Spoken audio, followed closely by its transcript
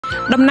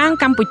តំណាង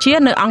កម្ពុជា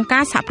នៅអង្គកា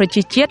រសហប្រ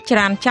ជាជាតិច្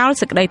រានចោល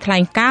សេចក្តីថ្លែ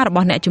ងការណ៍រប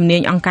ស់អ្នកជំនា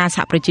ញអង្គការស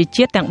ហប្រជា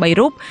ជាតិទាំង3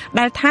រូប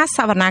ដែលថាស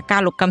វនាកា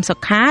រលោកកឹមសុ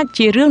ខា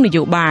ជារឿងន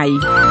យោបាយ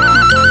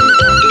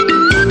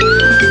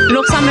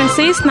លោកសំរង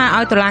ស៊ីស្នើ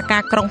ឲ្យតុលាកា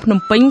រក្រុងភ្នំ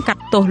ពេញកា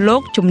ត់ទោសលោ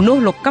កជំនួស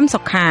លោកកឹមសុ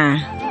ខា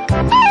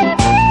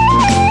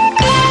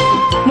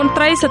មន្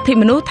ត្រីសិទ្ធិ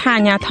មនុស្សថា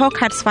អាញាធរ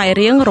ខេត្តស្វាយ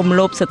រៀងរំ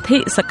លោភសិទ្ធិ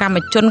សកម្ម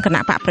ជនគណ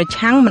បកប្រ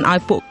ឆាំងមិនឲ្យ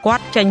ពួកគា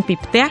ត់ចេញពី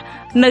ផ្ទះ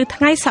នៅ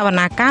ថ្ងៃសវ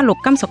នាការលោក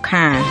កឹមសុ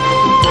ខា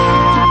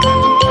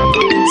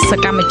ស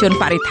កម្មជន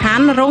បរិស្ថាន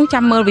រង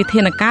ចាំមើលវិ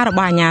ធានការរប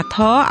ស់អាជ្ញាធ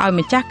រឲ្យ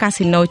ម្ចាស់កា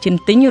ស៊ីណូជិន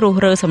ទីងរុះ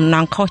រើសំណ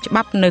ង់ខុសច្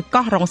បាប់នៅ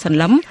កោះរងសន្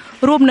លឹម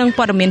រួមនឹង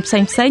ព័ត៌មានផ្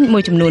សេងៗមួ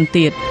យចំនួន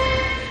ទៀត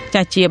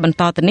ចាជាបន្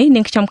តទៅនេះ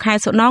នាងខ្ញុំខែ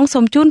សុណងសូ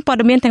មជូនព័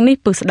ត៌មានទាំងនេះ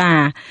ពិស្ដា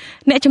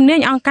អ្នកជំនាញ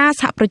អង្គការ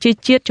សហប្រជា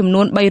ជាតិចំ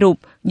នួន3រូប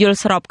យល់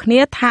ស្របគ្នា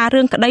ថា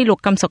រឿងក្តីលោក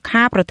កឹមសុ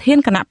ខាប្រធាន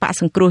គណៈបក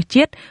សង្គ្រោះ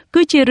ជាតិ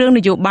គឺជារឿងន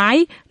យោបាយ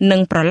និ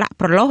ងប្រឡាក់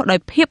ប្រឡោះដោយ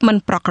ភាពមិន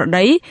ប្រក្រ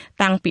តី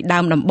តាំងពីដើ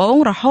មដំបូង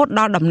រហូត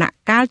ដល់ដំណាក់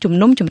កាលជំ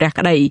នុំជម្រះ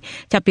ក្តី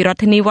ចាប់ពីរដ្ឋ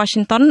ធានី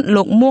Washington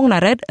លោកមួងណា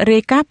រ៉េតរា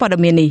យការណ៍ព័ត៌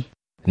មាន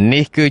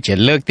នេះគឺជា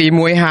លើកទី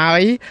1ហើ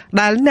យ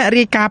ដែលអ្នក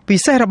រាយការណ៍ពិ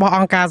សេសរបស់អ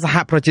ង្គការសហ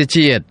ប្រជា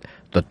ជាតិ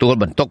ទទួល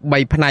បន្ទុក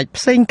3ផ្នែក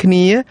ផ្សេងគ្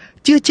នា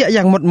ជឿជាក់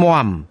យ៉ាងមុតម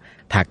ម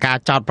ថាការ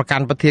ចោទប្រកា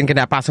ន់ប្រធានគ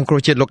ណៈបកសង្គ្រោះ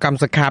ជាតិលោកកឹម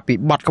សុខាពី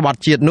បទក្បត់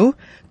ជាតិនោះ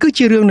គឺ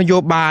ជារឿងនយោ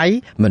បាយ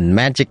មិន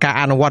មែនជាការ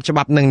អនុវត្តច្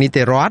បាប់និងនី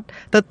តិរដ្ឋ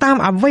ទៅតាម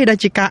អ្វីដែល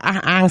ជាការអះ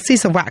អាងស៊ី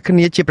សង្វាក់គ្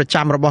នាជាប្រ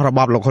ចាំរបស់រប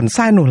បលោកហ៊ុន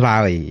សែននោះ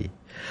ឡើយ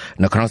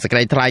នៅក្នុងសេចក្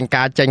តីថ្លែង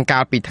ការណ៍ចេញកា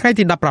លពីថ្ងៃ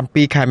ទី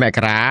17ខែមក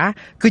រា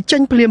គឺចេ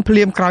ញភ្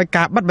លាមក្រោយ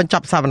ការបិទបញ្ច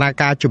ប់សវនា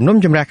ការជំនុំ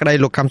ជម្រះក្តី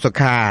លោកកឹមសុ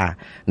ខា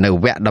នៅ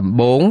វគ្គដំ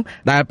បូង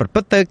ដែលប្រព្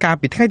រឹត្តទៅកាល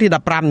ពីថ្ងៃទី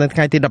15និងថ្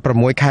ងៃទី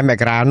16ខែម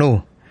ករានោះ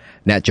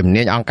អ្នកជំ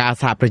នាញអង្គការ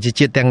សហប្រជា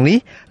ជាតិទាំងនេះ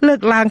លើក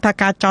ឡើងថា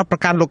ការចោទប្រ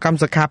កាន់លោកកឹម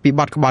សុខាពី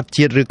បទក្បត់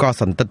ជាតិឬក៏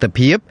សន្តិទ្ធ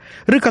ភាព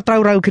ឬក៏ត្រូវ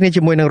រើគ្នា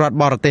ជាមួយនឹងរដ្ឋ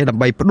បរទេសដើ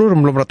ម្បីផ្ដួល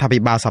រំលំរដ្ឋាភិ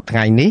បាលសប្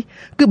តាហ៍នេះ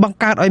គឺបង្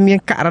កើតឲ្យមាន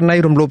ករណី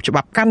រំលោភច្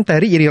បាប់កាន់តែ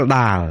រីករាល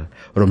ដាល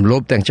រំលោ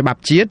ភទាំងច្បាប់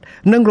ជាតិ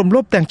និងរំលោ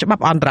ភទាំងច្បា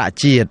ប់អន្តរ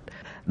ជាតិ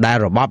ដែល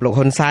របបលោក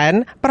ហ៊ុនសែន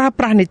ប្រើ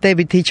ប្រាស់នីតិ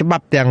វិធីច្បា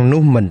ប់ទាំង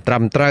នោះមិនត្រឹ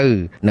មត្រូវ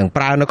និង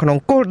ប្រើនៅក្នុង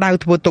គោលដៅ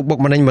ធ្វើទុកបុក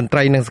ម្នេញមន្ត្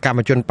រីនិងសកម្ម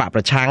ជនបកប្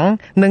រឆាំង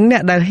និងអ្ន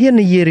កដែលហ៊ាន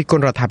និយាយរិះគ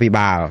ន់រដ្ឋាភិ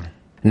បាល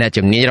អ្នក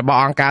ជំនាញរបស់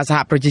អង្គការសហ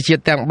ប្រជាជា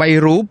តិទាំង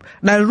3រូប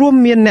ដែលរួម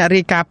មានអ្នក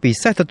រាយការណ៍ពិ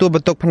សេសទទួលប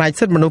ន្ទុកផ្នែក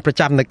សិទ្ធិមនុស្សប្រ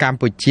ចាំនៅកម្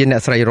ពុជាអ្ន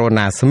កស្រីរ៉ូ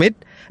ណាស្មីត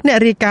អ្នក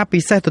រាយការណ៍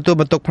ពិសេសទទួល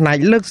បន្ទុកផ្នែក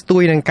លើកស្ទួ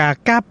យនឹងការ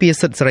ការពារ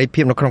សិទ្ធិសេរី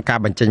ភាពនៅក្នុងការ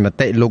បញ្ចេញម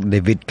តិលោក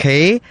David K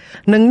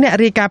និងអ្នក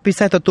រាយការណ៍ពិ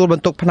សេសទទួលប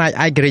ន្ទុកផ្នែក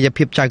ឯករាជ្យ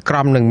ភាពចៅក្រ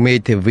មនិងមេ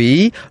ធាវី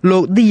លោ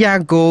ក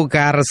Diago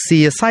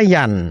Garcia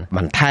Sayan ប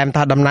ន្ថែម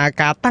ថាដំណើរ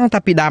ការតាំងតែ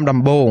ពីដើមដំ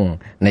បូង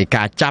នៃ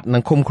ការចាប់និ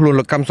ងឃុំខ្លួន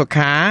លោកកឹមសុ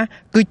ខា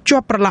គឺជា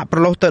ប់ប្រឡាក់ប្រ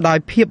ឡោះទៅដោយ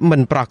ភាពមិ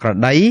នប្រក្រ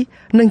តី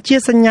និងជា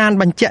សញ្ញាណ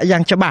បញ្ជាក់យ៉ា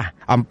ងច្បាស់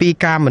អំពី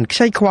ការមិនខ្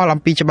ចីខ្វល់អំ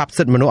ពីច្បាប់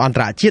សិទ្ធិមនុស្សអន្ត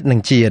រជាតិនិ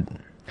ងជាតិ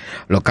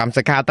លោកកឹម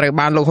សុខាត្រូវ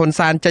បានលោកហ៊ុន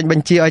សែនចេញប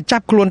ញ្ជាឲ្យចា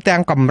ប់ខ្លួនទាំ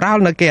ងកំរោល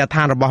នៅគេហដ្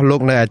ឋានរបស់លោ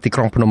កនៅទីក្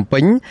រុងភ្នំពេ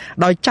ញ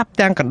ដោយចាប់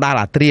ទាំងកណ្ដាល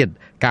អាត្រៀត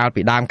កាល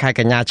ពីដើមខែ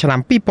កញ្ញាឆ្នាំ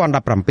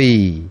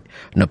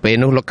2017នៅពេល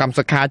នោះលោកកឹម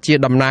សុខាជា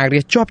តំណាងរា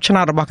ស្ត្រជាប់ឆ្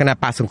នោតរបស់គណៈ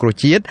បកសង្គ្រោះ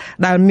ជាតិ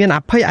ដែលមានអ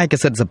ភ័យឯក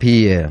សិទ្ធិសភា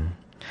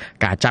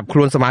ការចាប់ខ្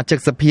លួនសមាជិក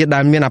សភាដែ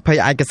លមានអភ័យ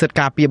ឯកសិទ្ធិ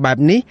ការពារបែប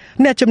នេះ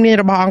អ្នកជំនាញ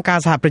របស់អង្គការ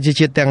សហប្រជា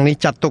ជាតិទាំងនេះ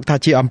ចាត់ទុកថា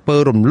ជាអំពើ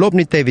រំលោភ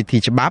នីតិវិធី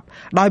ច្បាប់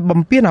ដោយបំ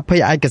ពានអភ័យ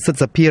ឯកសិទ្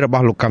ធិសភារប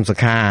ស់លោកកឹមសុ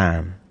ខា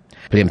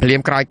ភ្លា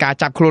មក្រោយការ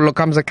ចាប់ខ្លួនលោក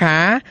កឹមសុខា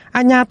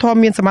អាជ្ញាធរ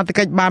មានសមត្ថ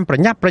កិច្ចបានប្រ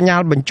ញាប់ប្រញា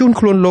ល់បញ្ជូន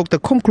ខ្លួនលោកទៅ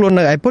ឃុំខ្លួន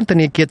នៅឯពន្ធ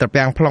នាគារត្រ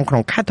ពាំង plong ក្នុ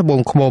ងខេត្តត្បូង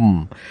ឃ្មុំ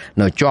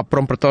នៅជាប់ព្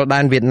រំប្រទល់ដែ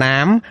នវៀតណា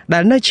មដែ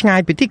លនៅឆ្ងាយ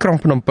ពីទីក្រុង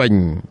ភ្នំពេញ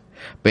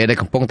ពេលដែល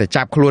កំពុងតែ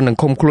ចាប់ខ្លួននិង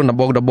ឃុំខ្លួនដំ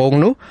បូង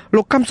នោះ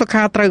លោកកឹមសុ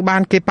ខាត្រូវបា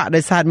នគេប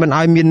ដិសេធមិន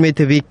ឲ្យមានមេ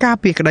ធាវីការ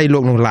ពារក្តីលោ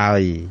កនោះឡើ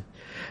យ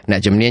អ្ន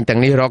កជំនាញទាំ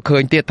ងនេះរកឃើ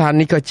ញទៀតថា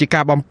នេះក៏ជា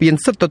ការបំពាន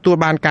សិទ្ធិទទួល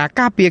បានការ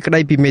ការពារក្តី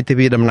ពីមេធា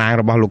វីតំណាង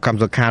របស់លោកកឹម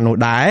សុខានោះ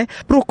ដែរ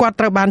ព្រោះគាត់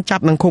ត្រូវបានចា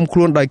ប់និងឃុំខ្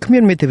លួនដោយគ្មា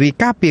នមេធាវី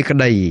ការពារក្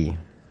តី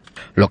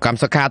លោកកឹម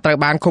សុខាត្រូវ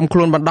បានឃុំខ្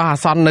លួនបណ្ដោះអា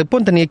សន្ននៅព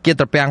ន្ធនាគារ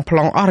ត្រពាំង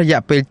plong អស់រយៈ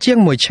ពេលជាង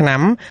1ឆ្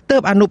នាំទើ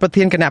បអនុប្រ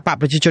ធានគណៈបក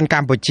ប្រជាជនក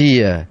ម្ពុជា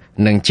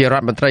និងជារ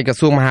ដ្ឋមន្ត្រីក្រ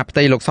សួងមហាផ្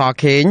ទៃលោកស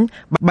ខេង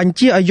បញ្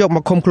ជាឲ្យយកម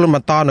កឃុំខ្លួនប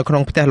ន្តនៅក្នុ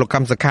ងផ្ទះលោកកឹ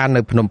មសុខា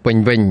នៅភ្នំពេញ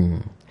វិញ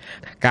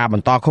ការប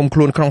ន្តឃុំខ្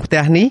លួនក្នុងផ្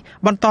ទះនេះ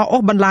បន្តអូ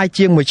សបន្លាយ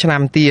ជាង1ឆ្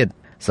នាំទៀត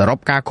សរុប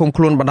ការឃុំ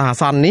ខ្លួនបណ្ដោះអា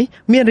សន្ននេះ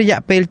មានរយៈ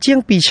ពេលជាង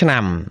2ឆ្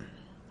នាំ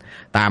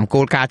តាម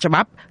គោលការណ៍ច្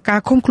បាប់ការ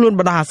ឃុំខ្លួន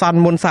បណ្ដោះអាសន្ន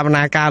មុនសវ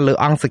នាការលើ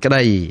អង្គសេចក្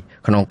តី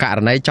ក្នុងករ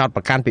ណីចោទ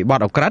ប្រកាន់ពីបទ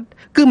ឧក្រិដ្ឋ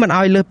គឺមិន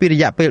ឲ្យលើសពីរ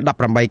យៈពេល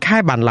18ខែ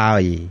បានឡើ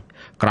យ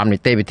ក្រមនី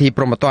តិវិធី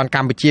ព្រហ្មទណ្ឌក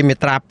ម្ពុជាមា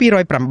ត្រា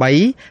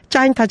208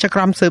ចែងថាចក្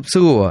រមស៊ើប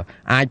សួរ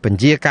អាចបញ្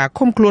ជាការ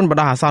ឃុំខ្លួនបណ្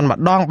ដោះអាសន្នម្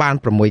ដងបាន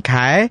6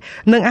ខែ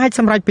និងអាចស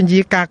ម្រេចបញ្ជា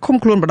ការឃុំ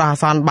ខ្លួនបណ្ដោះអា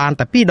សន្នបាន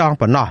តែ2ដង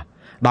ប៉ុណ្ណោះ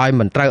ដោយ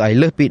មិនត្រូវឲ្យ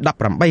លើសពី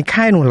18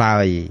ខែនោះឡើ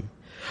យ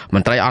ម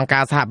ន្ត្រីអង្គកា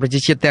រសហប្រជា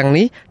ជាតិទាំង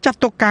នេះចាត់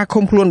ទុកការ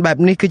ឃុំខ្លួនបែប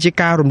នេះគឺជា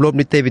ការរំលោភ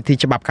នីតិវិធី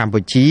ច្បាប់កម្ពុ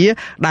ជា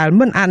ដែល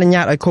មិនអនុញ្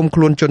ញាតឲ្យឃុំខ្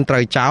លួនជនត្រូ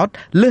វចោទ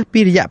លើស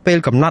ពីរយៈពេល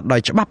កំណត់ដោ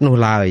យច្បាប់នោះ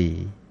ឡើយ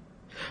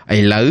ឥ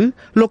ឡូវ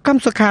លោកកឹម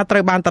សុខាត្រូ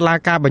វបានតុលា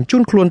ការបញ្ជូ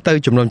នខ្លួនទៅ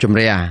ជំនុំជម្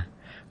រះ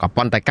ក៏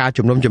ប៉ុន្តែការ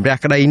ជំនុំជម្រះ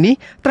ក្តីនេះ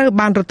ត្រូវ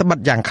បានរដ្ឋប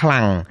တ်យ៉ាងខ្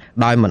លាំង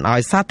ដោយមិនអោ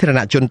យសាធារណ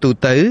ជនទូ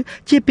ទៅ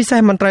ជាពិសេស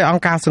មន្ត្រីអ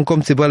ង្គការសង្គម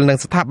ស៊ីវិលនិង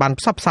ស្ថាប័ន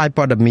ផ្សព្វផ្សាយ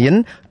ព័ត៌មាន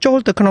ចូល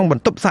ទៅក្នុងប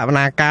ន្ទប់សវ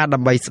នាការដើ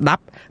ម្បីស្ដា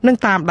ប់និង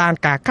តាមដាន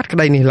ការកាត់ក្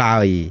តីនេះឡើ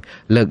យ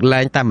លើកលែ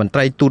ងតែមន្ត្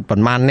រីទូតប៉ុ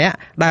ន្មាននាក់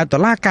ដែលតុ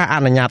លាការអ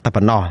នុញ្ញាតតែ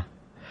ប៉ុណ្ណោះ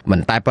មិ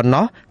នតែប៉ុណ្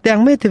ណោះទាំង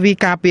មេធាវី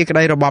ការពារក្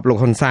តីរបបលោក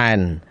ហ៊ុនសែន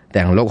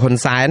ទាំងលោកហ៊ុន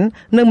សែន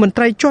និងមន្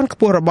ត្រីជាន់ខ្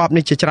ពស់របប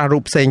នេះជាច្រើនរូ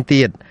បផ្សេង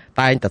ទៀត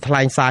តែងតែថ្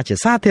លែងសារជា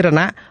សាធារ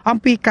ណៈអំ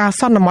ពីការ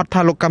សន្មត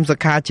ថាលោកកឹមសុ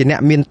ខាជាអ្នក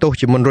មានទោស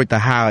ជាមុនរួចទៅ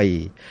ហើយ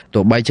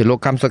ទោះបីជាលោក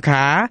កឹមសុ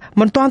ខា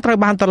មិនទាន់ត្រូវ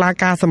បានតុលា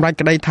ការសម្រេច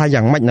ក្តីថា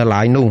យ៉ាងម៉េចនៅ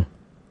ឡើយនោះ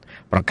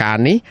ប្រការ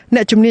នេះអ្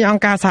នកជំនាញអង្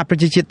គការសហប្រ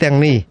ជាជាតិទាំង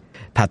នេះ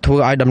ថាធ្វើ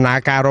ឲ្យដំណើរ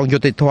ការរងយុ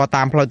ត្តិធម៌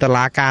តាមផ្លូវតុ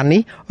លាការ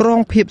នេះរ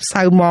ងភាព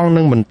សៅហ្មង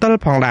និងមន្ទិល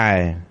ផងដែរ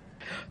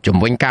ជំ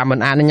វិញការមិន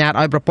អនុញ្ញាត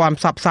ឲ្យប្រព័ន្ធ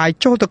ផ្សព្វផ្សាយ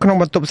ចូលទៅក្នុង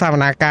បន្ទប់សវ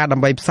នាការដើ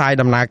ម្បីផ្សាយ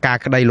ដំណើរការ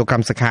ក្តីលោកកឹ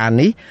មសុខា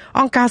នេះ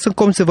អង្គការសង្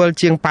គមស៊ីវិល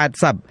ជាង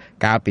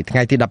80កាលពីថ្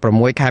ងៃទី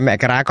16ខែម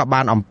ករាក៏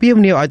បានអំពាវ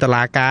នាវឲ្យតុ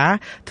លាការ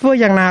ធ្វើ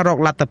យ៉ាងណារក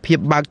លទ្ធភាព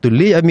បើកទូ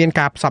លាយឲ្យមាន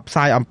ការផ្សព្វផ្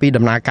សាយអំពី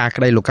ដំណើរការ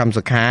ក្តីលោកកឹម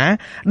សុខា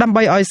ដើម្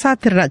បីឲ្យសា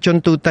ធារណជន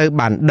ទូទៅ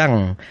បានដឹង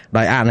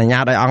ដោយអនុញ្ញា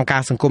តឲ្យអង្គកា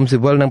រសង្គមស៊ី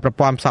វិលនិងប្រ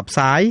ព័ន្ធផ្សព្វផ្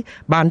សាយ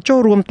បានចូល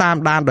រួមតាម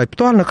ដានដោយផ្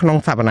ទាល់នៅក្នុង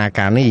សវនា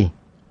ការនេះ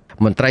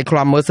មន្ត្រីឃ្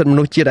លាំមើលសិទ្ធិម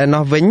នុស្សជាតិឯ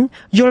ណោះវិញ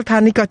យល់ថា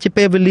នេះក៏ជា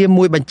ពេលវេលា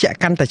មួយបញ្ជាក់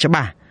កាន់តែច្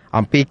បាស់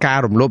អំពីការ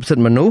រំលោភសិទ្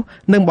ធិមនុស្ស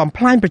និងបំ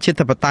ផ្លាញប្រជា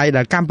ធិបតេយ្យ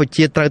ដែលកម្ពុ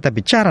ជាត្រូវតែ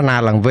ពិចារណា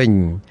ឡើងវិញ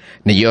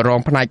នាយករង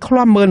ផ្នែកឃ្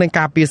លាំមើលនឹង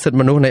ការពារសិទ្ធិ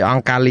មនុស្សនៃអ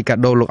ង្គការលីកា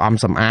ដូលោកអំ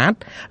សំអាត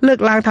លើក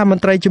ឡើងថាម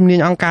ន្ត្រីជំនាញ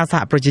អង្គការសហ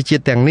ប្រជាជា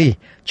តិទាំងនេះ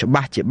ច្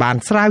បាស់ជាបាន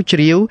ស្រាវជ្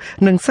រាវ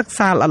និងសិក្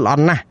សាល្អិតល្អ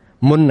ន់ណាស់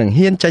មុននឹង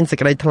ហ៊ានចេញសេច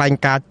ក្តីថ្លែង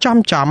ការណ៍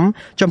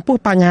ចំពោះ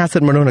បញ្ហាសិ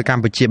ទ្ធិមនុស្សនៅក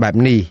ម្ពុជាបែប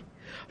នេះ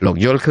លោក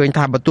យល់ឃើញ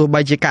ថាបើទោះ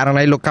បីជាករ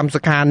ណីលោកកឹមសុ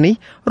ខានេះ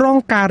រង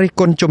ការរិះ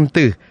គន់ជំ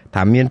ទឺ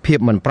ថាមានភាព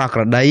មិនប្រក្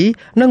រតី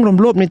និងរំ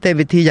លោភនីតិ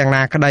វិធីយ៉ាង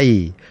ណាក្តី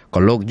ក៏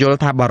លោកយល់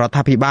ថាបរដ្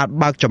ឋាភិបាល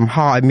បើកចំហ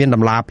ឲ្យមាន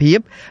ដំណាភាព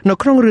នៅ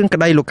ក្នុងរឿងក្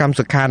តីលោកកឹម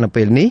សុខានៅ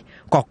ពេលនេះ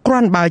ក៏គ្រា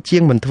ន់បើជា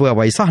ងមិនធ្វើអ្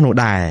វីសោះនោះ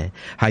ដែរ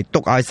ហើយទុ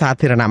កឲ្យសា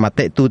ធារណម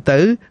តិទូទៅ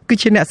គឺ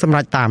ជាអ្នកសម្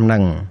រេចតាមនឹ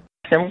ង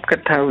ខ្ញុំគិត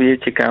ថាវា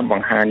ជាការប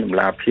ង្ហាញដំ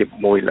ណាភាព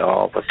មួយល្អ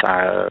ប្រសើ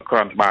រគ្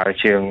រាន់បើ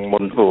ជាងមុ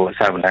នព្រោះ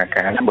សវនា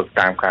ការបើ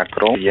តាមការ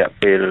ក្រុងរយៈ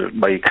ពេល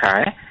3ខែ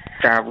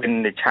ការវិ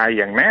និច្ឆ័យ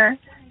យ៉ាងណា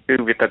គឺ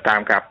វាទៅតា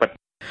មការពិត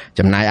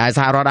ចំណែកឯស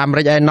ហរដ្ឋអាមេ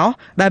រិកឯណោះ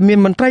ដែលមាន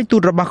មន្ត្រីទូ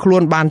តរបស់ខ្លួ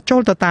នបានចូ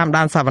លទៅតាម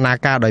ដានសវនា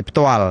ការដោយផ្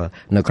ទាល់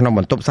នៅក្នុងប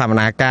ន្ទប់សវ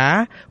នាការ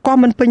ក៏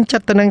មិនពេញចិ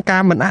ត្តទៅនឹងកា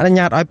រមិនអនុញ្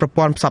ញាតឲ្យប្រ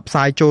ព័ន្ធផ្សព្វផ្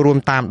សាយចូលរួម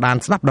តាមដាន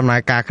ស្ដាប់ដំណើ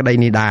រការក្តី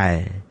នេះដែរ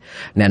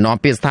អ្នកនាំ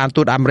ពាក្យស្ថាន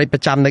ទូតអាមេរិកប្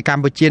រចាំនៅក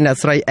ម្ពុជាអ្នក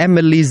ស្រី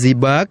Emily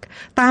Ziberg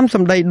តាមស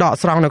ម្ដីដក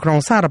ស្រង់នៅក្នុង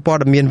សារព័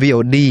ត៌មាន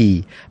VOD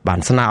បាន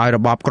ស្នើឲ្យរ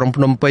បបក្រុង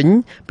ភ្នំពេញ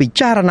ពិ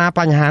ចារណាប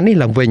ញ្ហានេះ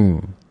ឡើងវិញ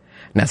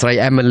អ្នកស្រី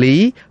Emily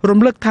រំ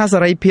លឹកថាសេ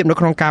រីភាពនៅ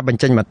ក្នុងការប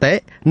ញ្ចេញមតិ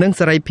និង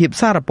សេរីភាព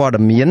សារព័ត៌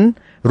មាន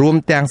រួម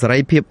ទាំងសេរី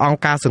ភាពអង្គ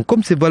ការសង្គម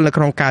ស៊ីវិលនៅ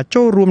ក្នុងការ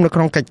ចូលរួមនៅក្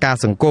នុងកិច្ចការ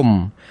សង្គម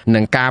និ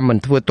ងការមិន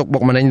ធ្វើទុកបុ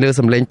កម្នេញលើ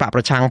សម្លេងបកប្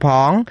រឆាំងផ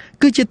ង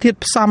គឺជាធាតុ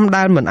ផ្សំ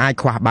ដែលមិនអាច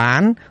ខ្វះបា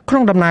នក្នុ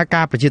ងដំណើរ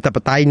ការប្រជាធិប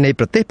តេយ្យនៃ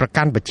ប្រទេសប្រ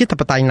កាន់ប្រជាធិ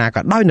បតេយ្យណា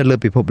ក៏ដោយនៅលើ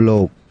ពិភព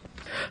លោក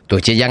ទោះ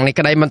ជាយ៉ាងនេះ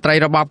ក្តីមន្ត្រី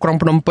របបក្រុង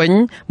ភ្នំពេញ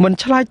មិន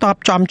ឆ្លើយតប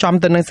ចំ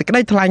ទៅនឹងសេចក្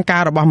តីថ្លែងកា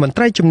រណ៍របស់មន្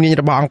ត្រីជំនាញ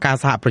របស់អង្គការ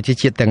សហប្រជា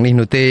ជាតិទាំងនេះ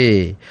នោះទេ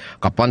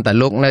ក៏ប៉ុន្តែ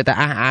លោកនៅតែ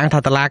អះអាងថា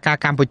តុលាការ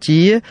កម្ពុ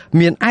ជា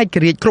មានឯក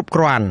រាជ្យគ្រប់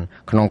គ្រាន់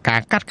ក្នុងការ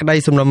កាត់ក្តី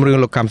សំណុំរឿង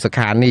លោកកឹមសុ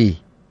ខានេះ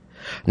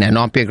អ្នក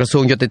នាំពាក្យក្រសួ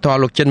ងយុតិធម៌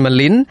លោកចិនម៉ា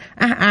លីន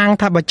អះអាង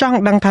ថាបើចង់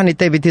ដឹងថានី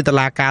តិវិធីតុ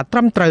លាការត្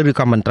រឹមត្រូវឬ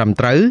ក៏មិនត្រឹម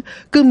ត្រូវ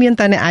គឺមាន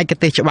តែអ្នកឯក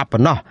ទេសច្បាប់ប៉ុ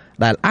ណ្ណោះ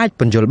ដែលអាច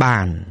ពន្យល់បា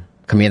ន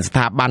គ្មានស្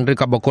ថាប័នឬ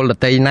ក៏បុគ្គលដ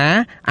ទៃណា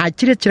អាច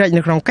ជ្រៀតជ្រែក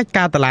នៅក្នុងកិច្ច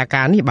ការតុលា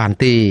ការនេះបាន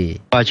ទេ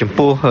ចំ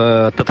ពោះ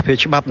ទស្សនវិ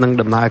ជ្ជាច្បាប់និង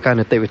ដំណើរការ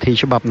នីតិវិធី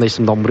ច្បាប់នៃ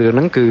សំណុំរឿងហ្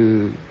នឹងគឺ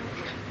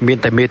មាន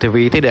តែមេធា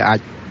វីទេដែលអាច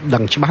ដឹ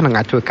ងច្បាស់និង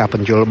អាចធ្វើការប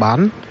ញ្យល់បាន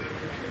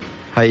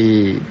ហើយ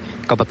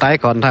ក៏ប៉ុន្តែ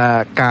គ្រាន់ថា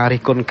ការ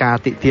រិះគន់ការ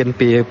តិទៀន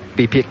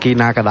ពីភាគី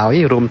ណាក៏ដោយ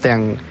រួមទាំ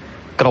ង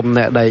ក្រុម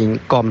អ្នកដែល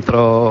គ្រប់គ្រ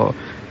ង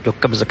លោក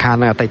កឹមសុខា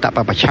នៅអតីតប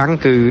ព្វប្រឆាំង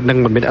គឺនឹង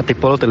មិនមានឥទ្ធិ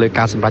ពលទៅលើ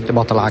ការសម្រេចរប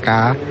ស់តុលាកា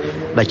រ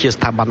ដែលជា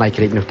ស្ថាប័នឯក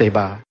រាជ្យនោះទេ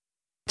បាទ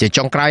ជា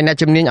ចុងក្រោយអ្នក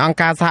ជំនាញអង្គ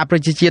ការសហប្រ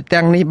ជាជាតិ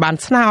ទាំងនេះបាន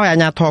ស្នើឲ្យអា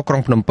ជ្ញាធរក្រុ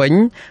ងភ្នំពេញ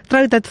ត្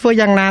រូវតែធ្វើ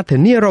យ៉ាងណាធា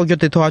នារកយុ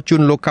ត្តិធម៌ជូ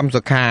នលោកកឹម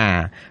សុខា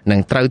និង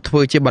ត្រូវធ្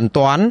វើជាបន្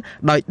ទាន់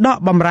ដោយដក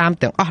បំរាម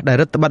ទាំងអស់ដែល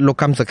រដ្ឋបတ်លោក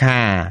កឹមសុខា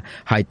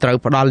ហើយត្រូវ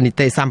ផ្ដល់នី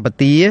តិសម្ប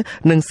ទា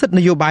និងសិទ្ធិន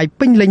យោបាយ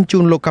ពេញលេញជូ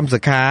នលោកកឹមសុ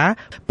ខា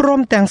ព្រម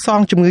ទាំងសង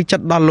ជំងឺចិ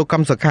ត្តដល់លោកកឹ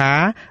មសុខា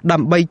ដើ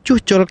ម្បីជួស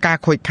ជុលការ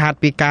ខូចខាត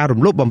ពីការរំ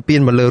លោភបំពាន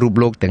មកលើរូប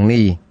លោកទាំង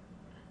នេះ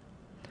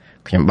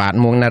ខ្ញុំបាទ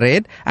មួងណារ៉េ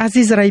តអា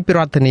ស៊ីសេរីពីរ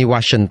ដ្ឋធានី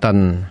Washington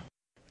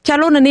ចា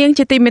លោកនាង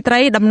ជាទីមេត្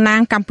រីតំណា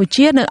ងកម្ពុ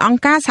ជានៅអង្គ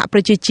ការសហប្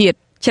រជាជាតិ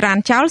ច្រាន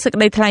ចោលសេច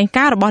ក្តីថ្លែង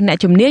ការណ៍របស់អ្នក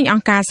ជំនាញអ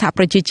ង្គការសហ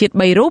ប្រជាជាតិ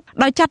3រូប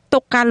ដោយចាត់ទុ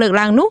កការលើក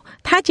ឡើងនោះ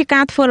ថាជា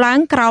ការធ្វើឡើង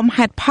ក្រោម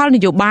ហេតុផលន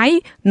យោបាយ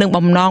និង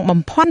បំណងបំ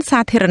ភាន់សា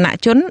ធារណ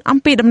ជនអំ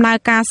ពីដំណើរ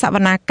ការសវ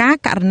នាការ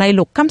ករណី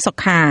លោកកឹមសុ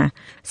ខា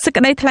សេច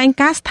ក្តីថ្លែង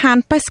ការណ៍ស្ថាន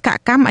បេសក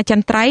កម្មអចិ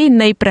ន្ត្រៃយ៍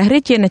នៃព្រះរា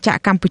ជាណាច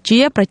ក្រកម្ពុជា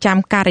ប្រចាំ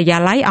ការិយា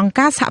ល័យអង្គ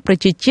ការសហប្រ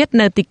ជាជាតិ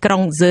នៅទីក្រុ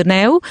ងហ្សឺ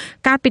ណែវ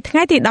កាលពីថ្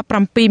ងៃទី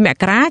17ម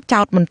ករា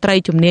ចោទមន្ត្រី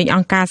ជំនាញអ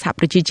ង្គការសហ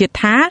ប្រជាជាតិ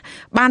ថា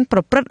បានប្រ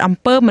ព្រឹត្តអំ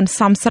ពើមិន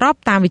សមស្រប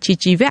តាមវិជ្ជា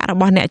ជីវៈរ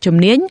បស់អ្នកជំ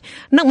នាញ នាញ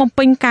និងបំ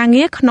ពេញការ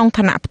ងារក្នុង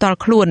ឋានៈផ្ទាល់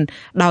ខ្លួន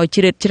ដោយ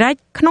ជ្រៀតជ្រែក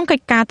ក្នុងកិ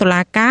ច្ចការតុ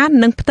លាការ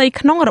និងផ្ទៃ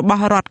ក្នុងរប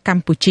ស់រដ្ឋក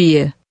ម្ពុជា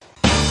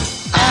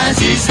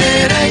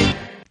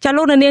ចា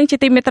លោកនាងជា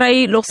ទីមេត្រី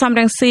លោកសំរ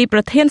ងស៊ីប្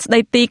រធានស្ដី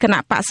ទីគណៈ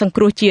បកសង្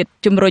គ្រោះជាតិ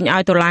ជំរុញឲ្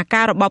យតុលា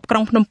ការរបបក្រុ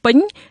ងភ្នំពេញ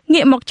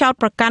ងាកមកចោទ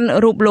ប្រកាន់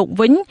រូបលោក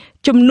វិញ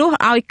ជំនួស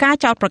ឲ្យការ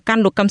ចោទប្រកា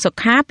ន់លោកកឹមសុ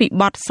ខាពី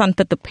បទសន្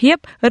តិទ្ធភាព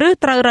ឬ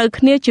ត្រូវរើ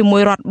គ្នាជាមួ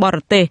យរដ្ឋបរ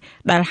ទេស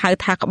ដែលហៅ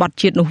ថាក្បត់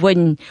ជាតិនោះវិញ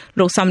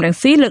លោកសំរង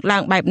ស៊ីលើកឡើ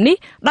ងបែបនេះ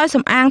ដោយ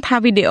សំអាងថា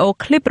វីដេអូ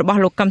ឃ្លីបរបស់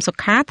លោកកឹមសុ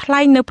ខាថ្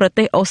លែងនៅប្រ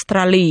ទេសអូស្ត្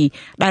រាលី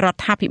ដែលរ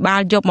ដ្ឋាភិបា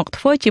លយកមក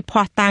ធ្វើជាភ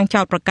ស្តុតាង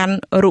ចោទប្រកាន់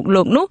រូប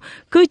លោកនោះ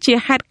គឺជា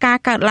ហេតុការ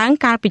ណ៍កើតឡើង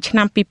កាលពីឆ្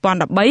នាំ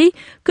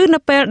2013គឺនៅ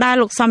ពេលដែល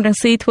លោកសំរង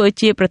ស៊ីធ្វើ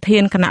ជាប្រធា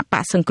នគណៈប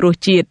កសង្គ្រោះ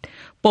ជាតិ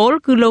ពល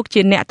គឺលោក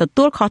ជាអ្នកទ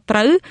ទួលខុសត្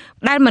រូវ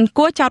ដែលមិន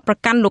គួរចោទប្រ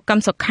កាន់លោកកឹម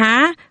សុខា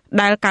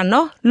ដែលកាល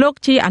នោះលោក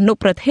ជាអនុ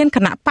ប្រធានគ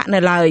ណៈបកនៅ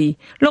ឡើយ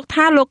លោក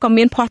ថាលោកក៏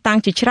មានភស្តុតាង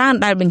ជាច្រើន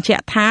ដែលបញ្ជា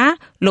ក់ថា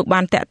លោកបា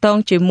នតាក់ទង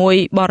ជាមួយ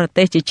បរ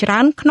ទេសជាច្រើ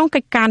នក្នុង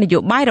កិច្ចការនយោ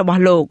បាយរប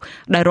ស់លោក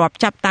ដែលរាប់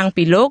ចាប់តាំង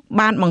ពីលោក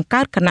បានបង្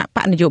កើតគណៈប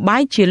កនយោបា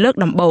យជាលើក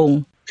ដំបូង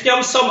ខ្ញុំ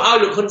សូមឲ្យ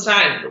លោកហ៊ុនសែ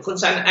ន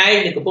ឯង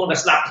នឹងកំពុងតែ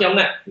ស្ដាប់ខ្ញុំ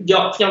ណាយ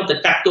កខ្ញុំទៅ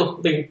កាត់ទោស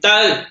វិញទៅ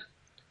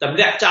តម្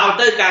លាក់ចោល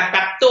ទៅការ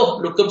កាត់ទោស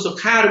លោកកឹមសុ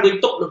ខាឬវិញ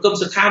ទុកលោកកឹម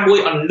សុខាមួយ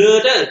អន្លើ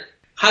ទៅ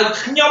ហើយ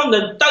ខ្ញុំនឹ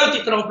ងទៅទី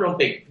ក្រុងភ្នំ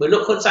ពេញបើលោ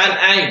កហ៊ុនសែន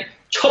ឯង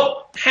ឈប់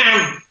ហាម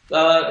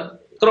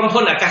ក្រុម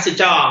ហ៊ុនអាកាស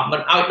ចរមិ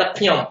នឲ្យដឹក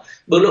ខ្ញុំ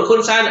បើលោកហ៊ុ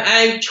នសែនឯ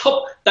ងឈប់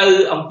ទៅ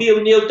អំពាវ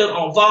នាវទៅអ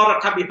ង្វររ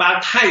ដ្ឋាភិបាល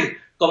ថៃ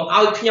កុំ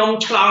ឲ្យខ្ញុំ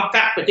ឆ្លង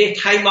កាត់ប្រទេស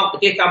ថៃមកប្រ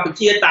ទេសកម្ពុ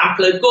ជាតាម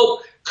ផ្លូវគោក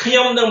ខ្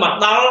ញុំនឹងមក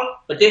ដល់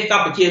ប្រទេសក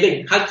ម្ពុជាវិញ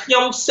ហើយខ្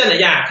ញុំសន្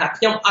យាថា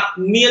ខ្ញុំអត់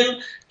មាន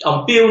អំ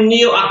ពាវ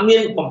នាវអត់មា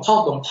នបំផុស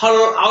បំផុល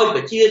ឲ្យ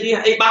ប្រជារាស្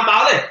ត្រអីបាន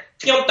ទេ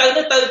ខ្ញុំទៅ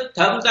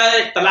ត្រឹមតែ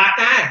តឡា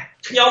ការ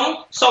ខ្ញុំ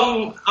សូម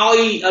ឲ្យ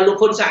លោក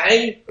ហ៊ុនសែនឯ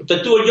ងទ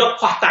ទួលយក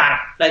ភស្តុតាង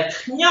ដែល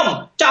ខ្ញុំ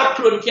ចោទ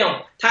ខ្លួនខ្ញុំ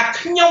ថា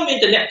ខ្ញុំមាន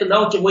តំណែ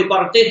ងជាមួយប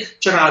រទេស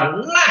ច្រើន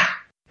ណាស់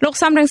លោក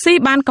សំរងស៊ី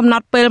បានកំណ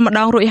ត់ពេលម្ដ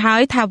ងរួចហើ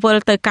យថាវិល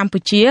ទៅកម្ពុ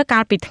ជាកា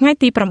លពីថ្ងៃ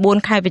ទី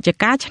9ខែវិច្ឆិ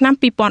កាឆ្នាំ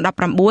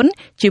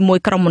2019ជាមួយ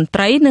ក្រុមមន្ត្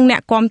រីនិងអ្ន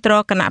កគាំទ្រ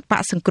គណៈប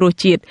កសង្គ្រោះ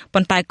ជាតិ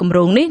ប៉ុន្តែគម្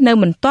រោងនេះនៅ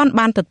មិនទាន់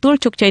បានទទួល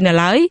ជោគជ័យនៅ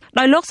ឡើយ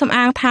ដោយលោកសំ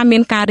អាងថាមា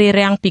នការរា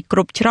រាំងពីគ្រ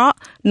ប់ច្រក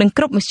និង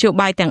គ្រប់មធ្យោ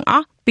បាយទាំងអ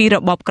ស់ពីរ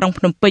បបក្រុង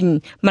ភ្នំពេញ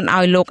មិន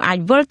ឲ្យលោកអាច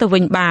វិលទៅវិ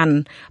ញបាន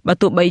បើ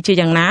ទោះបីជា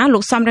យ៉ាងណាលោ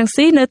កសំរង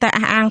ស៊ីនៅតែ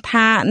អះអាង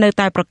ថានៅ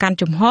តែប្រកាន់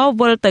ជំហរ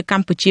វិលទៅក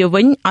ម្ពុជា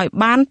វិញឲ្យ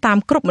បានតាម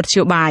គ្រប់មធ្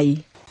យោបាយ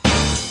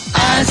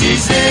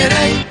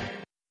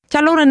ចា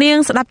លោកនាង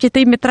ស្ដាប់ជា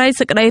ទីមេត្រី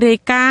សេចក្តីរាយ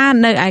ការណ៍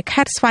នៅឯ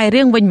ខេត្តស្វាយ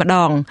រៀងវិញម្ដ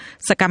ង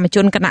សកម្មជ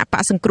នគណៈប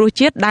កសង្គ្រោះ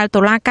ជាតិដែល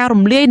តុលាការ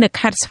រំលាយនៅ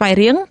ខេត្តស្វាយ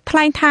រៀងថ្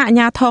លែងថាអាជ្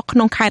ញាធរក្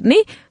នុងខេត្ត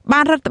នេះ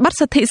បានរឹតបន្តឹង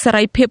សិទ្ធិសេ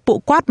រីភាពពួក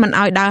គាត់មិន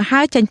ឲ្យដើរហើ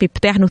រចេញពី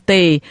ផ្ទះនោះ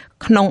ទេ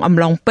ក្នុងអំ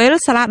ឡុងពេល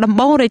សាលាដំ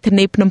បងរាជធា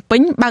នីភ្នំពេ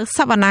ញបើកស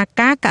វនា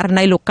ការករ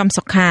ណីលោកកឹម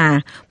សុខា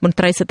មន្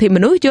ត្រីសិទ្ធិម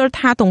នុស្សយល់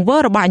ថាទង្វើ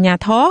របស់អាជ្ញា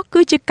ធរ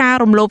គឺជាការ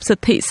រំលោភសិ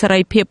ទ្ធិសេរី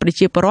ភាពប្រ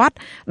ជាពលរដ្ឋ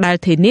ដែល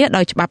ធានា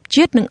ដោយច្បាប់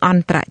ជាតិនិងអ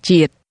ន្តរ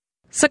ជាតិ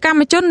សកម្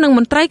មជននិងម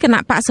ន្ត្រីគណៈ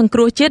បកសង្គ្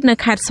រោះជាតិនៅ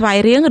ខេត្តស្វាយ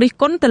រៀងរិះ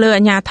គន់ទៅលើ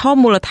អាជ្ញាធរ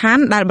មូលដ្ឋាន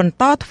ដែលបន្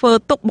តធ្វើ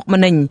ទុកបុក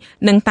ម្នេញ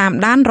និងតាម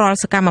ដានរាល់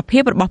សកម្មភា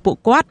ពរបស់ពួក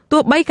គាត់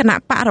ទោះបីគណៈ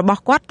បករប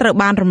ស់គាត់ត្រូវ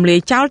បានរំលាយ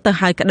ចោលទៅ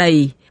ហើយក្តី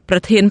ប្រ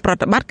ធានប្រ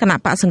តិបត្តិគណៈ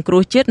បកសង្គ្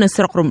រោះជាតិនៅ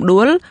ស្រុករំ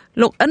ដួល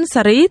លោកអិន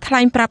សារីថ្លែ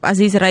ងប្រាប់អា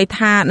ស៊ីសេរី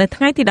ថានៅ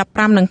ថ្ងៃទី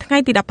15និងថ្ងៃ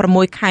ទី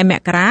16ខែម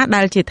ករា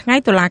ដែលជាថ្ងៃ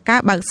តុលាការ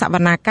បើកសវ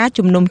នាការ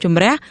ជំនុំជ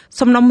ម្រះ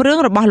សំណុំរឿង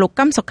របស់លោក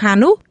កឹមសុខា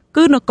នោះ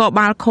គឺនគរ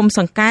បាលឃុំស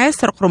ង្កែ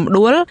ស្រុករំ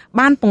ដួល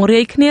បានពង្រា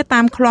យគ្នាតា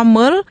មឃ្លាំ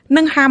មើល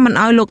និងហាមមិន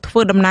ឲ្យលោកធ្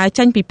វើដំណើរ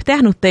ចេញពីផ្ទះ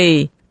នោះទេ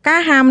កា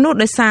រហាមនោះ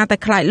ដោយសារតែ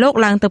ខ្លាចលោក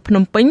ឡើងទៅភ្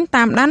នំពេញ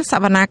តាមដានស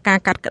វនាការ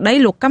កាត់ក្តី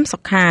លោកកឹមសុ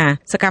ខា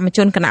សកម្មជ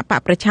នគណៈបក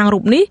ប្រឆាំងរូ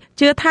បនេះ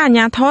ជឿថាអាជ្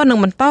ញាធរនឹង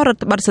បន្តរ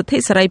ដ្ឋបတ်សិទ្ធិ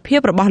សេរីភាព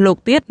របស់លោក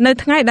ទៀតនៅ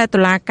ថ្ងៃដែលតុ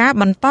លាការ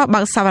បន្តបើ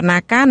កសវនា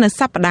ការនៅ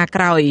សប្តាហ៍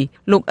ក្រោយ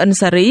លោកអិន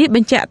សារីប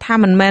ញ្ជាក់ថា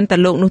មិនមែនតែ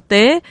លោកនោះ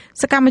ទេ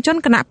សកម្មជន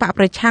គណៈបក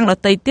ប្រឆាំងដ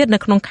ទៃទៀតនៅ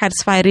ក្នុងខេត្ត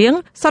ស្វាយរៀង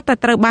សុទ្ធតែ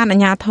ត្រូវបានអា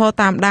ជ្ញាធរ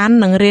តាមដាន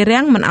និងរា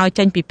រាំងមិនឲ្យ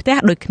ចេញពីផ្ទះ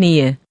ដូចគ្នា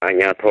អា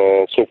ជ្ញាធរ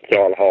ស៊ុប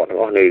ចោលរហូតទាំង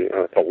អស់នៅ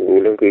ក្នុង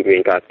នោះគឺមា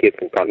នការទៀត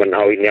សង្កត់មិន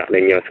ឲ្យអ្នកដែ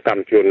លសកម្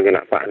មជនគ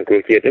ណៈបកអង្គ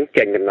ជាតិនឹង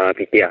ចេញដំណើរ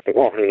ពីផ្ទះទាំង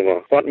អស់ហ្នឹង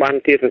គាត់បាន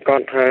ទៀតសង្ក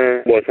ត់ថា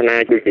បើស្នា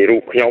ជួយជារូ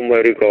បខ្ញុំ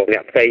ឬក៏អ្ន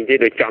កផ្សេងទៀត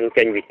ដូចចង់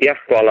ចេញពីផ្ទះ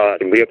គាត់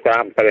ជំរាបប្រា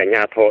ប់ទៅអាជ្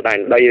ញាធរដែន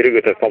ដីឬ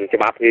ក៏ទៅសុំច្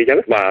បាប់នេះអញ្ចឹង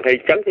បាទហើយ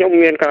អញ្ចឹងខ្ញុំ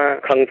មានការ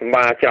ខឹងសម្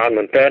បាច្រើន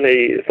មែនទែនហើយ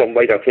សូម្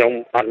បីតែខ្ញុំ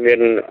អត់មាន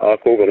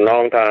គោលបំណ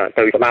ងថា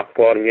ទៅស្ដាប់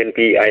ព័ត៌មាន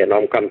ពីឯកឧត្ត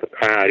មកម្មសុ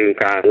ខាឬ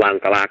ការឡើង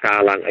តឡាការ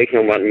ឡើងអីខ្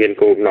ញុំអត់មាន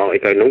គោលបំណងអី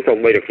ទៅនោះសូ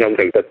ម្បីតែខ្ញុំ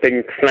ទៅទិញ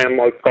ថ្នាំ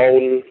ឲ្យកូ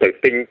នទៅ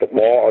ទិញបប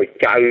រឲ្យ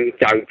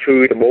ចៅឈឺ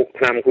ទៅបោក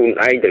ថ្នាំខ្លួន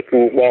ឯងទៅ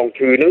គូបង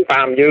ឈឺហ្នឹង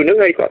តាមយើងហ្នឹង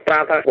ហើយគាត់ប្រា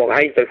ប់ថាបងឯ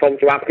ងទៅសុំ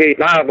ច្បាប់គេ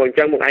ដើរបើអញ្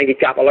ចឹងបងឯងគេ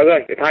ចាប់ឥឡូវហើ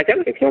យគេថាអញ្ចឹង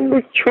ខ្ញុំដូ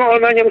ចឆ្ងល់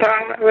ណាស់ខ្ញុំថា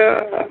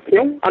ខ្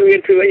ញុំអត់មាន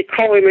ធ្វើអី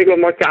ខុសអីមិនគា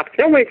ត់មកចាប់ខ្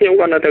ញុំគា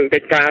ត់នៅទៅកិ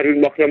ច្ចការរឿង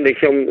របស់ខ្ញុំដែល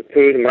ខ្ញុំធ្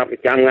វើសម្រាប់ប្រ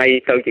ចាំថ្ងៃ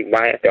ទៅជា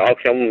បែបទៅឲ្យ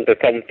ខ្ញុំទៅ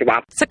សុំច្បា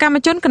ប់សកម្ម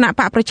ជនគណៈ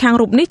បកប្រឆាំង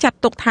រូបនេះចាត់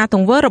ទុកថាទ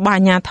ង្វើរបស់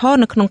អាជ្ញាធរ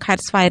នៅក្នុងខេត្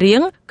តស្វាយរៀ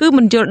ងគឺ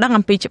មិនយល់ដឹង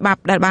អំពីច្បាប់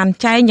ដែលបាន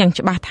ចែងយ៉ាង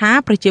ច្បាស់ថា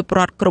ប្រជាពល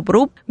រដ្ឋគ្រប់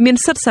រូបមាន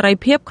សិទ្ធិសេរី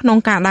ភាពក្នុង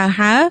ការដើរ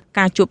ហើរ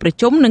ការជួបប្រ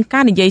ជុំនិងកា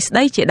រនិយាយស្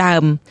ដីជាដើ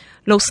ម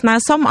លោកស្នើ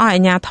សុំឲ្យអា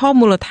ជ្ញាធរ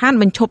មូលដ្ឋាន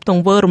បញ្ឈប់ទ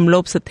ង្វើរំលោ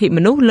ភសិទ្ធិម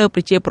នុស្សលើប្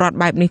រជាពលរដ្ឋ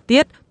បែបនេះ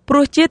ទៀត ព្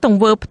រោះជាទង្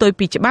វើផ្ទុយ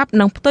ពីច្បាប់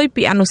និងផ្ទុយ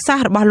ពីអនុសាស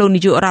ន៍របស់លោក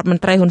នាយករដ្ឋម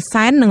ន្ត្រីហ៊ុន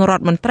សែននិងរ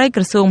ដ្ឋមន្ត្រី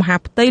ក្រសួងមហា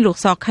ផ្ទៃលោក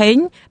សខេង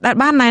ដែល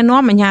បានណែ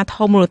នាំអាជ្ញាធ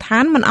រមូលដ្ឋា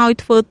នមិនឲ្យ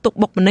ធ្វើទុក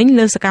បុកម្នេញ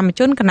លើសកម្ម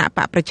ជនគណប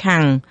កប្រឆាំ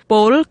ងព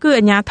លគឺ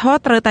អាជ្ញាធរ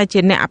ត្រូវតែជា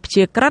អ្នកអព្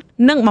យាក្រឹត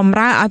និងបម្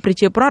រើឲ្យប្រ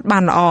ជាពលរដ្ឋបា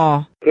នល្អ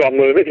ខ្ញុំ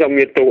មើលវិញខ្ញុំ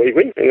មានទូអី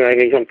វិញថ្ងៃ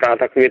នេះខ្ញុំប្រាប់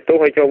ថាគ្មានទូ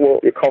ឲ្យចូលមក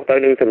វាខុសទៅ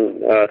នឹង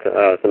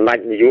សម្ដេច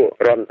នាយក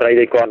រដ្ឋមន្ត្រី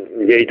ដែលគាត់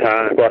និយាយថា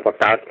គាត់បង្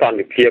កើតសន្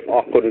តិភាពអ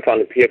រគុណស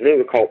ន្តិភាពនេះ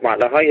វាខុសបាត់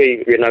ទៅហើយ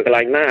វានៅកន្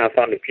លែងណាស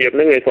ន្តិភាព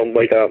នេះវាសូម្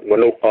បីតែម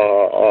នុស្ស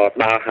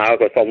ដើរហើរ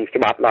ក៏សុំ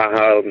ច្បាប់ដើរ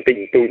ហើរបន្តិច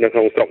បន្តួចនៅក្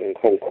នុងស្រុកក្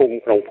នុងឃុំ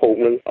ក្នុងភូមិ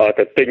នឹង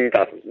ទៅទិញ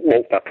តែបោ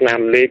កតែឆ្នាំ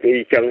លេខអី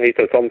ចឹងឲ្យ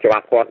ទៅសុំច្បា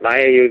ប់គាត់ដែ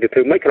រយើងទៅធ្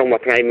វើម៉េចក្នុងមួ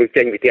យថ្ងៃមួយ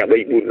ចេញវិទ្យា3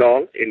 4ដង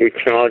ដូច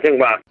ឆ្ងល់ចឹង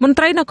បាទមន្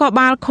ត្រីនគរ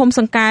បាលឃុំ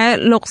សង្កែ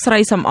លោកស្រី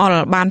សំអល់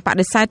បានប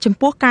ដិសេធចំ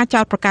ពោះការ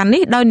ចោទប្រកាន់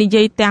នេះដោយនិ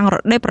យាយទាំងរ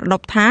ដេបរដ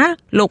ប់ថា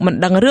លោកមិន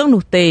ដឹងរឿង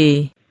នោះទេ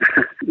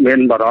មាន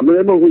បារម្ភ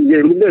ទេមកនិយា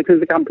យនេះគឺ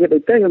សកម្មភាព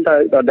អីទេខ្ញុំតែ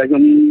ដល់ខ្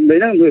ញុំនេះ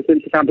ហ្នឹងវាគឺ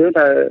សកម្មភាព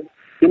តែ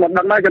ខ្ញុំមិន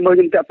ដឹងដែរចាំមើល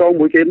ខ្ញុំតាក់ទង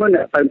មួយគេមើល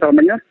តែ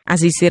មិញណាអា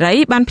ស៊ីសេរី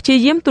បានព្យា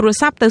យាមទូរ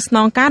ស័ព្ទទៅស្ន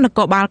ងការនគ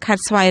របាលខេត្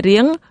តស្វាយរៀ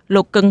ង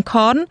លោកកឹងខ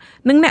ន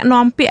និងអ្នក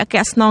នាំពាក្យអគ្គ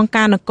ស្នង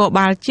ការនគរ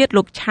បាលជាតិ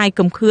លោកឆៃ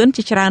កំខឿន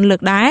ជាច្រើនលើ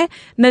កដែរ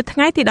នៅថ្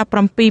ងៃទី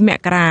17ម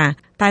ករា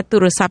តែទូ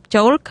រស័ព្ទ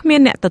ចូលគ្មា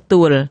នអ្នកទ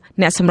ទួល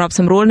អ្នកសម្របស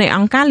ម្រួលនៃអ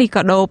ង្គការលី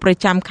កាដូប្រ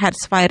ចាំខេត្ត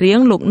ស្វាយរៀង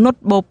លោកនុត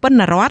បូពិ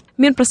នរត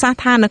មានប្រសាសន៍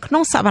ថានៅក្នុ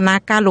ងសវនា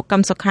ការលោកកឹ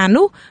មសុខា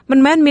នោះមិន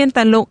មែនមាន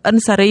តែលោកអិន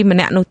សារីម្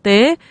នាក់នោះទេ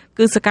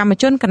គឺសកម្ម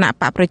ជនគណ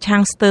បកប្រឆាំ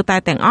ងស្ទើរតែ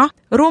ទាំងអស់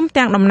រួម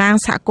ទាំងតំណាង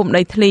សហគមន៍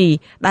ដីធ្លី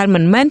ដែលមិ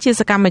នមែនជា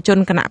សកម្មជន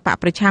គណបក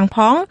ប្រឆាំងផ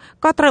ង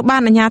ក៏ត្រូវបា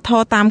នអាជ្ញាធ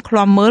រតាមឃ្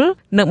លាំមើល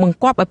និងបង្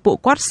គាប់ឲ្យពួក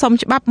គាត់សុំ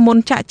ច្បាប់មុន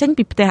ចាក់ចេញ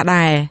ពីផ្ទះ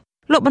ដែរ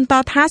លោកបន្ត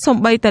ថាសូ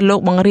ម្បីតែលោក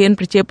បង្រៀន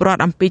ប្រជាពលរដ្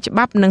ឋអំពីច្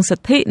បាប់និងសិ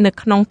ទ្ធិនៅ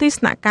ក្នុងទី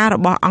ស្នាក់ការរ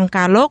បស់អង្គ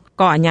ការលោក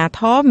ក៏អាជ្ញា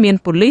ធរមាន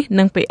ប៉ូលីស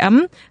និង PM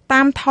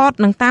តាមថត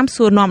និងតាម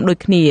សួរនាំដូច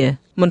គ្នា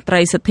មន្ត្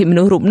រីសិទ្ធិម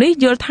នុស្សរូបនេះ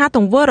យល់ថាទ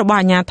ង្វើរបស់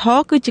អាជ្ញាធរ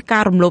គឺជាកា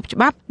ររំលោភច្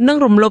បាប់និង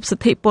រំលោភសិ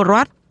ទ្ធិពលរ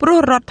ដ្ឋព្រោះ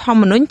រដ្ឋធ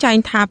ម្មនុញ្ញចែង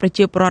ថាប្រ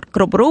ជាពលរដ្ឋ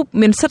គ្រប់រូប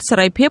មានសិទ្ធិសេ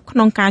រីភាពក្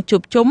នុងការជួ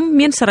បជុំ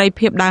មានសេរី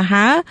ភាពដើរ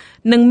ហើរ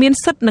និងមាន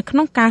សិទ្ធិនៅក្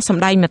នុងការស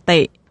ម្ដែងម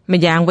តិ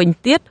ម្យ៉ាងវិញ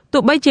ទៀត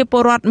ទោះបីជាព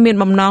លរដ្ឋមាន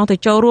បំណងទៅ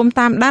ចូលរួម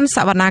តាមដានស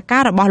វនាកា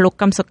ររបស់លោក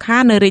កឹមសុខា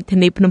នៅរាជធា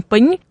នីភ្នំពេ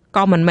ញ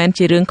ក៏មិនមែន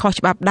ជារឿងខុស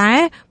ច្បាប់ដែរ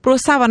ព្រោះ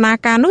សវនា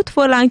ការនោះធ្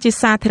វើឡើងជា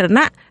សាធារ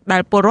ណៈដែ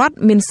លពលរដ្ឋ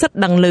មានសិទ្ធិ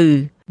ដឹងឮ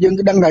យើង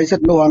ដឹងហើយសិ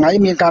ទ្ធិនោះថ្ងៃ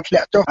មានការធ្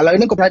លាក់ចុះឥឡូវ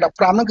នេះកម្រិត15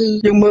ហ្នឹងគឺ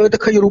យើងមើលទៅ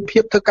ឃើញរូបភា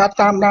ពធ្វើការ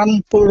តាមដាន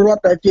ពលរដ្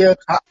ឋដែលជា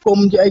សហគម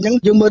ន៍ជាអីហ្នឹង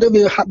យើងមើលទៅ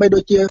វាហាក់បីដូ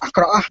ចជាអា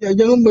ក្រក់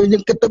យើ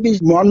ងគិតទៅពី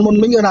មុន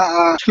វិញថា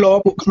ឆ្លោ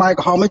ពួកខ្មែរ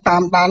ក្រហមឯតា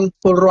មដាន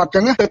ពលរដ្ឋអ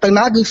ញ្ចឹងទៅ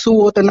ណាគឺសួ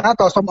រទៅណា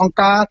ក៏សុំអង្គ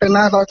ការទៅ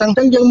ណាក៏អញ្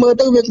ចឹងយើងមើល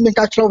ទៅវាមាន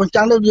ការឆ្លោះបញ្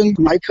ចាំងទៅយើងស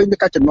ម័យឃើញវា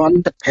ការចំនួន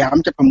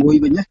75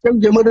 76វិញអញ្ចឹង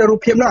យើងមើលទៅរូប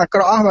ភាពហ្នឹងអាក្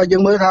រក់ហើយយើ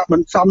ងមើលថាមិ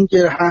នសម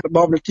ជារប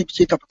បប្រ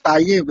ជាធិបតេ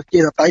យ្យទេប្រជា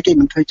ធិបតេយ្យគេ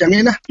មិនធ្វើអញ្ចឹង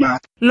ទេណាបាទ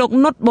លោក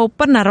នុតបូ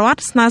ពិនរត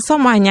ស្នើ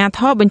សុំឲ្យអាជ្ញា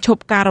ធរបញ្ឈ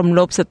ប់ការរំ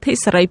លោភសិទ្ធិ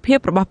សេរីភាព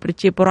របស់ប្រ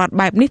ជាពលរដ្ឋ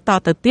បែបនេះត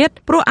ទៅទៀត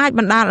ព្រោះអាចប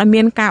ណ្ដាលឲ្យ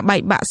មានការបែ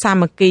កបាក់សា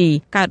មគ្គី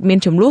កើតមាន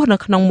ជម្លោះនៅ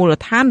ក្នុងមូល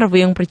ដ្ឋានរ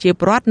វាងប្រជា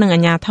ពលរដ្ឋនិងអា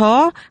ជ្ញាធរ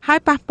ហើយ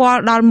ប៉ះពាល់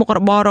ដល់មុខរ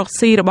បររក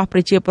ស៊ីរបស់ប្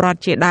រជាពលរដ្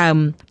ឋជាដើម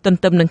ទន្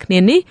ទឹមនឹងគ្នា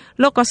នេះ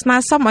លោកក៏ស្នើ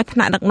សុំឲ្យថ្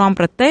នាក់ដឹកនាំ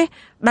ប្រទេស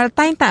ដែល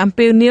តែងតែអំ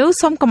ពាវនាវ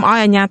សុំកុំឲ្យ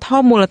អាជ្ញាធ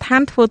រមូលដ្ឋា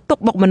នធ្វើទុក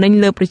បុកម្នេញ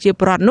លើប្រជា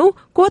ពលរដ្ឋនោះ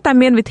គួរតែ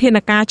មានវិធាន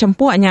ការចំ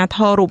ពោះអាជ្ញាធ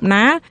ររូប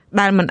ណា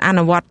ដែលមិនអ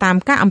នុវត្តតាម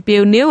ការអំពា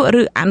វនាវ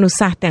ឬអនុ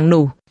សាសន៍ទាំង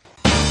នោះ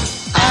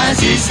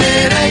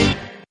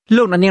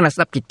លោកអ្នកនាងស្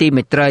ដាប់ជាទី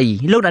មេត្រី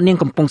លោកអ្នកនាង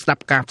កំពុងស្ដា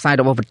ប់ការផ្សាយ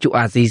របស់វិទ្យុ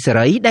អាស៊ីសេ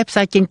រីដែលផ្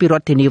សាយចេញពីរ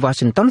ដ្ឋធានី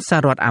Washington សហ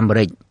រដ្ឋអាមេ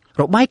រិក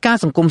របាយការ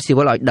ណ៍សង្គមស៊ី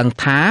វិលឲ្យដឹង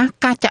ថា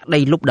ការចាក់ដី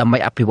លុបដើម្បី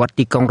អភិវឌ្ឍ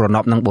ទីក្រុងរណ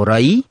បនិងបូ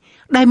រី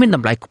ដែលមានត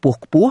ម្លៃខ្ព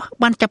ស់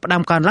បានចាប់ផ្ដើ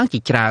មកើនឡើងជា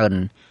ច្រើន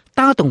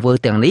តើទង្វើ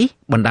ទាំងនេះ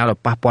បណ្ដាលឲ្យ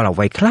ប៉ះពាល់អ្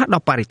វីខ្លះដ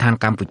ល់បរិស្ថាន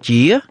កម្ពុ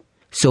ជា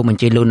សូមអញ្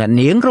ជើញលោកអ្នក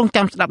នាងរង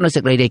ចាំស្ដាប់នៅសេ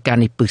ចក្តីរាយការ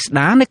ណ៍នេះពិស្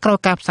ដានៅក្រោយ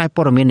ការផ្សាយ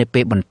ព័ត៌មាននា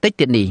ពេលបន្តិច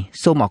ទៀតនេះ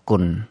សូមអរគុ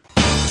ណ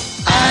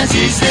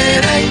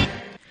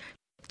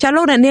ចា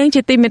លោកអ្នកនាង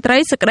ជាទីមេត្រី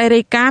សេចក្តី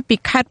រាយការណ៍ពី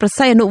ខេត្តប្រ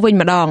ស័យអនុវិញ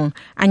ម្ដង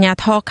អាជ្ញា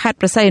ធរខេត្ត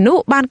ប្រស័យអនុ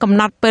បានកំ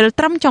ណត់ពេល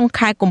ត្រឹមចុង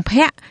ខែកុម្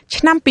ភៈ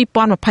ឆ្នាំ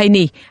2020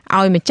នេះ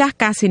ឲ្យម្ចាស់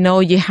កាស៊ីណូ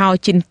យីហោ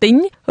ជីនទីង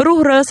រុះ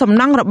រើសំ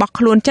ណង់របស់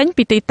ខ្លួនចេញ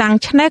ពីទីតាំង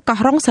ឆ្នេរកោះ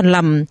រ៉ុងសន្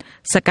លឹម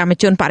សកម្ម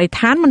ជនបរិស្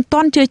ថានមិន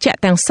ទាន់ជឿជាក់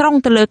ទាំងស្រុង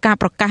ទៅលើការ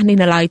ប្រកាសនេះ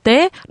នៅឡើយទេ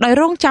ដោយ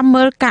រងចាំ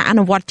មើលការអ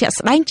នុវត្តជាក់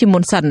ស្ដែងជាមុ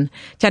នសិន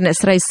ចាអ្នក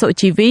ស្រីសុ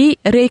ជីវី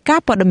រាយការ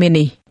ណ៍ព័ត៌មាន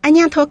នេះអាជ្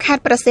ញាធរខេត្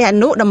តប្រស័យអ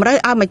នុតម្រូវ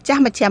ឲ្យម្ចា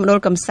ស់មជ្ឈមណ្ឌល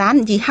កំសាន្ត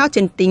យីហោ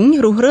ចិនទីង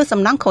រុះរើ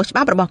សំណង់ខុសច្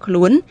បាប់របស់ខ្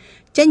លួន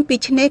ចេញពី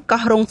ឆ្នេរ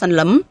កោះរ៉ុងសន្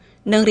លឹម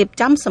និងរៀប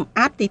ចំសម្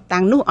អាតទី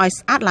តាំងនោះឲ្យ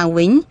ស្អាតឡើង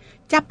វិញ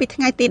ចាប់ពីថ្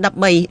ងៃទី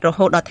13រ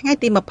ហូតដល់ថ្ងៃ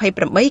ទី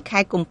28ខែ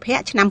កុម្ភៈ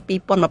ឆ្នាំ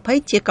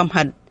2020ជាកំ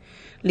ហិត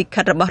លិ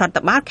ខិតរបស់រដ្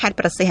ឋបាលខេត្ត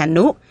ប្រស័យអ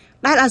នុ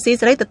ដែលអាស៊ី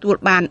សេរីទទួល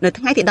បាននៅ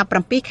ថ្ងៃទី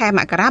17ខែម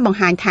ករាបង្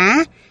ហាញថា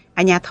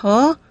អាជ្ញាធ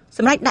រស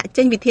ម្រេចដាក់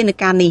ចេញវិធាន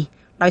ការនេះ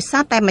ដោយសា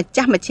រតែម្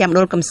ចាស់មជ្ឈមណ្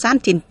ឌលកំសាន្ត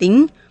ជីនទីង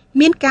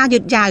មានការយឺ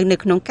តយ៉ាវនៅ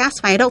ក្នុងការ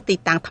ស្វែងរកទី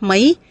តាំងថ្មី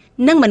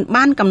និងមិន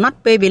បានកំណត់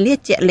ពេលវេលា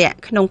ជាក់លាក់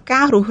ក្នុង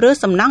ការរុះរើ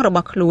សំណង់រប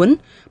ស់ខ្លួន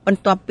បន្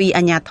ទាប់ពី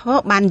អាជ្ញាធរ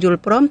បានយល់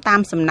ព្រមតា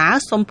មសំណើ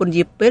សុំពន្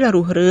យាពេល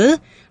រុះរើ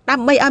ដើ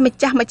ម្បីឲ្យម្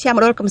ចាស់មជ្ឈម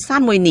ណ្ឌលកំសា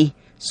ន្តមួយនេះ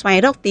ស្វែង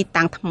រកទី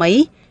តាំងថ្មី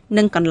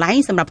និងកន្លែង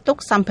សម្រាប់ទុក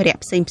សម្ភារៈ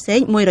ផ្សេង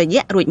ៗមួយរ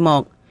យៈរួចម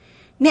ក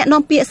អ្នក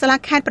នាំពាក្យសាលា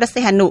ខេត្តព្រះ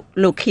សីហនុ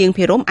លោកខៀង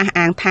ភិរមអះ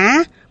អាងថា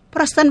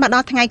ប្រសិនបើដ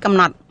ល់ថ្ងៃកំ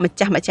ណត់ម្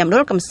ចាស់មជ្ឈមណ្ឌ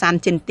លកំសាន្ត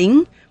ជិនទីង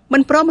មិ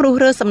នព្រមរុះ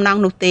រើសំណង់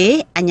នោះទេ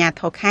អាជ្ញា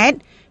ធរខេត្ត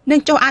នឹង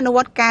ចុះអនុវ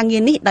ត្តការងា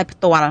រនេះដោយផ្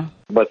ទាល់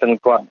បើសិន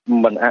គាត់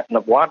មិនអ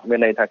នុវត្តមាន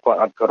ន័យថាគាត់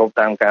អត់គោរព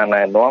តាមការ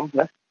ណែនាំ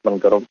ណាមិន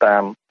គោរពតា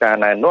មការ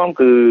ណែនាំ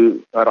គឺ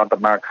រដ្ឋ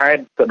បាលខេត្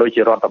តក៏ដូច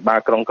ជារដ្ឋបាល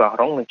ក្រុងកោះ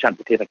រ៉ុងនឹងចាត់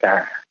វិធានការ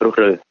រុះ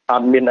រើអ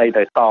ត់មានអី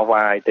ទៅត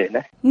វ៉ាអីទេ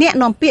ណាអ្នក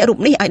នាំពាក្យរូប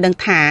នេះឲ្យដឹង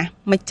ថា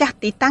ម្ចាស់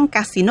ទីតាំង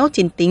កាស៊ីណូ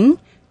ជិនទីង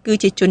គឺ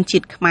ជាជនជា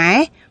តិខ្មែរ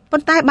ប៉ុ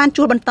ន្តែបាន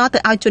ជួលបន្តទៅ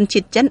ឲ្យជនជា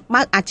តិចិន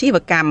បើកអាជីវ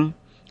កម្ម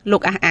លោ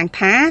កអះអាង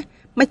ថា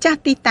ម្ចាស់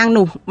ទីតាំង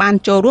នោះបាន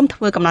ចូលរួមធ្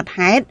វើកំណត់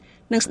ហេតុ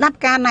និងស្ដាប់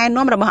ការណែ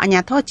នាំរបស់អាជ្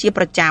ញាធរជា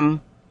ប្រចាំ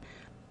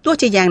ទោះ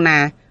ជាយ៉ាងណា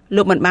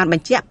លោកមិនបានប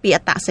ញ្ជាក់ពីអ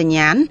ត្តសញ្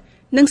ញាណ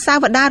និងសា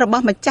វតារប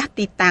ស់ម្ចាស់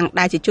ទីតាំង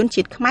ដែលជាជន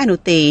ជាតិខ្មែរនោះ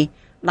ទេ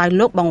ដោយ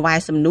លោកបង្វែរ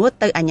សំណួរ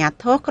ទៅអាជ្ញា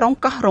ធរក្រុង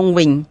កោះរ៉ុង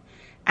វិញ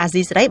អា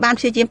ស៊ីសេរីបាន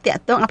ព្យាយាមតាក់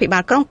ទងអភិបា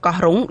លក្រុងកោះ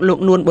រ៉ុងលោក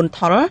នួនប៊ុន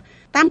ថុល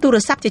តាមទូរ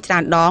ស័ព្ទជាច្រើ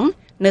នដង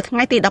នៅថ្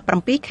ងៃទី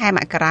17ខែម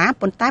ករា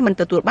ប៉ុន្តែមិន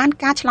ទទួលបាន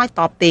ការឆ្លើយ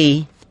តបទេ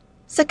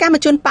សកម្ម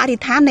ជនបរិ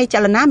ស្ថាននៃច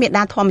លនាមេ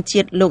ដាធម្ម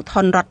ជាតិលោកថ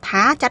នរដ្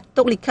ឋាចាត់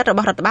ទុកលិខិតរប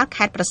ស់រដ្ឋបាល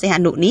ខេត្តព្រះសីហ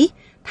នុនេះ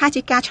ថា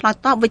ជាការឆ្លើយ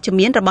តបវិជ្ជ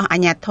មានរបស់អា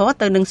ជ្ញាធរ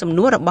ទៅនឹងសំ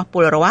ណួររបស់ព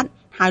លរដ្ឋ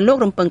ហើយលោក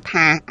រំពឹង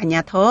ថាអាជ្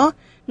ញាធរ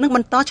នឹងប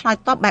ន្តឆ្លើយ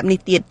តបបែបនេះ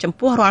ទៀតចំ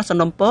ពោះរាល់សំ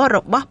ណុំពររ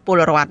បស់ព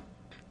លរដ្ឋ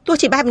ទោះ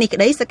ជាបែបនេះក្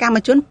តីសកម្ម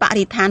ជនប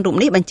រិស្ថានរូប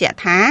នេះបញ្ជាក់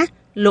ថា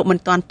លោកមិន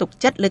ទាន់ទុក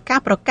ចិត្តលើការ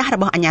ប្រកាសរ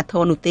បស់អាជ្ញាធ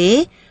រនោះទេ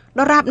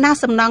ដរាបណា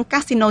សំណង់កា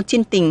ស៊ីណូជិ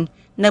នទីង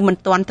នៅមិន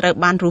ទាន់ត្រូវ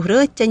បានរុះ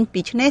រើចេញពី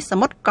ឆ្នេរស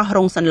មុទ្រកោះ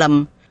រ៉ុងសន្លឹម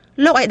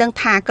លោកឲ្យដឹង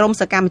ថាក្រុម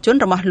សកម្មជន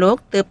របស់លោក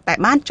ទើបតែ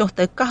បានចុះ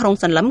ទៅកោះរ៉ុង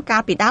សន្លឹមកា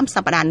លពីដើមស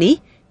ប្តាហ៍នេះ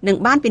និង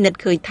បានពិនិត្យ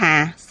ឃើញថា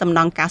សំណ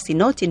ង់កាស៊ី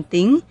ណូជិន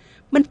ទីង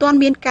មិនទាន់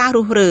មានការ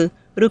រុះរើ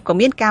ឬក៏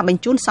មានការប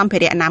ញ្ជូនសម្ភា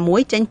រៈណាមួ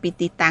យចេញពី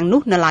ទីតាំង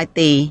នោះនៅឡើយ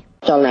ទេ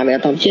ចលនាមេ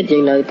ដាធម្មជាតិយើ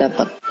ងនៅតែប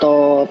ន្ត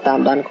តាម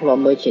ដានឃ្លាំ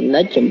មើលជា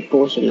និច្ចចំ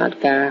ពោះចំណាត់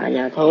ការអាជ្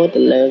ញាធរទៅ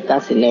លើកា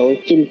ស៊ីណូ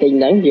ជិនទីង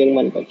ហ្នឹងយើង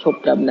មិនបញ្ឈប់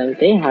ត្រឹមហ្នឹង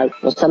ទេហើយ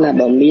បើសិនណា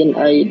បើមាន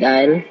អីដែ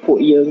លពួក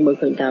យើងមើល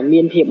ឃើញថា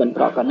មានភាពមិន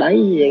ប្រក្រតី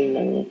យើង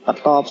នឹងបន្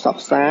តផ្សព្វ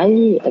ផ្សាយ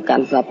ទៅកា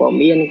ន់សារព័ត៌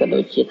មានក៏ដូ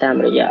ចជាតាម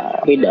រយៈ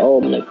វីដេអូ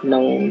នៅក្នុ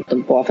ង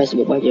ទំព័រ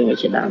Facebook របស់យើង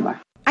ជាដើមបាទ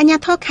អាជ្ញា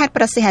ធរខេត្ត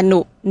ព្រះសីហនុ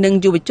និង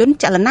យុវជន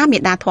ចលនាមេ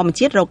ដាធម្ម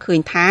ជាតិរកឃើ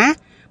ញថា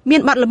មា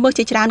នបទល្មើស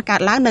ជាច្រើនកើ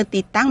តឡើងនៅទី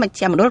តាំងមជ្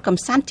ឈមណ្ឌលកំ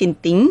សាន្តជិន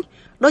ទីង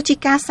ដូចជា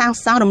ការសាង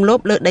សង់រំលោភ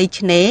លើដី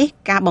ឆ្នេរ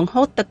ការបង្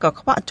ហូរទឹកក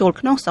ខ្វក់ចូល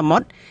ក្នុងសមុ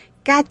ទ្រ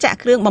ការចាក់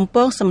គ្រឿងបំព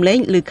ងសម្លេង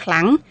ឮខ្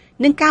លាំង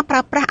និងការប្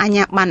រើប្រាស់អាជ្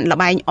ញាប័ណ្ណល្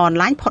បែងអន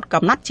ឡាញផុត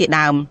កំណត់ជា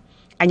ដើម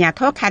អាជ្ញា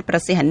ធរខេត្តព្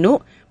រះសីហនុ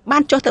បា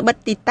នចុះទៅបិទ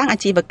ទីតាំងអា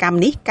ជីវកម្ម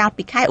នេះកាល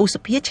ពីខែឧស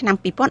ភាឆ្នាំ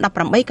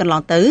2018កន្ល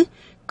ងទៅ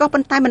ក៏ប៉ុ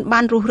ន្តែមិនបា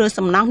នរុះរើ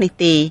សំណង់នេះ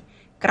ទេ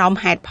ក្រោម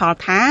ហេតុផល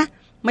ថា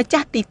ម្ចា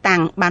ស់ទីតាំ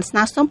ងបានស្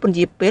នើសុំពន្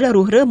យាពេល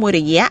រុះរើមួយរ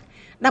យៈ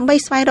ដើម្បី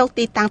ស្វែងរក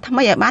ទីតាំងថ្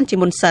មីឲ្យបានជា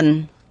មុនសិន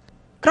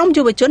ក្រុម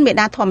យុវជនមេ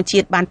ដាធម្មជា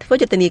តិបានធ្វើ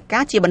យុទ្ធនាកា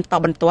រជាបន្ត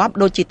បន្ទាប់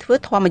ដូចជាធ្វើ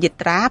ធម្មយា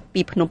ត្រា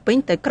ពីភ្នំពេញ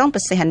ទៅក្រុងព្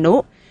រះសីហនុ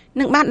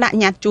និងបានដាក់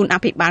ញត្តិជូនអ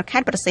ភិបាលខេ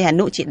ត្តព្រះសីហ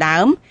នុជាដើ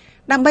ម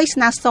ដើម្បីស្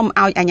នើសុំ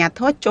ឲ្យអាជ្ញា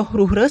ធរចុះ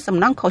រុះរើសំ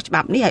ណង់ខុសច្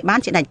បាប់នេះឲ្យបាន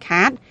ជាដាច់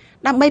ខាត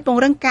ដើម្បីព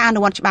ង្រឹងការអ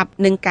នុវត្តច្បាប់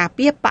និងការ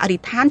ពារបរិ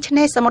ស្ថានឆ្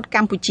នេរសមុទ្រក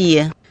ម្ពុជា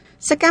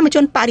សកម្មជ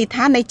នបរិស្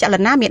ថាននៃចល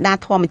នាមេដា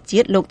ធម្មជា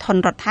តិលោកថន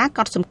រដ្ឋា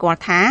ក៏សម្គាល់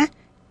ថា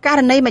ករ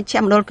ណីមជ្ឈ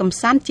មណ្ឌលកំ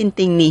សាន្តជិន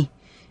ទីងនេះ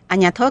អា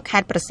ជ្ញាធរខេ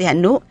ត្តព្រះសីហ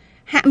នុ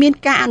ហាក់មាន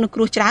ការអនុគ្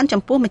រោះច្រើន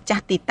ចំពោះម្ចា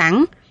ស់ទីតាំង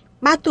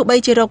បើទោះបី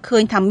ជារកឃើ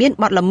ញថាមាន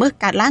បទល្មើស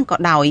កើតឡើងក៏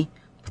ដោយ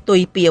ផ្ទុយ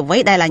ពីអ្វី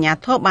ដែលអាជ្ញា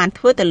ធរបាន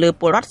ធ្វើទៅលើ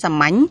ពលរដ្ឋសា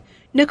មញ្ញ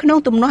នៅក្នុង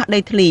ទំនាស់ដី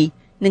ធ្លី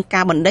និង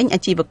ការបណ្ដេញអា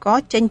ជីវករ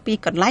ចេញពី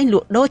កន្លែងល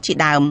ក់ដូរជា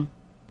ដើម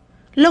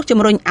លោកជំ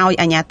រុញឲ្យ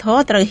អាជ្ញាធរ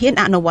ត្រូវហ៊ាន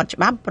អនុវត្តច្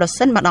បាប់ប្រ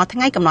សិនបើដល់ថ្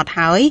ងៃកំណត់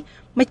ហើយ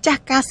ម្ចាស់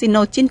កាស៊ី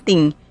ណូជិនទី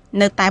ង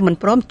នៅតែមិន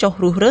ព្រមចុះ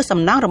រុះរើសំ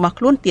ណង់របស់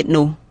ខ្លួនទៀត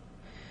នោះ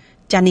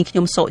ចា៎នេះខ្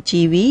ញុំសុ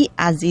ជីវី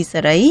អាស៊ី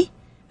សេរី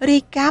រា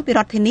យការណ៍ពីរ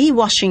ដ្ឋធានី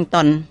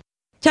Washington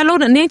ចាលោក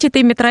អ្នកនាងជា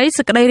ទីមេត្រី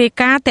សេចក្តីរាយ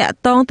ការណ៍តាក់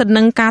ទងទៅ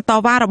នឹងការត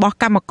វ៉ារបស់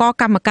កម្ម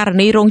ការ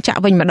នីរោងចក្រ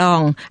វិញម្ដ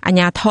ងអាជ្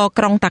ញាធរ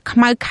ក្រុងតាខ្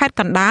មៅខេត្ត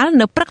កណ្ដាល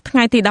នៅព្រឹកថ្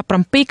ងៃទី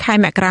17ខែ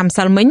មករាម្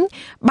សិលមិញ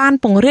បាន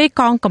ពង្រាយ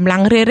កងកម្លាំ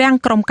ងរារាំង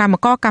ក្រុមកម្ម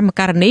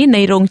ការនី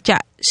នៃរោងចក្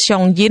រស្យុ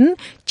ងយិន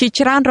ជា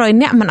ច្រើនរយ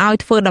នាក់មិនឲ្យ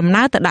ធ្វើដំ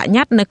ណើរទៅដាក់ញ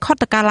ត្តិនៅខុទ្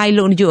ទកាល័យ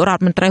លោកនាយករដ្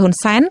ឋមន្ត្រីហ៊ុន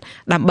សែន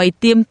ដើម្បី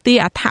ទាមទារ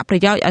អត្ថប្រ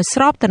យោជន៍ឲ្យស្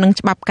របទៅនឹង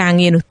ច្បាប់ការ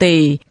ងារនោះទេ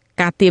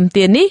ការទាម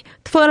ទារនេះ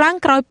ធ្វើឡើង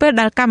ក្រោយពេល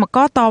ដែលកម្មក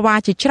រតវ៉ា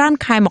ជាច្រើន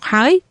ខែមក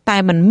ហើយតែ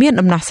មិនមាន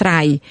ដំណោះស្រា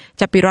យ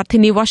ចាប់ពីរដ្ឋធា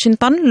នី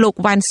Washington លោក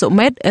វ៉ាន់សុ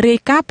មេតរាយ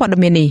ការណ៍ព័ត៌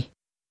មាននេះ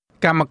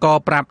កម្មករ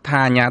ប្រាប់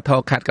ថាអាជ្ញាធរ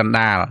ខេត្តកណ្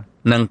ដាល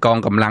និងកង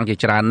កម្លាំងជា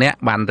ច្រើនអ្នក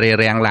បានរា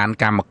រាំងឡាន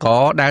កម្មក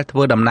រដែលធ្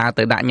វើដំណើរ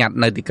ទៅដាក់ញត្តិ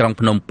នៅទីក្រុង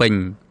ភ្នំពេញ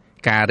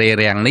ការរា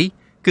រាំងនេះ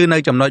គឺនៅ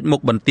ចំណុចមុ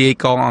ខបន្ទាយ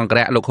កងអង្គ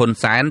រៈលោកហ៊ុន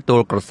សែនទួ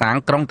លក្រសាំង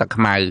ក្រុងតា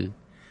ខ្មៅ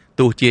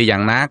ទោះជាយ៉ា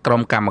ងណាក្រុ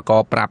មកម្មក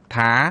រប្រាប់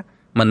ថា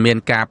មិនមាន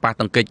ការប៉ះ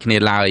ទង្គិចគ្នា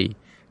ឡើយ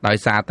ដោយ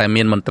សារតែ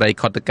មានមន្ត្រី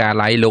ខុទ្ទកា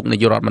ល័យលោកនា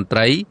យករដ្ឋមន្ត្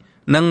រី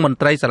និងមន្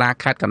ត្រីសាលា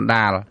ខេត្តកណ្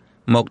ដាល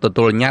មកទ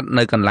ទួលញត្តិ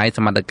នៅកន្លែងស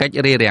មត្ថកិច្ច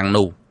រារាំង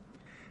នោះ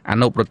អ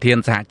នុប្រធាន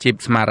សហជីព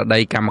ស្មារតី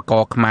កម្មក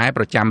រខ្មែរ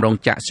ប្រចាំរោង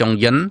ចក្រស្យុង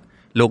យិន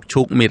លោក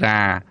ឈូកមី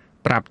រ៉ា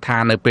ប្រាប់ថា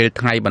នៅពេល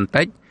ថ្ងៃបន្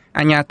តិច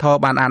អាជ្ញាធរ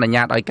បានអនុញ្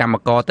ញាតឲ្យកម្ម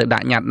ករទៅដា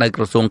ក់ញត្តិនៅ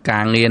ក្រសួងកា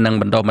រងារនិង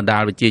បណ្ដុះបណ្ដា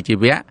លវិជ្ជាជី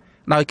វៈ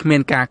ដោយគ្មា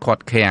នការខា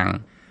ត់ខាំង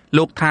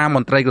លោកថាម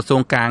ន្ត្រីក្រសួ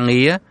ងការ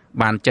ងារ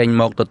បានចេញ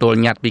មកទទួល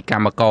ញត្តិពីក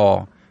ម្មករ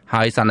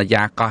ហើយសន្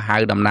យាកោះហៅ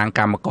តំណាង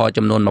កម្មករ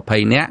ចំនួន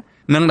20នាក់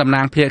និងតំ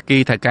ណាងភាគី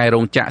ថៅកែរោ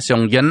ងចក្រសុ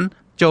ងយិន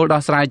ចូល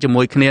ដោះស្រាយជា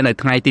មួយគ្នានៅ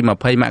ថ្ងៃទី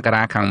20មក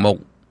រាខាងមុខ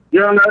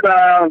យើង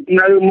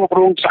នៅមុខ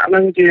រោងចក្រនឹ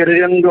ងជា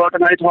រៀងរាល់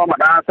ថ្ងៃធម្ម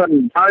តាសិន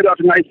ហើយដល់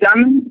ថ្ងៃច័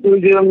ន្ទគឺ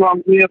យើងនាំ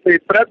គ្នាពេល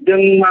ព្រឹកយើ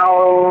ងម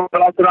ក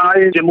ដោះស្រាយ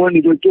ជាមួយន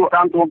យោជក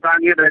តាមក្រុមការ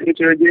ងារដែល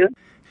ជឿយើង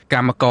ក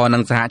ម្មករនិ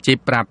ងសហជីព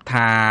ប្រាប់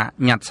ថា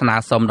ញត្តិស្នើ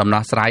សុំដំ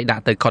ណោះស្រាយដា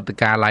ក់ទៅខុទ្ទ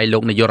កាល័យលោ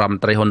កនាយករដ្ឋម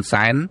ន្ត្រីហ៊ុន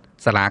សែន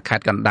សាលាខេ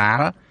ត្តកណ្ដាល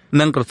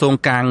និងក្រសួង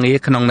ការងារ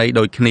ក្នុងន័យ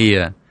ដូចគ្នា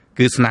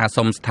គឺស្នើ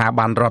សុំស្ថា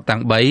ប័នរដ្ឋទាំ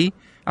ង3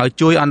ឲ្យ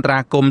ជួយអន្តរា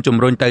គមន៍ជំ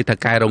រុញទៅថៅ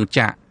កែរោងច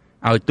ក្រ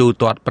ឲ្យទូ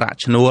ទាត់ប្រាក់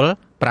ឈ្នួល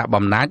ប្រាក់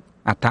បំណាច់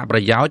អត្ថប្រ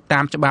យោជន៍តា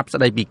មច្បាប់ស្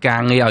តីពីកា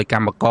រងារឲ្យក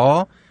ម្មករ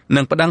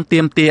និងប្តឹងទា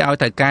មទារឲ្យ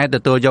ថៅកែទ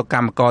ទួលយកក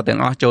ម្មករទាំង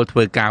អស់ចូលធ្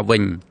វើការវិ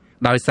ញ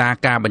ដោយសារ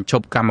ការបញ្ឈ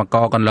ប់កម្មក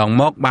រកន្លង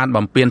មកបាន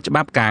បំពានច្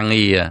បាប់ការ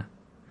ងារ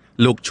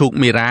លោកឈូក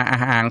មីរ៉ា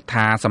អះអាង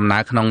ថាសំណើ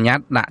ក្នុងញ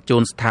ត្តិដាក់ជូ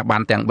នស្ថាប័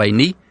នទាំង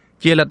3នេះ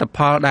ជាលទ្ធផ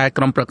លដែល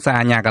ក្រុមប្រឹក្សា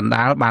អាជ្ញាកណ្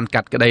ដាលបាន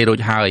កាត់ក្តីរួច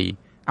ហើយ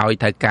ឲ្យ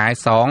ថៅកែ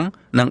សង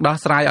និងដោះ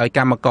ស្រាយឲ្យក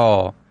ម្មករ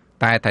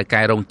តែថៅ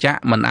កែរោងចក្រ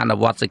មិនអនុ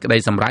វត្តសេចក្តី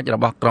សម្រេចរ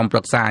បស់ក្រុមប្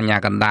រឹក្សាអាជ្ញា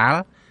កណ្ដាល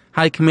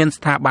ហើយគ្មាន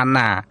ស្ថាប័ន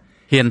ណា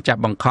ហ៊ានចា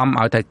ប់បង្ខំ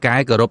ឲ្យថៅកែ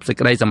គោរពសេច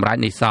ក្តីសម្រេច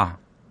នេះសោះ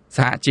ស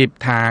ហជីព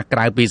ថាក្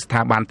រៅពីស្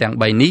ថាប័នទាំង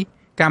3នេះ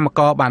កម្ម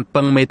ករបាន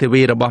ពឹងមេធា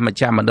វីរបស់មជ្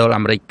ឈមណ្ឌល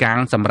អាមេរិកកាំង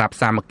សម្រាប់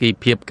សាមគ្គី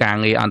ភាពការ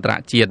ងារអន្តរ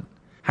ជាតិ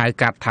ហៅ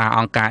កាត់ថាអ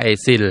ង្គការ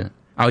ASIL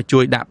ឲ្យជួ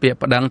យដាក់ពាក្យ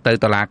ប្តឹងទៅ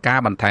តុលាការ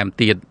បន្ថែម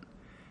ទៀត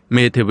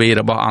មេធាវី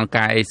របស់អង្គ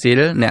ការ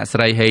ASIL អ្នកស្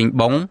រីហេង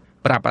បង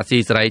ប្រាប់អាស៊ី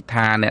សេរី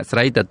ថាអ្នកស្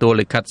រីទទួល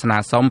លិខិតស្នើ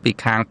សុំពី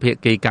ខាងភា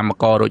គីកម្ម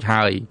កររួច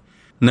ហើយ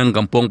និង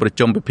កំពុងប្រ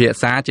ជុំពិភាក្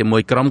សាជាមួ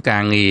យក្រុមកា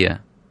រងារ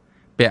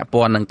ពាក់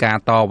ព័ន្ធនឹងការ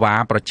តវ៉ា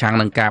ប្រឆាំង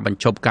នឹងការបញ្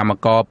ឈប់កម្ម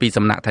ករពី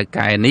សំណាក់ថៅ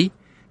កែនេះ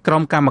ក្រុ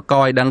មកម្មក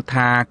រឲ្យដឹង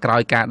ថាក្រោ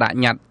យការដាក់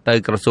ញត្តិទៅ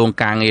ក្រសួង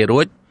ការងារ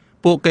រួច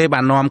ពួកគេបា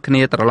ននាំគ្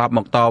នាត្រឡប់ម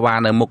កតវ៉ា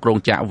នៅមុខរោង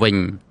ចក្រវិញ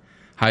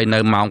ហើយនៅ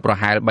ម៉ោងប្រ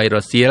ហែល3រ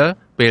សៀល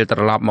ពេលត្រ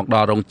ឡប់មកដ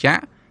ល់រោងចក្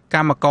រក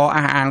ម្មករ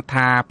អះអាង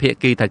ថាភា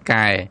គីថៅ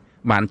កែ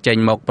បានចេញ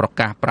មកប្រ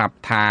កាសប្រាប់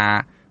ថា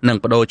នឹង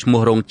បដូរឈ្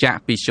មោះរោងចក្រ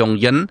ពីសុង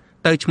យិន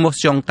ទៅឈ្មោះ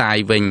សុងតាយ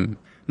វិញ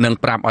និង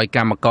ប្រាប់ឲ្យក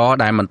ម្មករ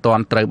ដែលមិនទា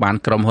ន់ត្រូវបាន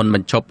ក្រុមហ៊ុនប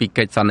ញ្ឈប់ពី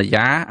កិច្ចសន្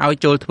យាឲ្យ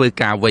ចូលធ្វើ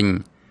ការវិញ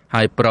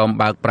ហើយព្រម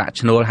បើកប្រាក់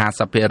ឈ្នួល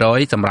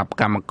 50% សម្រាប់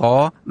កម្មក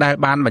រដែល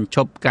បានបញ្ឈ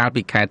ប់កាល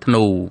ពីខែធ្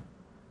នូ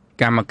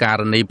កម្មកា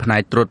រិនីផ្នែ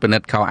កត្រួតពិនិ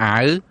ត្យខោអា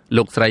វ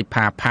លោកស្រី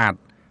ផាផាត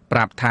ប្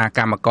រាប់ថាក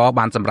ម្មករ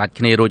បានសម្រេច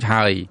គ្នារួច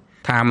ហើយ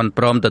ថាមិន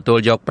ព្រមទទួល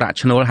យកប្រាក់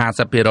ឈ្នួល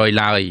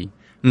 50% ឡើយ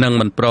និង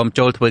មិនព្រម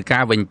ចូលធ្វើកា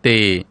រវិញទេ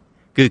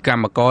គឺក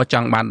ម្មករច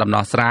ង់បានដំ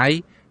ណោះស្រាយ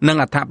និង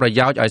អត្ថប្រ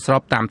យោជន៍ឲ្យស្រ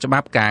បតាមច្បា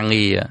ប់ការ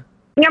ងារ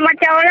ខ្ញុំមក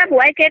ចូលព្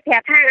រោះឯគេប្រា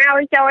ប់ថា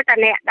ឲ្យចូលតែ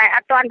អ្នកដែលអ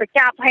ត់ទាន់បញ្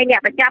ចប់ហើយអ្ន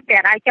កបញ្ចប់តែ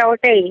ឲ្យចូល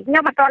ទេខ្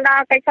ញុំអត់ទាន់ដ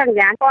ល់កិច្ចសន្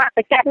យាគាត់ប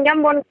ញ្ចប់ខ្ញុំ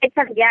មុនកិច្ច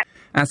សន្យា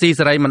អាស៊ី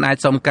សេរីមិនអាច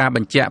សុំការប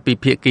ញ្ជាក់ពី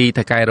ភាគី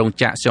ថៅកែរោង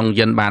ចក្រសុង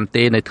យិនបាន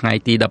ទេនៅថ្ងៃ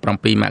ទី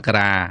17មក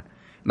រា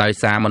ដោយ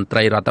សារមន្ត្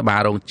រីរដ្ឋបា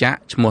លរោងចក្រ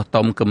ឈ្មោះ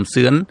តុំកឹម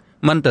សឿន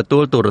មិនទទួ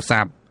លទូរ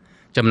ស័ព្ទ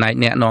ចំណែក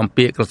អ្នកនាំ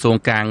ពាក្យក្រសួង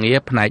ការងារ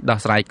ផ្នែកដោះ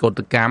ស្រាយកោត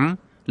កម្ម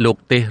លោក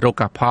ទេសរុក្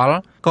ខផល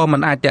ក៏មិ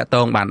នអាចតាក់ទ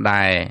ងបាន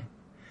ដែរ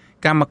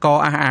កម្មករ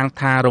អះអាង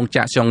ថារោងច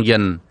ក្រសុងយិ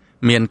ន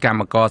មានកម្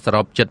មករស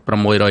រុបជិត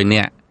600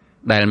នាក់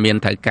ដែលមាន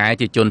ថៅកែ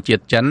ជាជនជា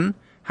តិចិន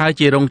ហើយ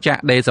ជារោងចក្រ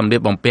ដេរសម្លៀក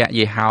បំពាក់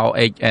យីហោ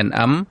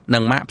H&M និ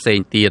ងម៉ាកផ្សេង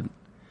ទៀត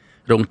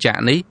រោងចក្រ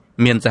នេះ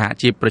មានសហ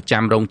ជីពប្រ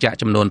ចាំរោងចក្រ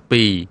ចំនួន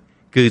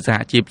2គឺសហ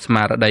ជីពស្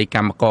មារតីក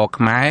ម្មករ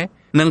ខ្មែរ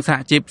និងសហ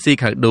ជីពស៊ី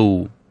ខៅឌូ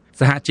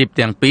សហជីព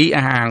ទាំងពីរ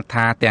អះអាង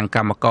ថាទាំងក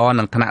ម្មករ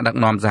និងថ្នាក់ដឹក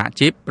នាំសហ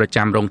ជីពប្រ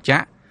ចាំរោងច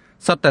ក្រ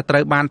សុទ្ធតែត្រូ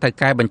វបានថៅ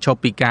កែបញ្ឈប់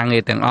ពីការងា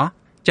រទាំងអស់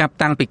ចាប់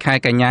តាំងពីខែ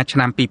កញ្ញាឆ្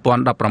នាំ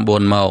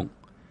2019មក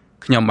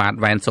ខ្ញុំបាទ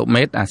វ៉ែនសុ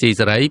មេតអាស៊ី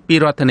សេរីពី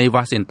រដ្ឋធានី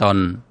Washington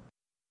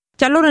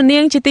ចលនានា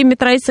ងជាទីមេ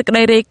ត្រីសេចក្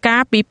តីរាយការ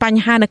ណ៍ពីប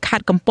ញ្ហានៅខេ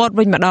ត្តកំពត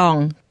វិញម្ដង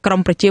ក្រ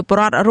មប្រជាពល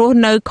រដ្ឋរស់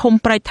នៅឃុំ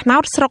ព្រែកថ្នោ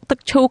តស្រុកទឹក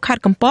ឈូខេត្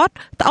តកំពត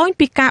ត្អូញ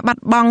ពីការបា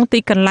ត់បង់ទី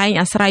កន្លែង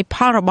អាស្រ័យផ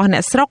លរបស់អ្ន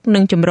កស្រុកនិ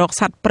ងជំរក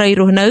សត្វព្រៃ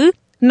រស់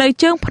នៅ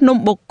ជើងភ្នំ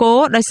បូកគោ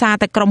ដោយសារ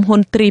តែក្រុមហ៊ុ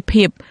នទ្រី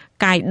ភិប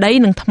កាយដី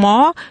និងថ្ម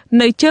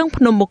នៅជើង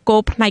ភ្នំបូកគោ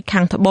ផ្នែកខា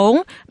ងត្បូង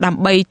ដើ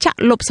ម្បីចាក់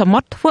លុបសមុ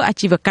ទ្រធ្វើអា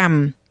ជីវកម្ម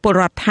ពល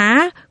រដ្ឋថា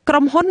ក្រុ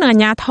មហ៊ុននិងអា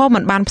ជ្ញាធរមិ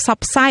នបានផ្សព្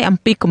វផ្សាយអំ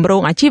ពីគម្រោ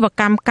ងអាជីវ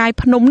កម្មកាយ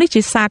ភ្នំនេះ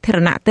ជាសាធារ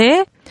ណៈទេ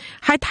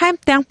ហើយថែម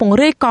ទាំងពង្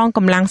រាយកងក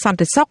ម្លាំងសន្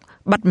តិសុខ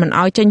បិទមិន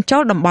ឲ្យចេញចូ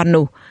លតំបន់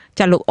នោះ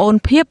ចាលោកអូន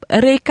ភៀប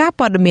រាយការណ៍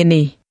ព័ត៌មាន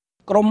នេះ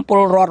ក្រមព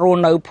លរដ្ឋរស់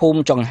នៅភូមិ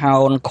ចង្ហោ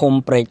នឃុំ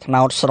ព្រែកថ្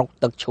នោតស្រុក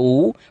ទឹកឈូ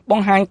ប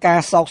ង្ហាញការ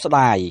សោកស្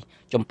ដាយ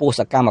ចំពោះ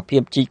សកម្មភា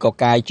ពជីកក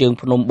កាយជើង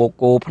ភ្នំបូក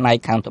គោផ្នែក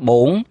ខាងត្បូ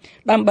ង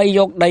ដើម្បីយ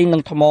កដីនិ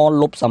ងថ្ម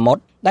លុបសមុទ្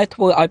រដែលធ្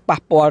វើឲ្យប៉ះ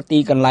ពាល់ទី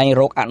កន្លែង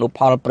រកអនុផ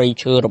លព្រៃ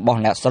ឈើរបស់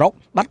អ្នកស្រុក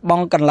បាត់ប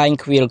ង់កន្លែង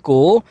ខ្វៀល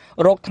គោ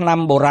រកថ្នាំ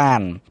បុរា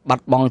ណបា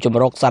ត់បង់ជំ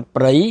រកសត្វ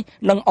ព្រៃ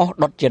និងអស់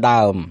ដុតជា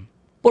ដើម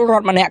ពលរ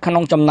ដ្ឋម្នាក់ក្នុ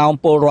ងចំណោម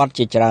ពលរដ្ឋ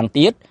ជាច្រើន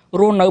ទៀត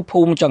រស់នៅ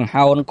ភូមិចង្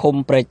ហោនឃុំ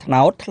ព្រែកថ្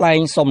នោតថ្លែង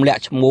សុំលា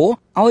ក់ឈ្មោះ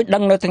ឲ្យដឹ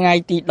ងនៅថ្ងៃ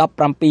ទី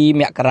17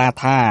មករា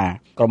ថា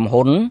ក្រុម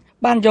ហ៊ុន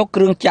បានយក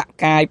គ្រឿងចាក់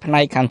កាយផ្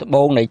នែកខាងត្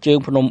បូងនៃជើង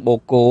ភ្នំបូក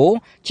គោ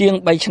ជាង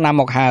3ឆ្នាំ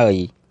មកហើយ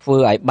ធ្វើ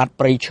ឲ្យបាត់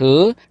ព្រៃឈើ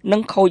និ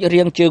ងខូច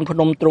រាងជើងភ្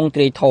នំទ្រង់ទ្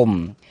រាយធំ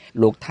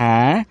លោកថា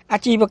អា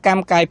ជីវកម្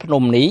មកាយភ្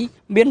នំនេះ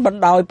មានប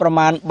ណ្ដោយប្រ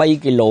មាណ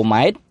3គីឡូ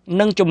ម៉ែត្រ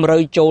និងជម្រៅ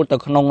ចូលទៅ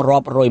ក្នុងរា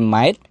ប់រយ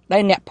ម៉ែត្រដែ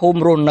លអ្នកភូមិ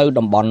រស់នៅ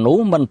តំបន់នោះ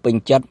មិនពេញ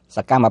ចិត្តស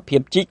កម្មភា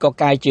ពជីកក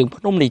កាយជើង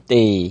ភ្នំនេះ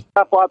ទេ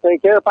ប៉ះពាល់ទៅ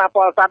ជើប៉ះ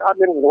ពាល់សត្វអត់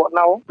មានរត់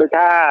នៅដូច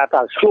ថា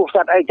តើឆ្លុះស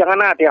ត្វអីចឹង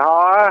ណាទីហោ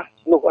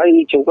នោះអី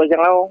ជ្រូកអីចឹ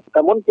ងទៅ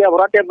តែមុនជាប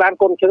រដ្ឋទៀតបាន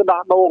កូនឈើ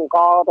ដោះដូងអង្គ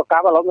ទៅកា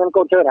ប់ឥឡូវមាន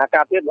កូនឈើរា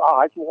កាទៀតអស់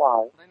ហើយឈ្មោះហើ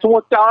យឈ្មោះ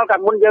ចោលកាល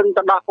មុនយើង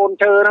ទៅដោះកូន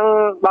ឈើហ្នឹង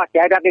ដោះ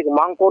ចែកដាក់ទី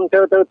កំងកូនឈើ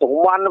ទៅទ្រង់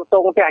មន់ទ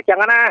ងផ្ទះចឹង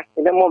ណា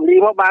តែមកលី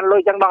មកបានលុ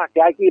យចឹងដោះ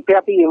ចែកពី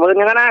20000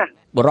ចឹងណា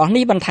បរិះ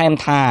នេះបន្ថែម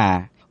ថា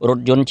រថ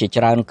យន្តជា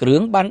ច្រើនគ្រឿ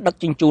ងបានដឹក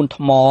ជញ្ជូន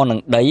ថ្មនិង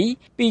ដី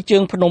ពីជើ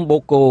ងភ្នំបូ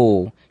កូ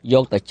យ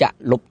កទៅចាក់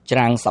លុបច្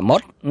រាំងសមុ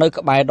ទ្រនៅ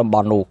ក្បែរតំប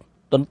ន់នោះ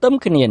ទន្ទឹម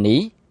គ្នានេះ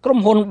ក្រុម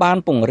ហ៊ុនបាន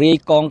ពង្រាយ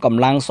កងក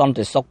ម្លាំងសន្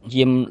តិសុខ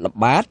យាមល្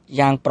បាត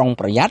យ៉ាងប្រុង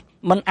ប្រយ័ត្ន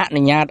មិនអ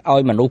នុញ្ញាតឲ្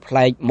យមនុស្សប្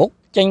លែកមុខ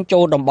ចេញចូ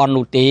លតំបន់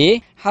នោះទេ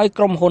ហើយ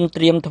ក្រុមហ៊ុន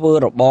ត្រៀមធ្វើ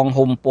របង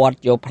ហុំព័ទ្ធ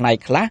យកផ្នែក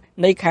ខ្លះ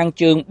នៃខាង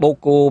ជើងបូ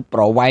កូប្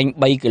រវែង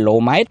3គីឡូ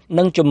ម៉ែត្រ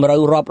និងជម្រៅ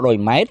រាប់រយ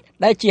ម៉ែត្រ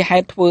ដែលជាហេ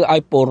តុធ្វើឲ្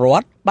យពលរ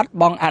ដ្ឋបាត់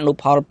បង់អនុ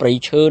ផលព្រៃ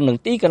ឈើនិង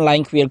ទីកន្លែង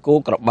ឃ្វាលគោ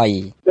ក្របី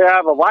វា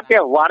ប្រវត្តិទេ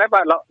ប្រវត្តិ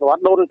បាទប្រវត្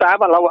តិដូនតា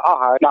បាទเราអស់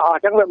ហើយដល់អស់អ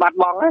ញ្ចឹងវាបាត់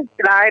បង់ហើយ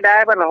ស្ដាយដែ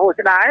របាទហូរ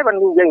ស្ដាយបាទ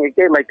យើងនិ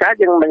យាយមិនកើត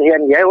យើងមិនហ៊ាន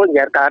និយាយនិ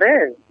យាយកើតទេ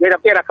និយាយតែ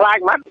ពេលតែខ្លាច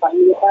មិនឥ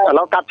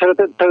ឡូវកាត់ឈើ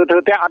ធ្វើ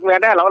តែអត់មាន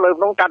ទេឥឡូវលើ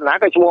ក្នុងកាត់ណា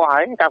ក៏ឈ្មោះហើ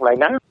យកាត់កន្លែង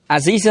ហ្នឹងអា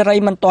ស៊ីសេរី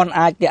មិនទាន់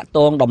អាចតាក់ទ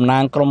ងតំណា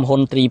ងក្រុមហ៊ុ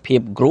នទ្រីភិ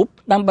ប Group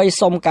ដើម្បី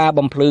សុំការ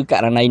បំភ្លឺក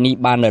រណីនេះ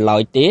បាននៅឡើ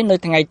យទេនៅ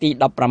ថ្ងៃទី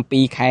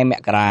17ខែម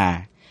ករា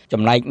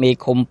ចំណែកមេ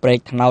ឃុំព្រែក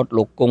ថ្នោត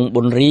លោកគង់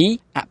ប៊ុនរី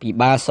អភិ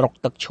បាលស្រុក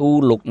ទឹកឈូ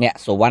លោកអ្នក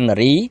សុវណ្ណ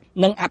រី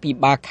និងអភិ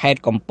បាលខេត្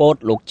តកំពត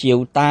លោកជាវ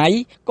តាយ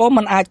ក៏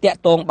មិនអាចតាក់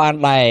ទងបាន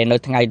ដែរនៅ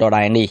ថ្ងៃដ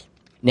ដែលនេះ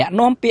អ្នក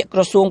នាំពាក្យក្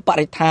រសួងប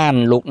រិស្ថាន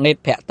លោកណេត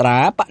ភក្ត្រា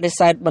បដិ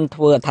សេធមិន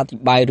ធ្វើអត្ថាធិ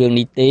ប្បាយរឿង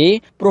នេះទេ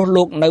ព្រោះ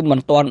លោកនៅមិន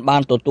ទាន់បា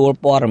នទទួល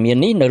ព័ត៌មាន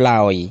នេះនៅ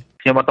ឡើយ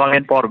ខ្ញុំអត់ទាន់មា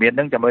នព័ត៌មានហ្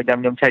នឹងចាំមើលខ្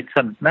ញុំឆែក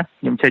សិនណា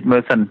ខ្ញុំឆែកមើ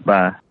លសិន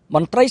បាទម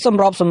ន្ត្រីស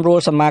ម្របសម្រួល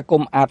សមាគ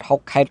មអាត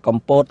6ខេត្តកំ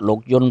ពតលោក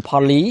យុនផ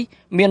លី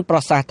មានប្រ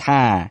សាសន៍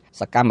ថា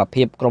សកម្ម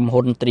ភាពក្រុម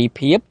ហ៊ុនទ្រី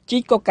ភិបជី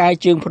កកកាយ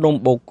ជើងភ្នំ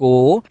បូកូ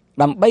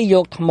ដើម្បីយ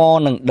កថ្ម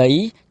និងដី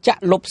ចា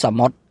ក់លុបស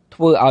មុទ្រ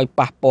ធ្វើឲ្យ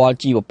ប៉ះពាល់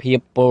ជីវភាព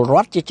ពលរ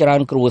ដ្ឋជាច្រើ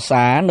នគ្រួ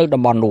សារនៅ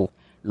តំបន់នោះ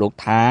លោក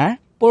ថា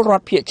ពលរ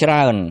ដ្ឋភាគច្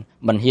រើន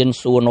មិនហ៊ាន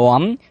សួរ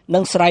នាំនិ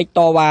ងស្រែកត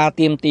វ៉ា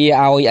ទាមទារ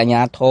ឲ្យអាជ្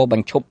ញាធរប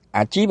ញ្ឈប់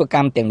អាជីវក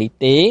ម្មទាំងនេះ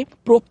ទេ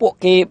ព្រោះពួក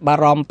គេបា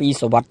រម្ភពី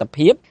សុវត្ថិ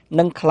ភាព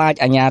និងខ្លាច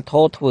អាជ្ញាធ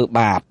រធ្វើ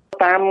បាប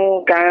តាម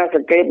ការស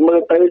ង្កេតមើ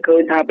លទៅឃើ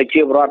ញថាប្រ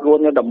ជាពលរដ្ឋរ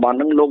ស់នៅតំបន់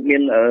ហ្នឹងលោកមា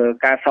ន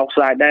ការសោក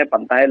ស្ដាយដែរប៉ុ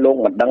ន្តែលោក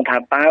មិនដឹងថា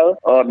តើ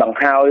ដង្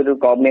ហើយឬ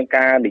ក៏មាន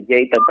ការនិយា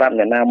យទៅប្រាប់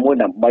អ្នកណាមួយ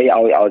ដើម្បី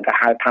ឲ្យគេ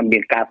ហៅថាមា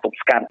នការទប់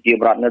ស្កាត់ប្រជា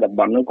ពលរដ្ឋនៅតំ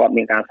បន់ហ្នឹងគាត់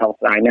មានការសោក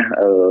ស្ដាយណាស់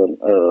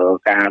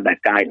ការដែល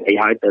កាយអី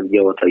ហើយទៅយ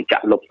កត្រូវចា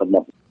ក់លុបសមុ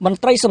ទ្រមន្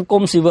ត្រីសង្គ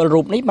មស៊ីវិល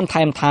រូបនេះបន្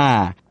ថែមថា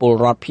ពល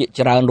រដ្ឋភាគ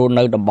ច្រើនរស់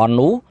នៅតំបន់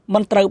នោះមិ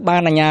នត្រូវបា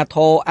នអាជ្ញាធ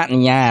រអនុ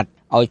ញ្ញាត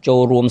ឲ្យចូល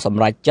រួមស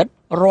ម្រេចចិត្ត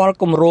រាល់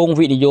គម្រោង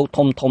វិនិយោគ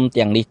ធំៗ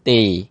ទាំងនេះ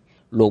ទេ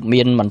លោក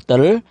មានមន្ទិ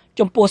ល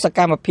ចំពោះសក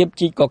ម្មភាព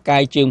ជីកកកា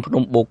យជើងភ្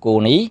នំបូកូ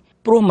នេះ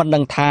ព្រោះមិនដឹ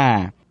ងថា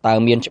តើ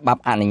មានច្បា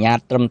ប់អនុញ្ញាត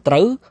ត្រឹមត្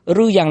រូវ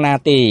ឬយ៉ាងណា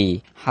ទេ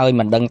ហើយ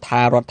មិនដឹង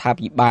ថារដ្ឋា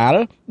ភិបាល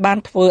បាន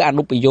ធ្វើអ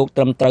នុប្រយោគ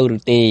ត្រឹមត្រូវឬ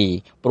ទេ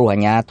ព្រោះអា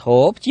ជ្ញាធ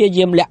រព្យា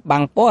យាមលាក់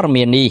បាំងព័ត៌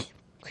មាននេះ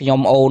ខ្ញុំ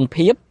អូន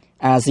ភៀប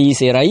អាស៊ី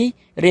សេរី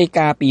រាយ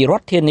ការណ៍ពីរ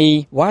ដ្ឋធានី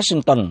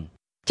Washington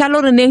ចាលោ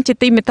កនាងជា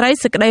ទីមេត្រី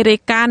សេចក្តីរាយ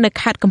ការណ៍នៅ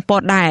ខេត្តកំព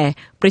តដែរ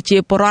ប្រជា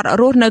ពលរដ្ឋ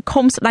រស់នៅ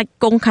ឃុំស្ដេច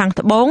គង់ខាង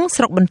ត្បូង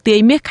ស្រុកបន្ទាយ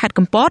មាសខេត្ត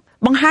កំពត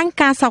បង្ហាញ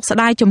ការសោកស្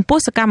ដាយចំពោះ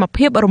សកម្ម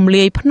ភាពរំ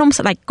លាយភ្នំ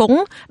ស្ដេចគង់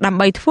ដើម្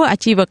បីធ្វើអា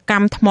ជីវក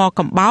ម្មថ្ម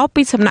កំបោរ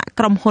ពីសំណាក់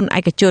ក្រុមហ៊ុនឯ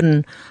កជន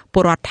ព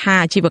លរដ្ឋថា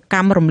អាជីវក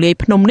ម្មរំលាយ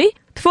ភ្នំនេះ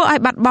ធ្វើឲ្យ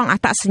បាត់បង់អ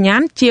ត្តសញ្ញា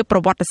ណជាប្រ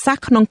វត្តិសាស្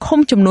ត្រក្នុងឃុំ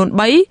ចំនួន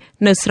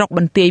3នៅស្រុកប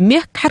ន្ទាយមា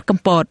សខេត្តកំ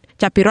ពត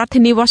ចាប់ពីរដ្ឋ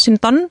ធានី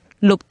Washington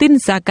លោកទីន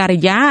សាការី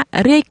យ៉ា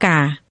រាយកា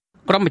រណ៍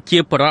ក្រុមប្រជា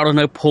ពលរដ្ឋ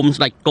នៅភូមិ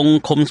ស្ដេចគង់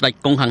ឃុំស្ដេច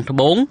គង់ខាងត្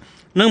បូង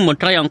និងមន្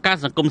ត្រីអង្គការ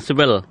សង្គមស៊ី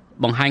វិល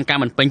បង្ហាញការ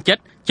មិនពេញចិត្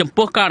តចំ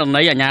ពោះករ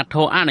ណីអាជ្ញាធ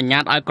រអនុញ្ញា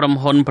តឲ្យក្រុម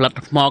ហ៊ុនផលិត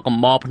ថ្មកំ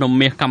បោរភ្នំ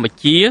មាសកម្ពុ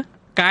ជា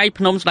កាយ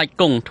ភ្នំស្ដេច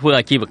គង់ធ្វើ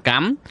អាជីវក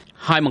ម្ម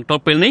ហើយមកទ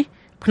ល់ពេលនេះ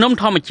ភ្នំ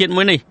ធម្មជាតិ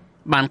មួយនេះ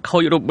បានខូ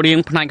ចរូបរាង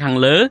ផ្នែកខាង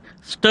លើ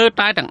ស្ទើរ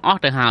តែទាំងអ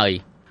ស់ទៅហើយ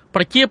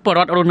ប្រជាពលរ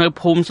ដ្ឋរស់នៅ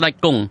ភូមិស្ដេច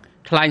គង់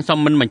ថ្លែងសុំ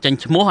មិនបញ្ចេញ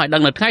ឈ្មោះឲ្យដឹ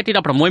ងនៅថ្ងៃទី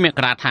16ម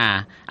ករាថា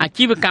អា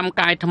ជីវកម្ម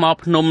កាយថ្ម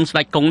ភ្នំស្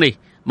ដេចគង់នេះ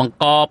បង្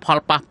កផល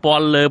ប៉ះពា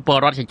ល់លើពល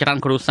រដ្ឋជាច្រើន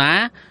គ្រួសារ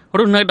រ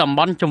ស់នៅតំប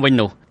ន់ជុំវិញ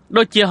នោះ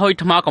ដូចជាហុយ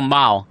ថ្មកំ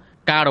បោរ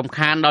ការរំ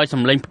ខានដោយស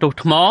ម្លេងផ្ទុះ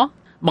ថ្ម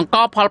បង្ក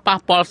ផលប៉ះ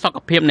ពាល់សុខ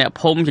ភាពអ្នក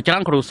ភូមិជាច្រើ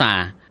នគ្រួសារ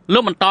លោ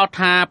កបន្ត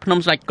ថាភ្នំ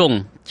ស្ដេចគង់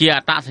ជាអ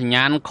ត្តសញ្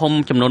ញាណឃុំ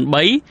ចំនួន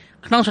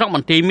3ក្នុងស្រុកប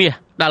ន្ទាយមាស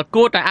ដែល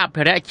គួរតែអ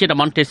ភិរក្សជាតំ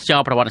បន់ទេសច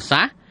រប្រវត្តិ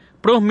សាស្ត្រ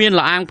ព្រោះមាន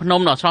លអាងភ្នំ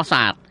ដ៏ស្រស់ស្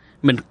អាត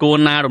មិនគួរ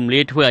ណារំលា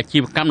យធ្វើអាជី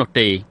វកម្មនោះ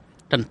ទេ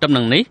ទន្ទឹម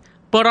នឹងនេះ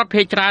ពលរដ្ឋ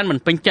ភាគច្រើនមិន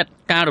ពេញចិត្ត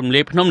ការរំលា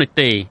យភ្នំនេះ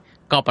ទេ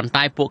ក៏ប៉ុន្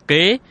តែពួក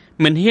គេ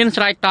មិនហ៊ាន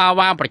ស្រែកត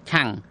វ៉ាប្រ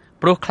ឆាំង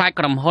ព្រោះខ្លាច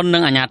ក្រុមហ៊ុននិ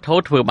ងអាជ្ញាធរ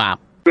ធ្វើបាប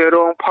វារ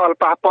ងផល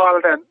ប៉ះពាល់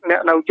តែអ្ន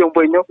កនៅជុំ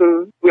វិញនោះគឺ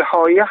វា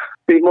ហុយ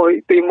ទី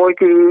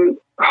1គឺ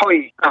ហុយ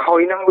អាហុយ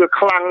ហ្នឹងវា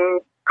ខ្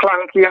ខ្លាំ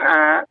ងជាង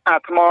អា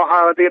ថ្ម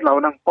ហើទៀតឡូវ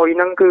ហ្នឹងអុយហ្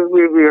នឹងគឺ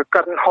វា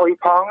កិនហុយ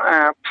ផង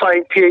ផ្សេង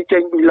ភាយចេ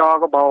ញពីឡ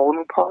កបោន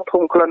ផង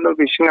ធំក្លិនដូច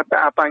វាស្ងាត់តែ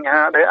បញ្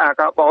ហាដែល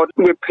កាបោន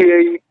វាភាយ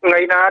ថ្ងៃ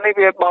ណានេះ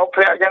វាបោក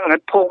ធ្លាក់អញ្ចឹងរ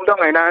ត់ភូមិទៅ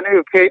ថ្ងៃណានេះ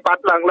វាភាយបា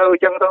ត់ឡើងលើអ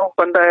ញ្ចឹងទៅ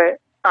ប៉ុន្តែ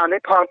អា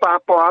នេះផលប៉ះ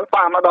ពាល់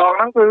ប៉ះម្ដង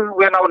ហ្នឹងគឺ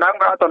វានៅហ្នឹង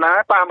វាអត់ទៅណា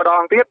ប៉ះម្ដ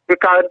ងទៀតវា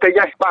កើនតិច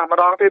ហើយប៉ះម្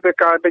ដងទៀតវា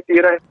កើនតិចទៀ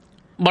តហើយ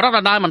បរិប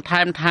ទដដែលបន្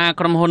ថែមថា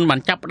ក្រុមហ៊ុនបាន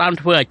ចាប់ផ្ដើម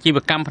ធ្វើអាជីវ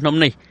កម្មភ្នំ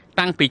នេះ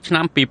តាំងពីឆ្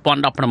នាំ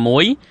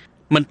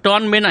2016មិនទា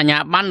ន់មានអាជ្ញា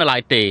ប័ណ្ណនៅឡើ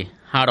យទេ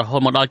ហើយរហូត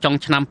មកដល់ចុង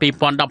ឆ្នាំ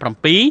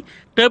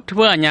2017ទើបធ្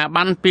វើអាជ្ញា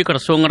ប័ណ្ណពីក្រ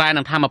សួងរាយ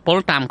នឹងធម្មពល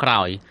តាមក្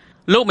រោយ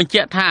លោកបញ្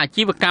ជាក់ថាអា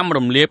ជីវកម្ម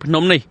រំលាយភ្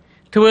នំនេះ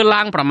ធ្វើ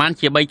ឡើងប្រមាណ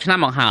ជា3ឆ្នាំ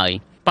មកហើយ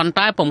ប៉ុន្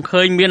តែពុំ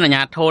ឃើញមានអាជ្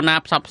ញាធរណា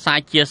ផ្សព្វផ្សាយ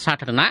ជាសា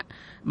ធារណៈ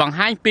បង្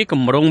ហាញពីគ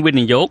ម្រោងវិ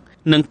និយោគ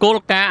និងគោល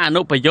ការណ៍អនុ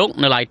ប្រយោគ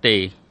នៅឡើយទេ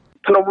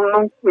ភ្នំ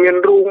នោះមាន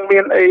រូងមា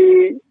នអី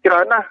ច្រើ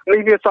នណាស់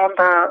នេះវាសំ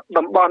ថា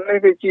តំបន់នេះ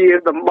វាជា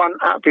តំបន់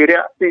អភិរ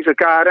ក្សទីសក្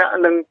ការៈ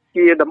និង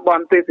ជាតំប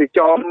ន់ទេសច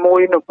រមួ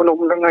យនៅភ្នំ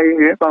ហ្នឹងហើយ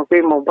វាបើគេ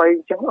មកវៃ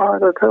ចឹងអត់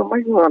ទៅធ្វើម៉េ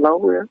ចឥឡូវ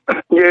វា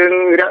យើង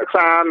រក្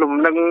សាលំ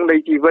នឹងនៃ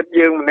ជីវិត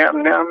យើងម្នាក់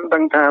មិនដឹ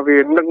ងថាវា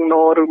នឹងណ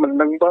ឬមិន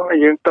នឹងបង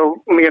យើងទៅ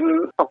មាន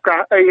ឱកា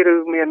សអីឬ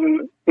មាន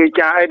វិ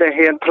ចារអីដែល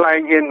ហ៊ានថ្លែង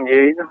ហ៊ាននិ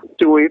យាយ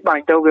ជួយបា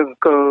ញ់ទៅវាអ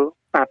ង្គើ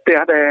អាផ្ទះ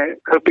ដែល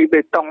ធ្វើពីបេ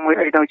តុងមួយ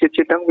អីទៅចិត្ត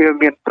ហ្នឹងវា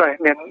មានប្រេះ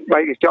មានបែ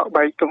កកញ្ចក់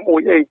បែកកង្អួ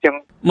ចអីចឹង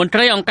មន្ត្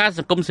រីអង្គការស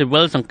ង្គមស៊ី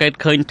វិលសង្កេត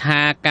ឃើញថា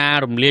ការ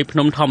រំលាយភ្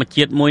នំធម្ម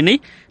ជាតិមួយនេះ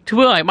ធ្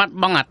វើឲ្យបាត់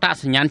បង់អត្ត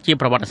សញ្ញាណជា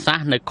ប្រវត្តិសាស្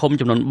ត្រនៅឃុំ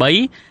ចំនួន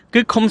3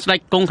គឺឃុំស្ដេច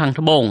គង់ខាង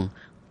ត្បូង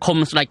ឃុំ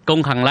ស្ដេចគ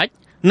ង់ខាងលិច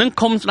និង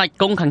ឃុំស្ដេច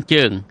គង់ខាង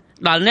ជើង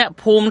ដែលអ្នក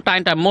ភូមិតែង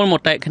តែមូលម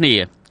តិគ្នា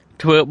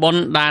ធ្វើបុណ្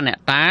យដានអ្នក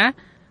តា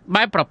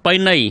បែបប្រពៃ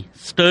ណី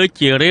ស្ទើរ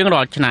ជារៀង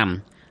រាល់ឆ្នាំ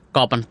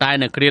ក៏ប៉ុន្តែ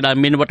នៅគ្រាដែល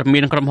មានវត្តមា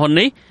នក្រុមហ៊ុន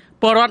នេះ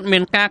ពលរដ្ឋមា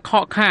នការខ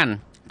កខាន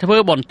ធ្វើ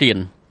បុណ្យទាន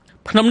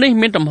ភ្នំនេះ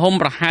មានទំហំ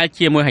ប្រហែល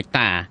ជា1ហិក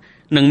តា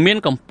និងមាន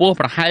កម្ពស់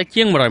ប្រហែល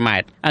ជាង100ម៉ែ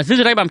ត្រអាស៊ី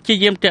សេរីបានព្យា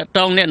យាមតាក់ទ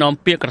ងអ្នកនាំ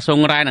ពាក្យក្រសួង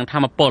រាយនឹងធ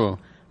ម្មពល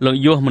លោក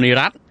យុសមនី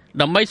រ៉ាត់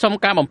ដើម្បីសុំ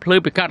ការបំភ្លឺ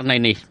ពីករណី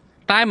នេះ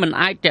តែមិន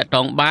អាចតាក់ទ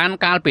ងបាន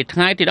កាលពីថ្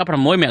ងៃទី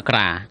16មក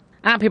រា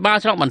អភិបាល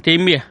ស្រុកបន្ទាយ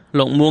មាស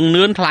លោកមួង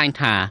នឿនថ្លែង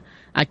ថា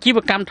អាជីវ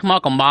កម្មថ្ម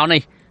កំបោរ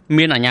នេះ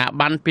មានអាជ្ញា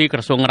ប័ណ្ណពីក្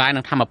រសួងរាយ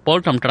នឹងធម្មពល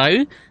ត្រឹមត្រូវ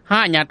ហើ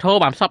យអាជ្ញាធរ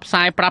បានផ្សព្វផ្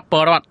សាយប្រាប់ព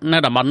លរដ្ឋនៅ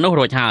តំបន់នោះ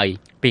រួចហើយ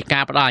ពីកា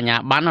រផ្ដល់អាជ្ញា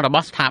ប័ណ្ណរប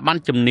ស់ស្ថាប័ន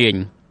ជំនាញ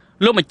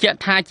លោកបញ្ជាក់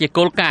ថាជា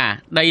គោលការណ៍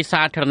ដី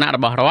សាធារណៈរ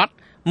បស់រដ្ឋ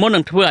មុននឹ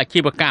ងធ្វើអាជី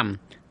វកម្ម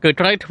គឺ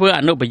ត្រូវធ្វើ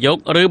អនុប្រយោគ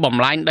ឬបំ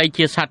លែងដី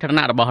ជាសាធារ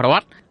ណៈរបស់រ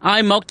ដ្ឋឲ្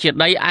យមកជា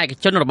ដីឯក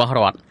ជនរបស់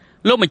រដ្ឋ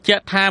លោកបញ្ជា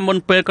ក់ថាមុន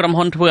ពេលក្រុម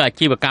ហ៊ុនធ្វើអា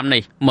ជីវកម្ម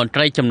នេះមន្ត្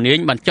រីជំនាញ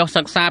បានចុះ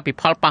សិក្សាពី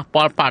ផលប៉ះ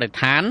ពាល់បរិស្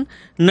ថាន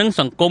និង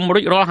សង្គមរួ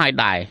ចរាល់ហើយ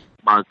ដែរ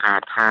បើការ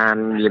ឋាន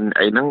មាន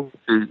អីហ្នឹង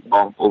គឺប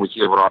ងប្អូនប្រ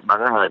ជាពលរដ្ឋហ្នឹ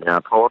ងហើយអាជ្ញា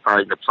ធរតែ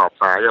ទៅផ្សព្វ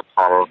ផ្សាយផ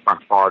លប៉ះ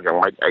ពាល់យ៉ាង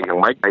ម៉េចអីយ៉ាង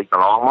ម៉េចហើយក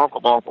ន្លងមកក៏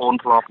បងប្អូន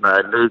ធ្លាប់ដែ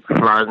លលើក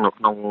ឡើងនៅ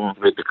ក្នុង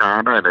វេទិកា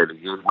ដែរដែល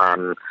យើងបាន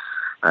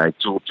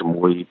ជួបជា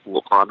មួយពួក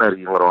គាត់ដែរ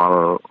រៀងរា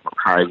ល់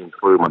ខែយើង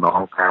ធ្វើម្ដ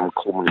ងតាម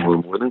ឃុំមួយ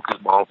ហ្នឹងគឺ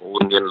បងប្អូ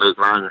នមានលើក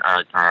ឡើងអា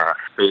ចថា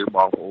ពេលប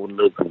ងប្អូន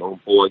លើកសំណូម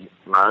ពរ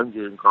ឡើង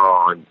យើងក៏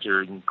អញ្ជើ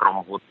ញក្រុម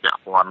ហ៊ុនពាក់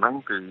ព័ន្ធហ្នឹង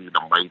គឺ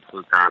ដើម្បីធ្វើ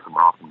ការសម្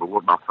របសម្រួល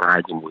ដោះស្រាយ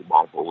ជាមួយប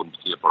ងប្អូនប្រ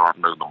ជាពលរដ្ឋ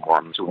នៅតំប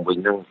ន់ជុំវិញ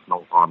ហ្នឹងក្នុ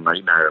ងករណី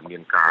ដែលមា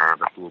នការ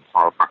ទទួលផ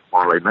លប៉ះពា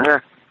ល់អីហ្នឹងណា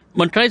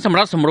មន្ត្រីសម្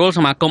រាប់សម្រួលស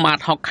មាគមអាត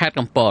60ខេត្ត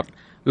កំពត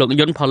លោក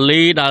យុនផ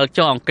លីដែល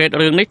ចុះអង្កេត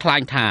រឿងនេះថ្លែ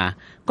ងថា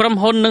ក្រុម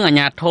ហ៊ុននិងអាជ្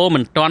ញាធរមិ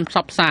នទាន់ផ្ស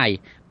ព្វផ្សាយ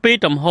ពី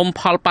ទំហំ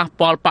ផលប៉ះ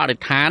ពាល់បរិ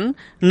ស្ថាន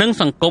និង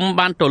សង្គម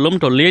បានទូលំ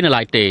ទូលាយនៅ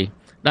ឡើយទេ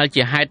ដែល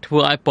ជាហេតុធ្វើ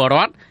ឲ្យពលរ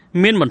ដ្ឋ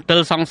មានមន្ទិល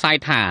សង្ស័យ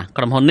ថា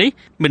ក្រុមហ៊ុននេះ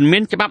មិនមា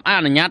នច្បាប់អ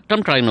នុញ្ញាតត្រឹ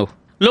មត្រូវនោះ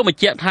លោកបញ្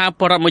ជាក់ថាព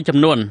លរដ្ឋមួយចំ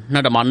នួននៅ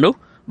តំបន់នោះ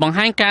បង្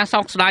ហាញការសោ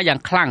កស្ដាយយ៉ាង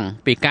ខ្លាំង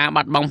ពីការ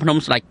បាត់បង់ភ្នំ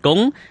ស្ដេចគ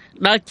ង់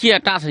ដែលជាអ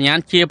ត្តសញ្ញាណ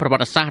ជាប្រវ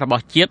ត្តិសាស្ត្ររប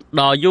ស់ជាតិ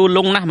ដ៏យូរល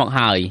ង់ណាស់មក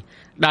ហើយ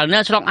ដែលអ្ន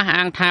កស្រុកអះ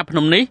អាងថាភ្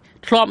នំនេះ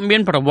ធ្លាប់មា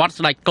នប្រវត្តិ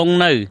ស្ដេចគង់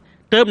នៅ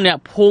ទើបអ្នក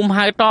ភូមិ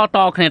ហៅត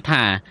គ្នា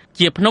ថា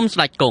ជាភ្នំស្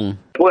ដេចគង់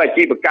ធ្វើអា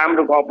ជីវកម្ម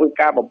ឬក៏ធ្វើ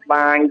ការបំផ្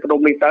លាញភ្នំ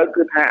នេះទៅ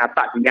គឺថាអត្ត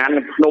សញ្ញាណ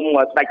នៃភ្នំ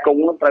ស្ដេចគង់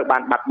នឹងត្រូវបា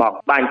នបាត់បង់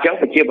បាទអញ្ចឹង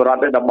ប្រជាពលរដ្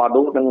ឋនៅតំបន់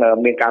នោះនឹង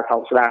មានការសោ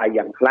កស្ដាយ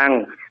យ៉ាងខ្លាំង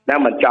ដែល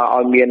មិនចង់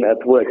ឲ្យមាន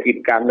ធ្វើអាជីវ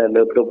កម្មនៅ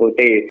លើភ្នំនោះ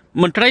ទេ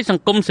មន្ត្រីស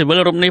ង្គមស៊ីវិល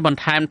រូបនេះបន្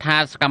ថែមថា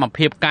សកម្ម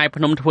ភាពកាយ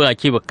ភ្នំធ្វើអា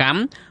ជីវកម្ម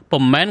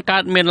ពុំមែនកើ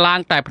តមានឡើង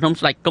តែភ្នំ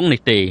ស្ដេចគង់នេះ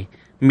ទេ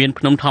មាន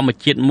ភ្នំធម្ម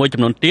ជាតិមួយ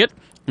ចំនួនទៀត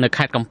នៅ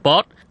ខេត្តកំព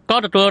តក៏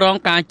ទទួលរង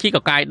ការជីកក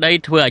កាយដី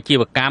ធ្វើអាជី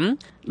វកម្ម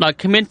ដោយ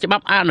គ្មានច្បា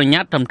ប់អនុញ្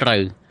ញាតត្រឹមត្រូ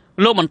វ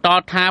លោកបន្ត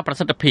ថាប្រ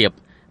សិទ្ធភាព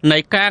នៃ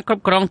ការគ្រ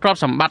ប់គ្រងទ្រព្យ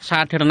សម្បត្តិសា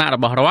ធារណៈរ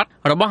បស់រដ្ឋ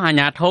របស់អាជ្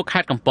ញាធរខេ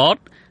ត្តកំពត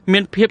មា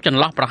នភាពចន្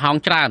លោះប្រហោង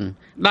ច្រើន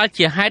ដែល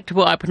ជាហេតុធ្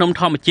វើឲ្យភ្នំ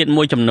ធម្មជាតិ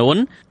មួយចំនួន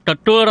ទ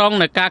ទួលរង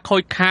នឹងការខូ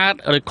ចខាត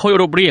ឬខូច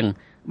រូបរាង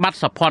បាត់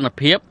សោភ័ណ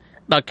ភាព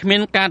ដោយគ្មា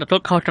នការទទួ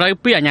លខុសត្រូវ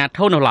ពីអាជ្ញាធ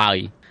រនោះឡើយ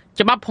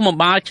ច្បាប់ភូមិ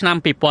បាលឆ្នាំ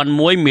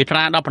2001មាត្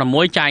រា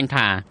16ចែង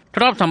ថា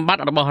ទ្រព្យសម្បត្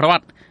តិរបស់រ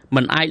ដ្ឋ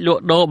មិនអាចល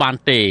ក់ដូរបាន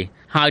ទេ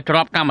ហើយទ្រ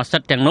ព្យកម្មសិ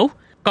ទ្ធិទាំងនោះ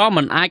ក៏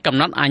មិនអាចកំ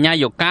ណត់អាជ្ញា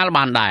យកកាល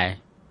បានដែរ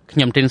ខ្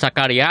ញុំទីនសា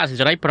ការីយ៉ាអ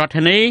សិរ័យប្រ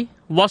ធានី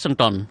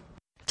Washington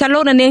ចាលោ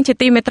កនាងជា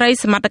ទីមេត្រី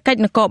សមត្ថកិច្ច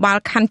នគរបាល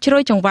ខណ្ឌជ្រោ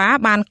យចង្វា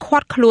បានឃា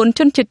ត់ខ្លួន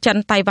ជនជាតិចិន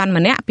តៃវ៉ាន់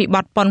ម្នាក់ពីប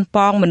ទប៉ុន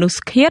ប៉ងមនុស្ស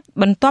ឃាត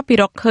បន្ទាប់ពី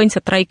រកឃើញ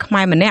ស្ត្រីខ្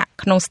មែរម្នាក់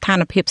ក្នុងស្ថា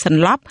នភាពស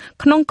ន្លប់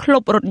ក្នុងក្លឹ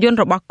បរថយន្ត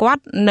របស់គា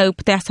ត់នៅ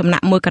ផ្ទះសំណា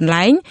ក់មួយកន្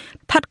លែង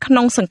ស្ថិតក្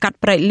នុងសង្កាត់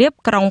ព្រែកលៀប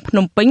ក្រុងភ្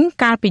នំពេញ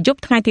កាលពីយប់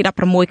ថ្ងៃទី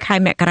16ខែ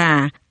មក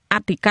រាអ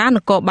ធិការន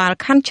គរបាល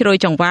ខណ្ឌជ្រោយ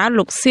ចង្វា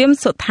លោកសៀម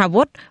សុថា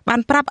វុឌ្ឍបាន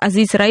ប្រាប់អា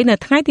ស៊ីសេរីនៅ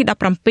ថ្ងៃទី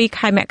17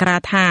ខែមករា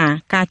ថា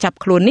ការចាប់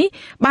ខ្លួននេះ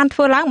បានធ្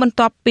វើឡើងបន្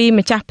ទាប់ពី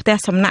ម្ចាស់ផ្ទះ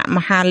សំណាក់ម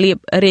ហាលៀប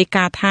រាយ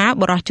ការណ៍ថា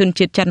បរិសុជន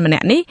ជាតិចិនម្នា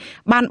ក់នេះ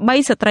បាន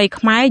3ស្ត្រី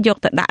ខ្មែរយក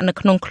ទៅដាក់នៅ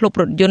ក្នុងក្លឹប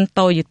រថយន្ត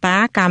Toyota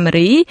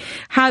Camry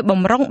ហើយបំ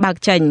រុងបើក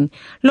ចេញ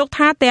លោក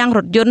ថាទាំងរ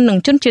ថយន្តនិង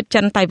ជនជាតិ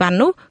ចិនតៃវ៉ាន់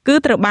នោះគឺ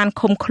ត្រូវបាន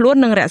ឃុំខ្លួន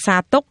និងរក្សា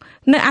ទុក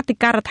នៅអធិ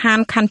ការដ្ឋាន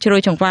ខណ្ឌជ្រោយ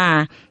ចង្វា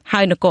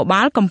ហើយនគរ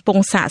បាលកំពុង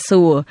សាក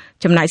សួរ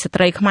ចំណែកស្ត្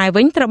រីខ្មែរ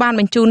វិញត្រូវបាន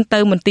បញ្ជូនទៅ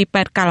មន្ទីរ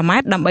ពេទ្យកាល់ម៉ែ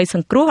តដើម្បីស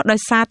ង្គ្រោះដោយ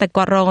សារតែ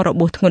គាត់រងរ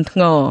បួសធ្ងន់ធ្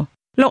ងរ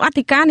លោកអ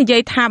ធិការនិយា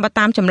យថាបើ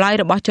តាមចម្លើយ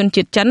របស់ជន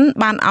ជាតិចិន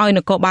បានឲ្យន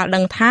គរបាលដឹ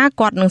ងថា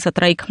គាត់និងស្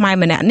ត្រីខ្មែរ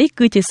ម្នាក់នេះ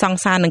គឺជាសង្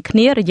សារនឹងគ្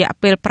នារយៈ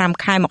ពេល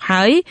5ខែមក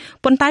ហើយ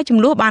ប៉ុន្តែចំ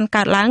នួនបាន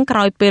កើតឡើងក្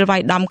រោយពេលវា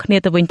យដំគ្នា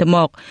ទៅវិញទៅម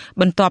ក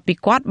បន្ទាប់ពី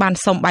គាត់បាន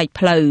សុំបែក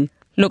ផ្លូវ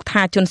លោក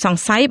ថាជនស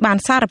ង្ស័យបាន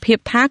សារភាព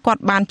ថាគា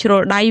ត់បានជ្រុ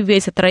លដៃវា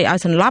យស្ត្រីឲ្យ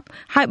សន្លប់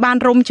ហើយបាន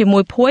រុំជាមួ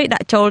យភួយដា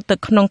ក់ចូលទៅ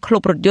ក្នុងក្លឹ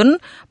បរថយន្ត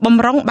បំ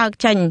រុងបើក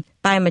ចេញ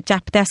តែម្ចា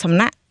ស់ផ្ទះសំ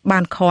ណាក់បា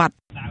នខាត់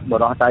ប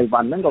រិសុទ្ធតៃ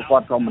វ៉ាន់ហ្នឹងក៏គា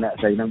ត់សុំម្នាក់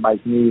ស្រីនឹងបែក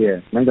គ្នា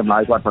ហ្នឹងចម្លើ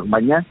យគាត់ព្រឹកមិ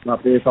ញណាមក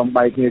ពេលសុំ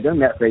បែកគ្នាអញ្ចឹង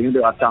អ្នកស្រីនឹង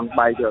ដូចអត់ចង់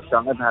បែកទេអត់ច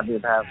ង់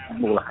ថា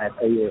មូលហេតុ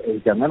អីអ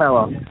ញ្ចឹងណាប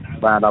ង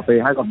បាទដល់ពេល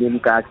ហើយក៏មាន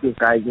ការជឿ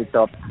កាយគេច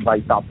ប់វាយ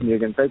តប់គ្នាអ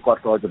ញ្ចឹងទៅគា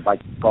ត់ក៏ចម្បាច់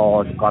ក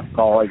គាត់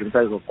កអីអញ្ចឹង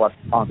ទៅក៏គាត់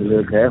អស់ទៅលើ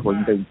ខែរុញ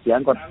ទៅជាង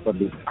គាត់ច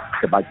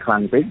ម្បាច់ខ្លាំ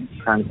ងពេក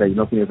ខាងស្រី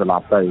នោះគ្នាស្លា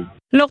ប់ទៅ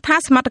លោកថា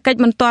សមត្ថកិច្ច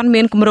មិនទាន់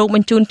មានគម្រោងប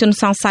ញ្ជូនជន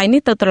សង្ស័យ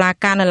នេះទៅតុលា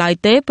ការនៅឡើយ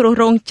ទេព្រោះ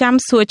រងចាំ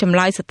សួរចម្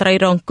លើយស្ត្រី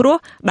រងគ្រោះ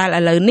ដែលឥ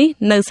ឡូវនេះ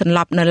នៅសន្ល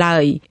ប់នៅឡើ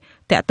យ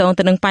តាក់ទង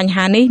ទៅនឹងបញ្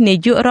ហានេះនា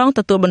យករងទ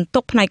ទួលបន្ទុ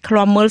កផ្នែកឃ្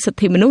លាំមើលសិទ្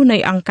ធិមនុស្សនៃ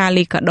អង្គការ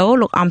លីកាដូ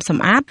លោកអំសំ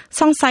អាត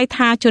សង្ស័យ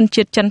ថាជន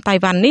ជាតិចិនតៃ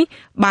វ៉ាន់នេះ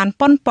បាន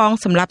ប៉ុនប៉ង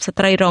សម្រាប់ស្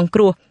ត្រីរងគ្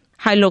រោះ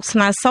ហើយលោកស្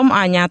នើសុំឲ្យ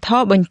អាជ្ញាធ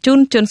របញ្ជូន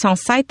ជនស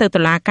ង្ស័យទៅ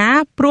តុលាការ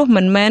ព្រោះ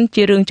មិនមែន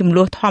ជារឿងចំ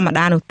នួនធម្ម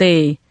តានោះទេ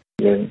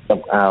យើងទុ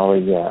កឲ្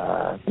យ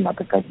សមត្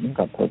ថកិច្ច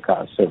ក៏ធ្វើកា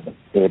រស៊ើបអ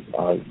ង្កេត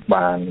ឲ្យ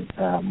បាន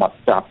បត់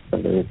ចប់ទៅ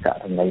លើក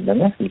រណីហ្នឹង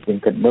ពីជាង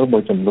គិតមើលមួ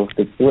យចំនួន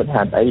តិចតួច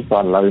ហេតុអីក៏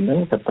ឥឡូវហ្នឹង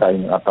ស្ត្រី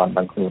នឹងអត់ទាន់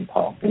ដឹងខ្លួនផ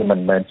ងវាមិ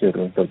នមែនជា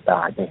រឿងតូច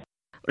តាចទេ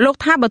លោក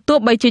ថាបើទោះ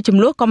បីជាចំ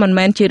នួនក៏មិន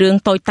មែនជារឿង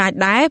តូចតាច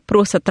ដែរព្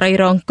រោះស្ត្រី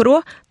រងគ្រោះ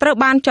ត្រូវ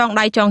បានចង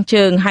ដៃចង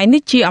ជើងហើយ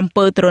នេះជាអំ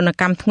ពើទរណ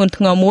កម្មធ្ងន់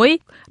ធ្ងរមួយ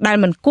ដែល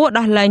មិនគួរ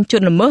ដោះលែងជ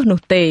នល្មើសនោះ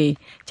ទេ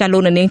ចាលោ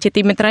កនាងជា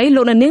ទីមេត្រី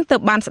លោកនាងទៅ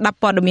បានស្ដាប់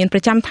ព័ត៌មានប្រ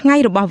ចាំថ្ងៃ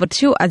របស់វិទ្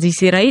យុអាស៊ី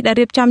សេរីដែល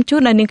រៀបចំជូ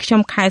នដល់នាងខ្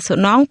ញុំខែសុ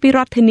ណងពីរ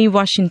ដ្ឋធានី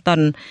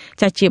Washington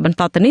ចាជាបន្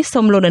តទៅនេះសូ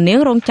មលោកនាង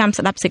រងចាំ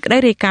ស្ដាប់សេចក្តី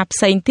រាយការណ៍ផ្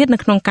សេងទៀតនៅ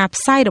ក្នុងការ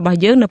ផ្សាយរបស់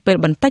យើងនៅពេល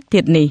បន្តិចទៀ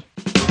តនេះ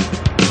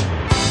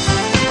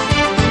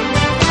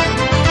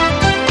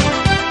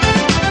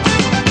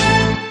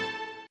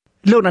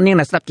លោកនាង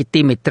អ្នកស្ដាប់ជា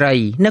ទីមេត្រី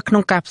នៅក្នុ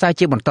ងការផ្សាយ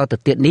ជាបន្តទៅ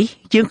ទៀតនេះ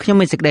យើងខ្ញុំ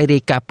មានសេចក្តីរា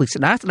យការណ៍ពិ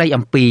ស្ដារស្ដី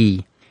អំពី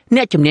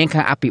អ្នកជំនាញ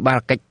ខាងអភិបាល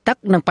កិច្ចទឹក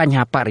និងបញ្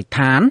ហាបរិស្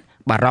ថាន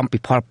បារម្ភពី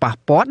ផលប៉ះ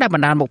ពាល់ដែលប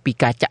ណ្ដាលមកពី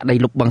ការចាក់ដី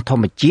លុបបង្ខំធ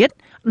ម្មជាតិ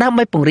ដើម្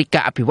បីពង្រីកកា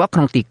រអភិវឌ្ឍក្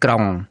នុងទីក្រុ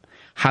ង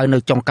ហើយនៅ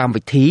ចុងកម្ម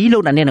វិធីលោ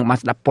កនាងនឹងបាន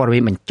ស្ដាប់ព័ត៌មា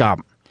នបញ្ចប់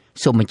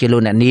សូមអញ្ជើញលោ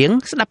កនាង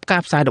ស្ដាប់កា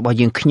រផ្សាយរបស់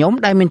យើងខ្ញុំ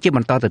ដែលមានជាប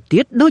ន្តទៅទៀ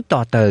តដូចត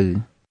ទៅ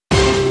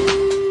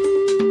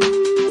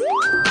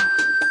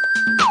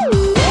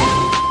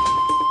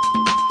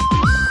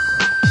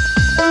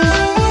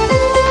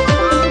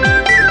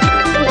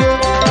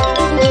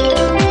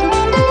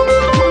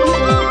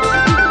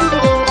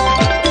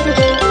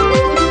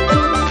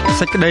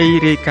សេចក្តី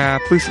រាយការ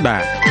ណ៍ពិស្ដា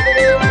រ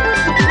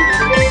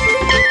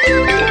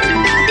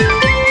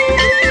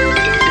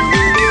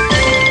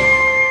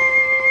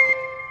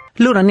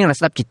លោកនាង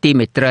ស្ដាប់ជាទី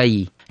មេត្រី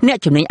អ្នក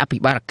ជំនាញអភិ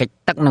បាលកិច្ច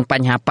ទឹកនិងប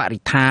ញ្ហាបរិ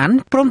ស្ថាន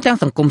ព្រមទាំង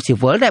សង្គមស៊ី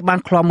វិលដែលបាន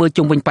ឃ្លាំមើល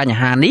ជុំវិញបញ្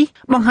ហានេះ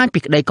បង្ហាញពី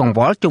ក្តីកង្វ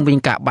ល់ជុំវិញ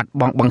ការបាត់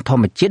បង់បឹងធ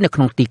ម្មជាតិនៅក្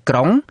នុងទីក្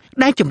រុង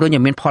ដែលជំរុញឲ្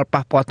យមានផល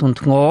ប៉ះពាល់ធ្ងន់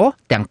ធ្ងរ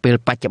ទាំងពេល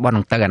បច្ចុប្បន្ន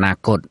និងទៅអនា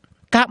គត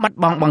ការបាត់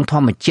បង់បឹងធ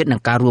ម្មជាតិនិ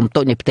ងការរួម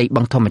តូចនៃផ្ទៃ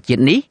បឹងធម្មជា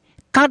តិនេះ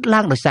កើតឡើ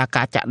ងដោយសារ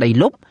ការចាក់ដី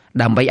លុប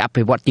ដើម្បីអ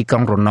ភិវឌ្ឍទីក្រុ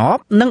ងរណប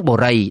និងបូ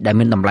រីដែល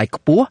មានតម្លៃ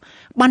ខ្ពស់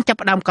បានចាប់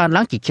ផ្ដើមកើន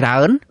ឡើងជាច្រើ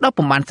នដោយ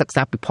ពុំបានសិក្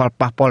សាពីផល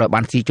ប៉ះពាល់ឲ្យ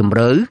បានស៊ីជម្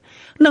រៅ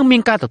និងមា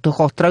នការទទួល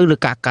ខុសត្រូវលើ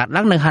ការកើត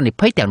ឡើងនៅហានិ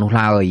ភ័យទាំងនោះ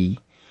ឡើយ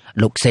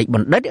លោកសេកប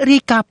ណ្ឌិតរា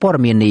យការណ៍ព័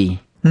ត៌មាននេះ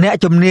អ្នក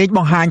ជំនាញប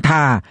ង្ហាញ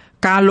ថា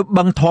ការលុប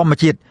បឹងធម្ម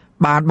ជាតិ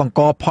បានបង្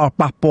កផល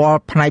ប៉ះពាល់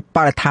ផ្នែកប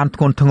រិស្ថាន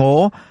ធ្ងន់ធ្ងរ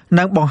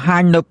និងបង្ហា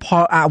ញនូវផ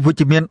លអវិជ្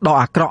ជមានដ៏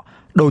អាក្រក់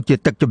ដូចជា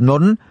ទឹកជំន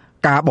ន់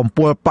ការបំ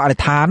ពុលបរិ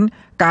ស្ថាន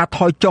ការថ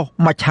យចុះ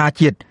មច្ឆ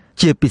ជាតិ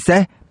ជាពិសេ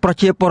សប្រ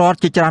ជាពលរដ្ឋ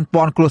ជាច្រើន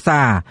ពាន់គ្រួសា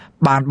រ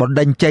បានបណ្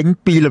ដេញចេញ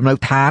ពីលំនៅ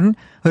ឋាន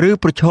ឬ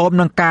ប្រឈម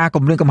នឹងការ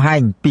គំរាមកំហែ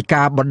ងពី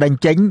ការបណ្ដេញ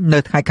ចេញនៅ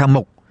ថ្ងៃខាង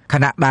មុខខ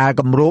ណៈដែល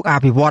គម្រោងអ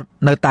ភិវឌ្ឍ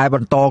នៅតែប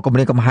ន្តគំ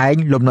រាមកំហែង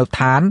លំនៅ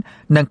ឋាន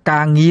និងកា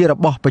រងាររ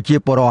បស់ប្រជា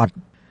ពលរដ្ឋ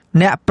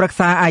អ្នកប្រឹក្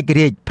សាឯក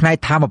រាជ្យផ្នែក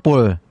ធម្មពល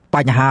ប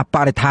ញ្ហាប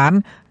រិស្ថាន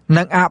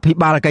និងអភិ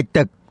បាលកិច្ច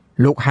ទឹក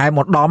លោកហែម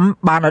ឧត្តម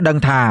បានឲ្យដឹង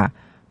ថា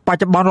បច្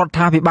ចុប្បន្នរដ្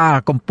ឋាភិបាល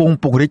កំពុង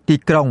ពង្រីកទី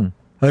ក្រុង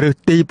ឬ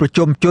ទីប្រ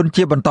ជុំជន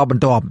ជាបន្តប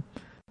ន្ទាប់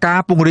ការ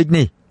ពង្រីក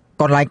នេះ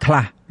កន្លែងខ្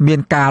លះមាន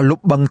ការលុប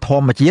បឹងធ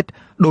ម្មជាតិ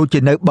ដូចជា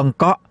នៅបឹង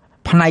កក់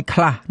ផ្នែកខ្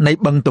លះនៃ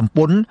បឹងទំ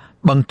ពុន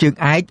បឹងជើង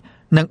ឯក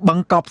និងបឹង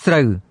កប់ស្រូ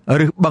វ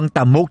ឬបឹង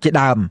តាមុកជា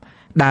ដើម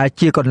ដែល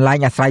ជាកន្លែង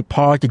អាស្រ័យផ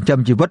លចិញ្ចឹម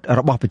ជីវិតរ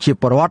បស់ប្រជា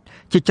ពលរដ្ឋ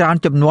ជាច្រើន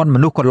ចំនួនម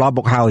នុស្សកន្លងម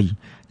កហើយ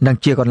និង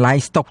ជាកន្លែង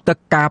ស្តុកទឹក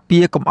ការពា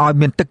រកុំឲ្យ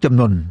មានទឹកជំ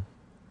នន់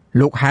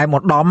លោកហែមឧ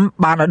ត្តម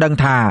បានឲ្យដឹង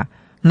ថា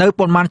នៅ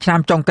ប៉ុន្មានឆ្នាំ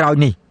ចុងក្រោយ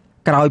នេះ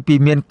ក្រោយពី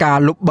មានការ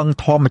លុបបឹង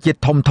ធម្មជាតិ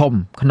ធំ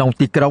ក្នុង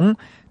ទីក្រុង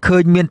ឃើ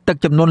ញមានទឹក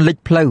ជំនន់លិច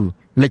ផ្លូវ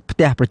លិចផ្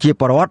ទះប្រជា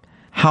ពលរដ្ឋ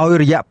ហើយ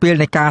រយៈពេល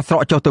នៃការស្រ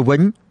កចុះទៅវិ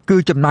ញគឺ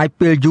ចំណាយ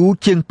ពេលយូរ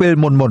ជាងពេល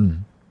មុនអ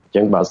ញ្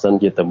ចឹងបើសិន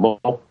ជាទៅមុ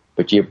ខ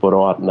ប្រជាពលរ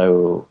ដ្ឋនៅ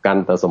កា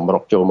ន់តែសម្រុ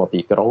កចូលមក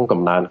ទីក្រុង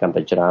កំណើនកាន់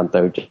តែច្រើន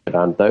ទៅ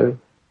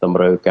តម្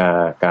រូវ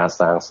ការ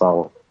សាងស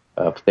ង់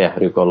ផ្ទះ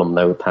ឬក៏លំ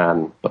នៅឋាន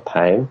បន្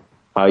ថែម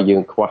ហើយយើ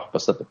ងខ្វះប្រ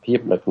សិទ្ធភាព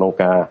នៅក្នុង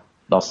ការ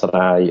ដោះស្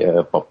រាយ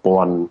ប្រព័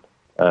ន្ធ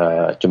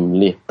ជំ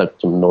នះទឹក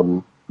ជំនន់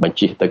បញ្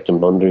ជិះទឹកជំ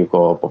នន់ឬ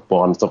ក៏ប្រ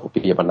ព័ន្ធសុខ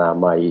ភាពអនា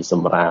ម័យស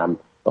ម្រាម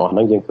តោះហ្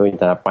នឹងយើងឃើញ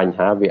ថាបញ្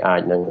ហាវាអា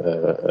ចនឹង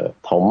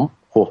ធំ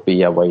ហួសពី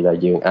អ្វីដែល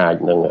យើងអាច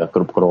នឹងគ្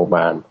រប់គ្រង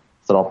បាន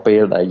ស្របពេ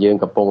លដែលយើង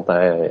កំពុង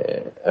តែ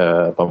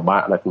ពិបា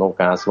កនៅក្នុង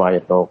ការស្វែង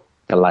រក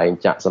កន្លែង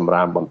ចាក់សម្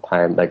រាមបន្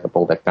ថែមដែលកំពុ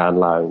ងតែកើន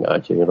ឡើង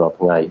ជារៀងរាល់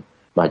ថ្ងៃ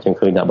បាទយើង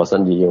ឃើញថាបើសិ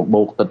នជាយើង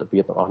បូកទិដ្ឋភា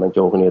ពទាំងអស់នឹង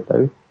ចូលគ្នាទៅ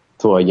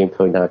ធ្វើឲ្យយើង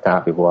ឃើញថាការ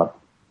អភិវឌ្ឍ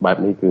បែប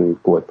នេះគឺ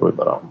គួរឲ្យព្រួយ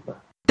បារម្ភ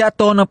តើ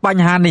តើនៅប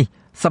ញ្ហានេះ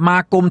សមា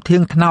គមធៀ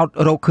ងថ្នោត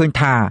រកឃើញ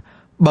ថា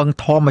បឹង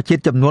ធម្មជា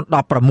តិចំនួន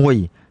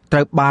16ត្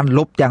រូវបាន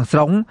លុបទាំងស្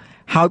រុង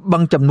ហើយបឹ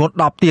ងចំនួន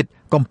10ទៀត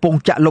កំពុង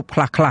ចាក់លុបខ្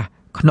លះ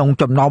ក្នុង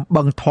ចំណោម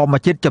បឹងធម្ម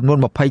ជាតិចំនួន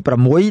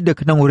26នៅ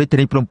ក្នុងរាជធា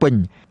នីភ្នំពេញ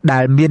ដែ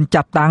លមាន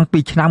ចាប់តាំងពី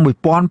ឆ្នាំ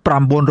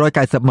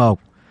1990មក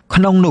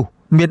ក្នុងនោះ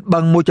មានបឹ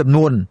ងមួយចំ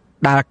នួន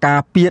ដែលការ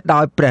ពារដោ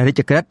យព្រះរា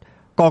ជក្រឹត្យ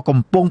ក៏កំ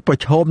ពុងប្រ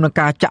ឈមនឹង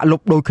ការចាក់លុ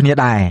បដូចគ្នា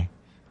ដែរ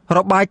រ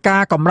បាយកា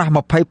រណ៍កម្រាស់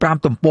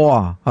25ទំព័រ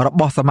រ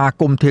បស់សមា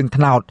គមធៀង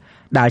ថ្នោត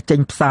ដែលចេញ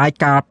ផ្សាយ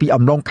កាលពី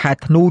អំឡុងខែ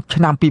ធ្នូ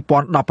ឆ្នាំ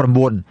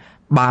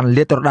2019បាន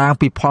លាតត្រដាង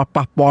ពីផល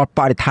ប៉ះពាល់ប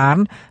រិស្ថាន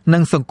និ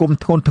ងសង្គម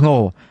ធ្ងន់ធ្ង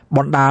រប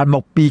ណ្ដាលម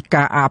កពី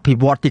ការអភិ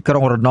វឌ្ឍទីក្រុ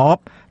ងរណប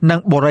និង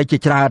បុរីជា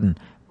ច្រើន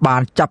បា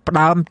នចាប់ផ្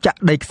ដើមចាក់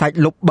ដីខ្សាច់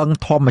លុបបឹង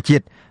ធម្មជា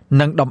តិ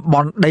និងតំប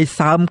ន់ដី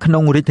សើមក្នុ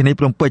ងរាជធានី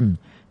ភ្នំពេញ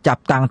ចា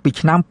ប់តាំងពី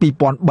ឆ្នាំ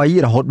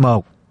2003រហូតម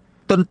ក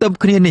ទន្ទឹម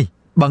គ្នានេះ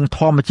បឹងធ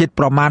ម្មជាតិ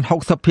ប្រមាណ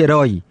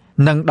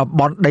 60% និងតំ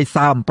បន់ដី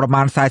សើមប្រ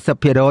មាណ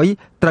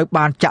 40% ត្រូវ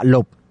បានចាក់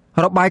លុប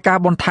របាយការ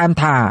ណ៍បន្ថែម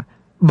ថា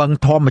បឹង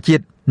ធម្មជា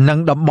តិនិង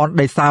តំបន់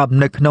ដីសើម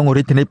នៅក្នុង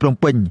រាជធានីភ្នំ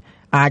ពេញ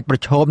អាចប្រ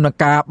ឈមនឹង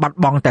ការបាត់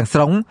បង់ទាំងស្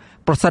រុង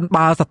ប្រសិន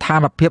បើស្ថា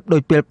នភាពដូ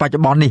ចពេលបច្ចុ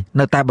ប្បន្ននេះ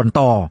នៅតែបន្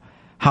ត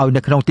ហើយ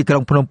នៅក្នុងទីក្រុ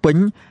ងភ្នំពេញ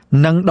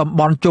និងតំ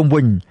បន់ជុំ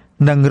វិញ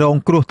នឹងរង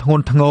គ្រោះធ្ង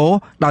ន់ធ្ងរ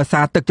ដោយ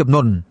សារទឹកជំន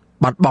ន់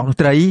បាត់បង់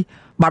ត្រី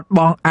បាត់ប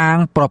ង់អាង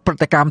ប្រព្រឹត្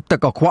តកម្មទឹក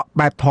កខ្វក់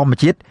បែបធម្ម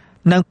ជាតិ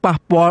និងប៉ះ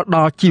ពាល់ដ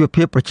ល់ជីវ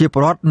ភាពប្រជាពល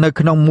រដ្ឋនៅ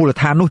ក្នុងមូល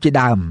ដ្ឋាននោះជា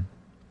ដើម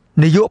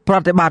នាយកប្រ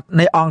តិបត្តិ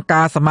នៃអង្គ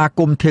ការសមាគ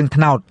មធៀង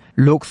ថ្នោត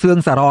លោកសឿង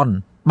សារ៉ន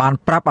បាន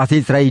ប្រាប់អាស៊ី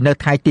សេរីនៅ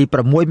ថ្ងៃទី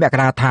6មក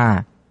រាថា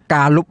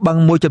ការលុបបឹង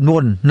មួយចំនួ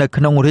ននៅ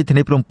ក្នុងរាជធា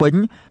នីភ្នំពេញ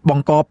ប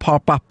ង្កផល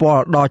ប៉ះពា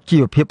ល់ដល់ជី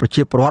វភាពប្រ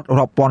ជាពលរដ្ឋ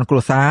រាប់ពាន់គ្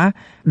រួសារ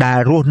ដែល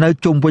រស់នៅ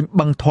ជុំវិញ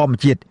បឹងធម្ម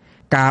ជាតិ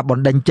ការប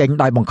ណ្តេញចេញ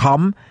ដោយបង្ខំ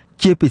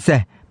ជាពិសេស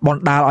ប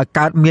ណ្ដាលឲ្យ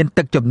កើតមាន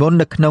ទឹកជំនន់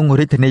នៅក្នុង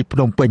រាជធានីភ្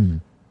នំពេញ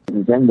អ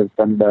ញ្ចឹងបើ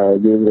សិនបើ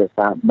យើងរក្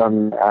សាបឹង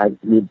អាច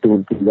មានទូន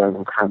ទីយ៉ាង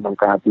សំខាន់ក្នុង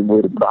ការទីមួយ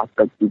រំដោះ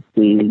ទឹក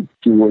ទី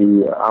ជួយ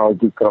ឲ្យ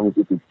ទីក្រុង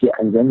ជាតិច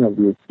អញ្ចឹង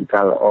វាជា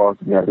ការល្អ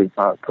សម្រាប់រ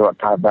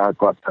ដ្ឋាភិបាល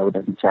គាត់ត្រូវតែ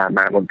ពិចារ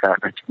ណាក្នុងការ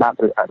ច្បាប់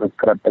ឬអនុ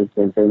ក្រឹត្យផ្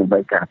សេងៗដើម្បី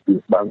ការពារ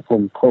បឹង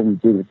ធំ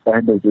ជាពិសេស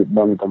ដូចជា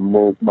បឹងត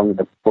មោកបឹង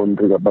តពុន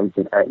ឬក៏បឹង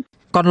ជាឯក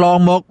កន្លង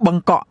មកបឹង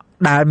កក់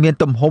ដែលមាន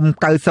ទំហំ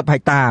90ហិ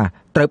កតា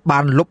ត្រូវបា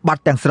នលុបបា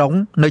ត់ទាំងស្រុង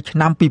នៅឆ្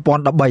នាំ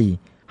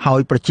2013ហើ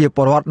យប្រជាព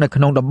លរដ្ឋនៅ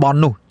ក្នុងតំបន់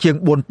នោះជាង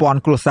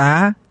 4000 គ្រួសារ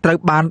ត្រូវ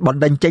បានបណ្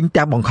តេញចេញ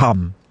ទាំងបង្ខំ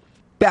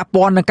ពាក់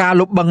ព័ន្ធនឹងការ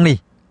លុបបឹងនេះ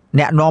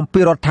អ្នកនាំពា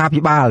ក្យរដ្ឋា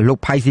ភិបាលលោក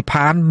ផៃស៊ី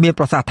ផានមាន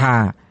ប្រសាសន៍ថា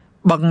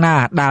បឹងណា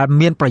ដែល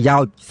មានប្រយោ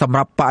ជន៍សម្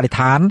រាប់បរិស្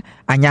ថាន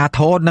អាជ្ញាធ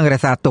រនឹងរ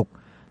ក្សាទុក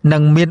និ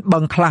ងមានបឹ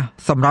ងខ្លះ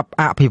សម្រាប់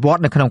អភិវឌ្ឍ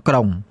នៅក្នុងក្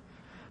រុង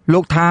លោ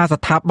កថា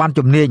ស្ថាប័ន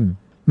ជំនាញ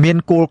មាន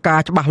គោលការ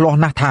ណ៍ច្បាស់លាស់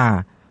ណាស់ថា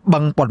បឹ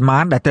ងប៉ុន្មា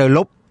នដែលត្រូវ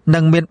លុបនិ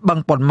ងមានបឹង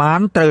ប៉ុន្មាន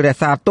ត្រូវរ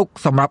ក្សាទុក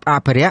សម្រាប់អ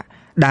ភិរក្ស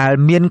ដែល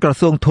មានក្រ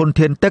សួងធន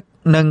ធានទឹក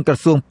និងក្រ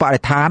សួងបរិ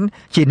ស្ថាន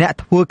ជាអ្នក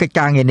ធ្វើកិច្ច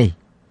ការងារនេះ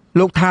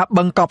លោកថា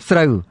បឹងកប់ស្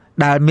រូវ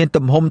ដែលមាន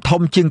ទំហំ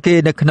ធំជាងគេ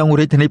នៅក្នុង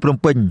រាជធានីភ្នំ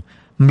ពេញ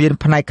មាន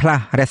ផ្នែកខ្លះ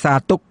រក្សា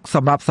ទុកស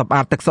ម្រាប់សម្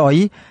អាតទឹកស្អុយ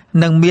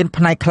និងមាន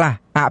ផ្នែកខ្លះ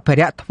អភិ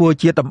រក្សធ្វើ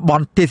ជាតំប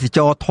ន់ទេសច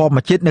រណ៍ធម្ម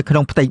ជាតិនៅក្នុ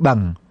ងផ្ទៃបឹង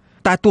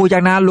តែទោះយ៉ា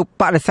ងណាលោក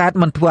បដិសេធ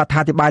មិនធ្វើអត្ថា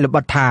ធិប្បាយលម្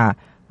អិតថា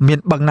មាន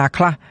បឹងណា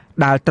ខ្លះ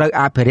ដែលត្រូវ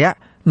អភិរក្ស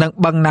និង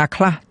បឹងណា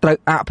ខ្លះត្រូវ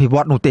អភិវ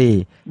ឌ្ឍនោះទេ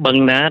បឹង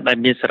ណាដែល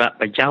មានសារៈ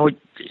ប្រយោជ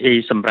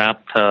ន៍សម្រាប់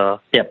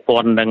ពាក់ព័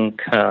ន្ធនឹង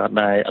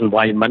ដែល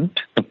environment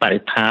និងបរិ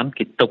ស្ថាន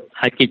គេទុក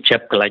ហើយគេចា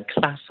ប់កន្លែងខ្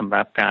លះសម្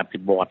រាប់ការអភិ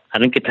វឌ្ឍអា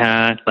នេះគេថា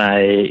តែ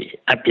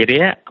អភិរ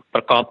ក្សប្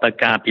រកបដោយ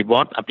ការអភិវ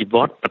ឌ្ឍ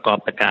ប្រកប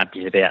ដោយការអ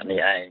ភិរក្សនេះ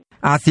ឯង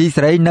អាស៊ី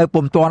សេរីនៅ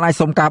ពុំទាន់អាច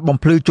សុំការបំ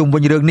ភ្លឺជុំវិ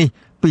ញរឿងនេះ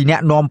ពីអ្ន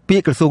កនាំពា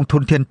ក្យក្រសួងធ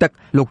នធានទឹក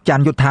លោកច័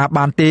ន្ទយុធា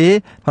បានទេ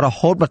រ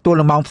ហូតមកទល់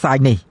នឹងម៉ោងផ្សាយ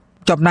នេះ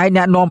ចំណែក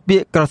អ្នកនាំពា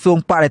ក្យក្រសួង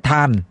បរិស្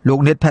ថានលោក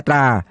នេតភត្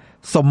រា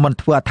សូមមិន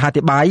ធ្វើអត្ថា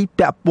ធិប្បាយ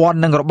ពាក់ព័ន្ធ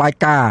នឹងរបាយ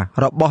ការណ៍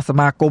របស់ស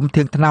មាគម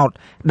ធៀងថ្នោត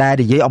ដែល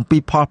និយាយអំពី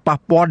ផលប៉ះ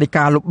ពាល់នៃ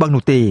ការលុបបង្ខំ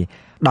នោះទេ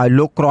ដោយ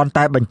លោកគ្រាន់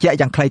តែបញ្ជាក់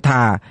យ៉ាងខ្លី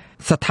ថា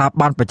ស្ថា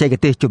ប័នបច្ចេក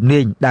ទេសជំនា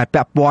ញដែល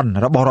ពាក់ព័ន្ធ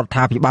របស់រដ្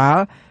ឋាភិបាល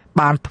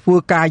បានធ្វើ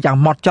ការយ៉ាង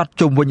ហ្មត់ចត់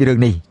ជុំវិញរឿង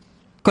នេះ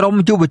ក្រម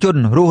យុវជន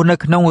រស់នៅ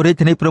ក្នុងរាជ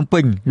ធានីភ្នំពេ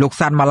ញលោក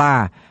សាន់ម៉ាឡា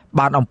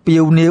បានអំពា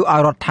វនាវឲ្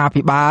យរដ្ឋា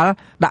ភិបាល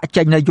ដាក់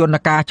ចេញនូវយន្ត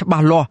ការច្បា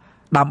ស់លាស់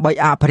ដើម្បី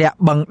អភិរក្ស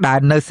បឹងដែល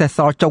នៅសេសស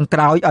ល់ចុងក្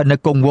រោយឲ្យនៅ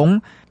គង់វង្ស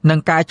និង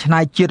ការច្នៃ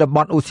ជាតំប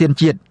ន់ឧស្សាហ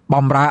ជាតិប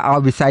ម្រើឲ្យ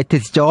វិស័យទេ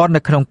សចរនៅ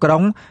ក្នុងក្រុ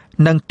ង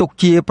និងទុក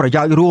ជាប្រ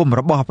យោជន៍រួម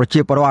របស់ប្រ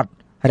ជាពលរដ្ឋ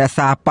រក្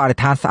សាបរិ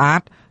ស្ថានស្អា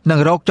តនិង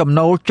រកចំ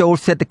ណូលចូល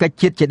សេដ្ឋកិច្ច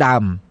ជាតិជាដើ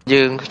ម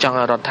យើងចង់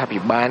ឲ្យរដ្ឋាភិ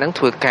បាលនឹង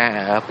ធ្វើការ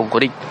ពង្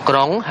រីកក្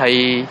រុងហើយ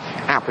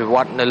អភិវ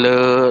ឌ្ឍនៅលើ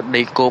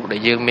ដីគោកដែ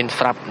លយើងមាន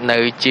ស្រាប់នៅ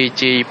ជា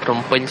ភ្នំ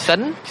ពេញសិន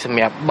ស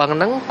ម្រាប់បឹង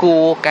ហ្នឹងគួ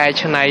រកែ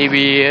ច្នៃ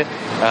វា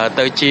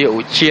ទៅជាឧ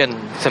ទ្យាន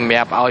សម្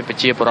រាប់ឲ្យប្រ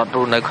ជាពលរដ្ឋរ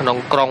ស់នៅក្នុង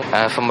ក្រុង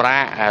សម្រា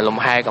ប់លំ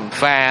ហែកំ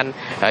សាន្ត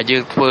យើ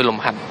ងធ្វើលំ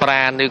ហាត់ប្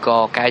រាណឬក៏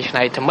កែច្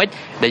នៃថ្មិច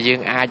ដែលយើង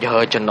អាចរ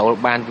កចំណូល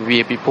បានពី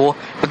ព្រោះ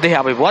ប្រទេស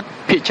អភិវឌ្ឍ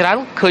ភាគច្រើន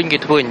ឃើញគេ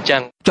ធ្វើអញ្ចឹ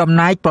ងចំ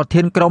ណែកប្រ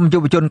ធានក្រុមយុ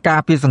វជនកា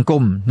រពារសង្គ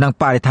មនិង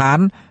បរិស្ថាន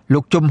លោ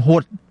កជុំហួ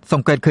តស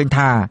ង្កេតឃើញ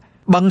ថា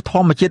បឹងធ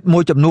ម្មជាតិមួ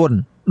យចំនួន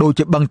ដូច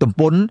ជាបឹងទំ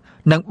ពុន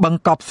និងបឹង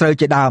កប់ស្រូវ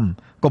ជាដើម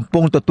កំពុ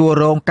ងទទួល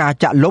រងការ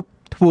ចាក់លុប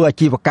ធ្វើអា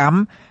ជីវកម្ម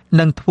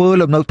និងធ្វើ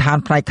លំនៅឋាន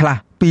ផ្នែកខ្លះ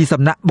ពី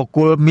សំណាក់បុគ្គ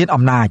លមាន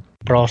អំណាច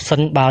ប្រសិ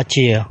នបើ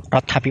ជារ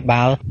ដ្ឋាភិ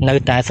បាលនៅ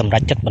តែសម្រេ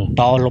ចចិត្តបន្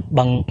តលុប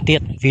បឹងទៀ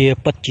តវា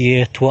ពិតជា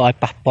ធ្វើឲ្យ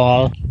ប៉ះពា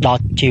ល់ដ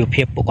ល់ជីវ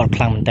ភាពពួកគាត់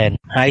ខ្លាំងមែនទែន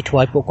ហើយធ្វើ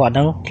ឲ្យពួកគាត់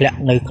នឹងធ្លាក់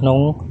នៅក្នុង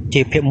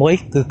ជីវភាពមួយ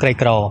គឺក្រី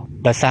ក្រ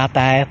ដោយសារ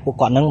តែពួក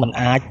គាត់នឹងមិន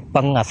អាច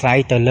ពឹងអាស្រ័យ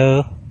ទៅលើ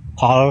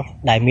ផល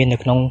ដែលមាននៅ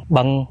ក្នុង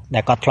បឹងដែ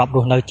លគាត់ធ្លាប់រ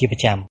ស់នៅជាប្រ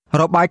ចាំ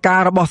របាយការ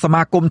ណ៍របស់ស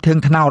មាគមធៀង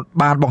ថ្នោត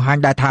បានបង្ហាញ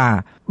ដែរថា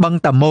បឹង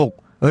តាមុក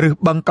ឬ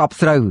បឹងកប់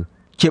ស្រូវ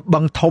ជាបឹ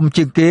ងធំ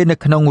ជាងគេនៅ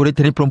ក្នុងរាជ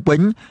ធានីភ្នំពេញ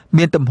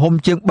មានទំហំ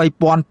ជាង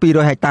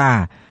 3200 ហិកតា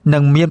និ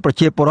ងមានប្រ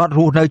ជាពលរដ្ឋរ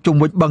ស់នៅជុំ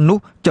វិញបឹងនោះ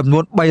ចំនួ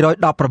ន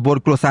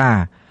319គ្រួសារ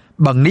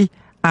បឹងនេះ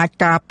អាច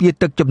ការពារ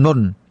ទឹកជំន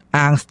ន់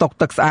អាងស្តុក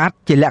ទឹកស្អាត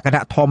ជាលក្ខ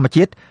ណៈធម្ម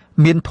ជាតិ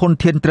មានធន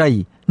ធានត្រី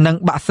និង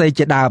បក្សី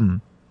ជាដើម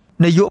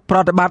នាយកប្រ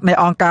តិបត្តិនៃ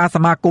អង្គការស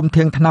មាគម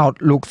ធៀងថ្នោត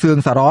លោកសឿង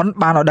សារ៉ន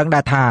បានឲ្យដឹងដែ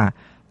រថា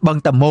បឹង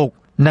តាមុក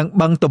និង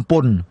បឹងទំពុ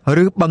ន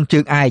ឬបឹងជើ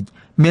ងឯក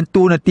មាន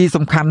តួនាទី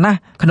សំខាន់ណាស់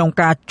ក្នុង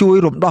ការជួយ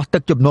រំដោះទឹ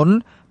កជំនន់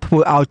ធ្វើ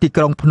ឲ្យទី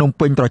ក្រុងភ្នំ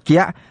ពេញត្រជា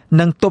ក់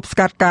និងទប់ស្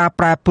កាត់ការ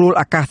ប្រែប្រួល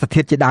អាកាស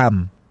ធាតុជាដើម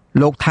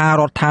លោកថា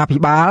រដ្ឋាភិ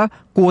បាល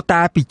គួរ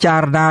តែពិចា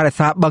រណារក្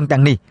សាបឹងទាំ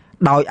ងនេះ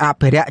ដោយអ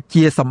ភិរក្ស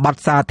ជាសម្បត្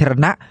តិសាធារ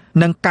ណៈ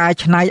និងកែ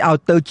ច្នៃឲ្យ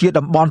ទៅជា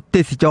តំបន់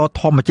ទេសចរ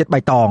ធម្មជាតិបៃ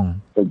តង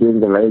តែយើង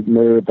ក៏លើក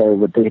មើលទៅ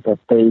ប្រទេសដ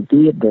ទៃ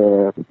ទៀត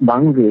បឹ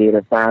ងវារ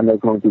ក្សានៅ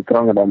ក្នុងទីក្រុ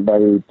ងដើម្បី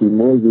ទី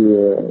មួយវា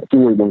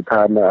ជួយបង្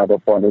កើនប្រ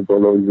ព័ន្ធអេកូ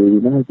ឡូស៊ី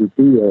ហ្នឹងទី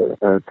ពីរ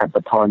កាត់ប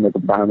ន្ថយនៅក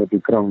ម្ដៅនៅទី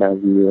ក្រុងដែល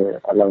វា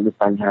ឥឡូវនេះ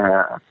បញ្ហា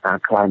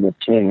climate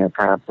change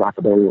ការផ្លាស់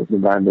ប្ដូរ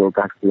ដំណើរអា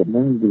កាសធាតុហ្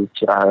នឹងវា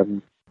ច្រើន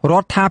រ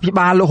ដ្ឋាភិ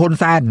បាលលោកហ៊ុន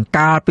សែន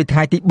កាលពីថ្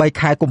ងៃទី3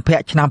ខែកុម្ភៈ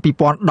ឆ្នាំ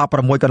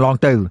2016កន្លង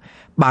ទៅ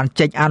បាន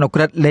ចេញអនុក្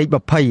រឹត្យលេខ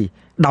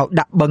20ដោយ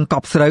ដាក់បឹងក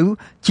ប់ស្រូវ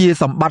ជា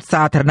សម្បត្តិ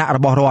សាធារណៈរ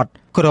បស់រដ្ឋ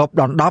គ្រប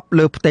ដណ្ដប់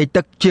លើផ្ទៃ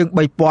ទឹកជាង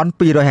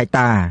 3200 ហិក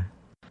តា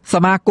ស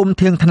មាគម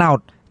ធៀងថ្នោត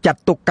ចាត់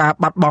ទុកការ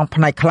បាត់បង់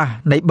ផ្នែកខ្លះ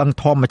នៃបឹង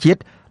ធម្មជាតិ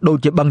ដូច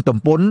ជាបឹងទំ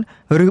ពុន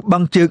ឬបឹ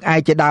ងជើងឯក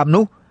ជាដើម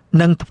នោះ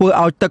នឹងធ្វើ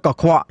ឲ្យទឹកក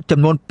ខ្វក់ចំ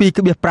នួន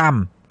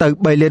 2.5 ទៅ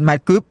 3 លានម៉ែ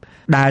ត្រគូប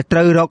ដែលត្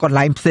រូវរកកន្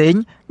លែងផ្សេង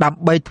ដើ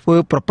ម្បីធ្វើ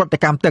ប្រព្រឹត្ត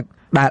កម្មទឹក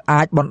ដែល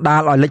អាចបណ្ដា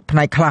លឲ្យលិចផ្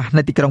នែកខ្លះ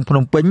នៅទីក្រុងភ្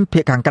នំពេញភា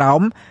គខាងក្រោ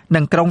មនិ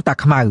ងក្រុងតា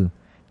ខ្មៅ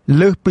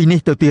លើសពីនេះ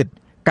ទៅទៀត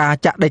ការ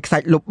ចាក់ដីខ្សា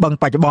ច់លុបបឹង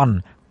បច្ចុប្បន្ន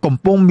កំ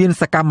ពុងមាន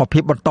សកម្មភា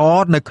ពបន្ត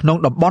នៅក្នុង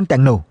តំបន់ទាំ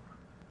ងនោះ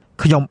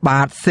ខ្ញុំ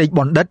បាទសេកប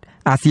ណ្ឌិត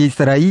អាស៊ី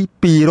សេរី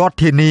ពីរដ្ឋ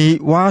ធានី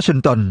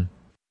Washington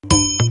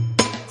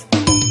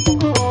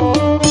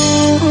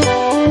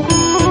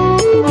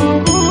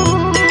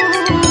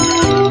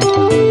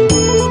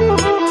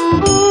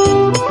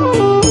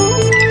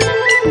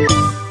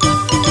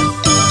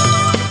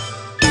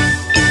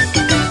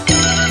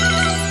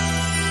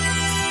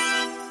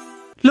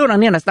លោកនា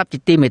ងស្ដាប់ជា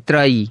ទីមេត្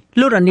រី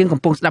លោកនាងកំ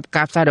ពុងស្ដាប់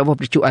ការផ្សាយរបស់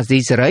វិទ្យុអាស៊ី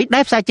សេរីដែ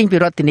លផ្សាយចេញពី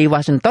រដ្ឋធានី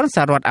Washington ស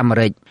ហរដ្ឋអាមេ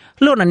រិក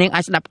លោកនាង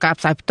អាចស្ដាប់ការ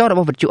ផ្សាយផ្ទាល់រប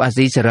ស់វិទ្យុអា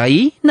ស៊ីសេរី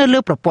នៅលើ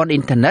ប្រព័ន្ធអ៊ី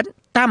នធឺណិត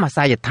តាមអាស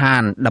យដ្ឋា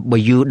ន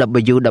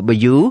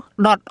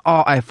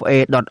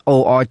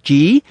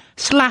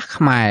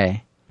www.rfa.org/khmer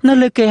នៅ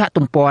លើគេហ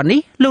ទំព័រនេះ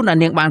លោក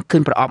នាងបានឃើ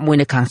ញប្រអប់មួយ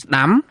នៅខាងស្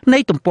ដាំនៃ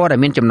ទំព័រដែល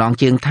មានចំណង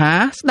ជើងថា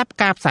ស្ដាប់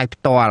ការផ្សាយ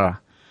ផ្ទាល់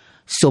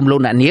សូមលោក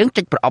អ្នកនាង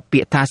ចុចប្រអប់ពា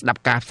ក្យថាស្ដា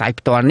ប់ការផ្សាយ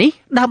ផ្ទាល់នេះ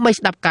ដើម្បី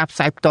ស្ដាប់ការផ្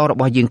សាយផ្ទាល់រ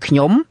បស់យើងខ្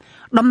ញុំ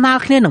ដំណើរ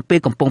គ្នានឹងពេល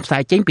កំពុងផ្សា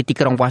យចេញពីទី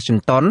ក្រុង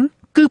Washington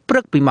គឺព្រឹ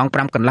កពីម៉ោង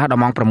 5 កន្លះដ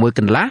ល់ម៉ោង 6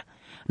 កន្លះ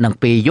និង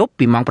ពេលយប់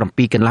ពីម៉ោង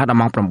 7 កន្លះដល់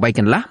ម៉ោង 8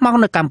 កន្លះមក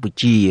នៅកម្ពុ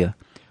ជា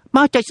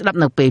បើចុចស្ដាប់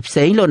នៅពេលផ្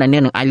សេងលោកអ្នកនា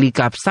ងនឹងអាចឮ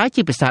ការផ្សាយ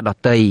ជាភាសាដ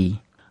ទៃ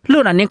លោ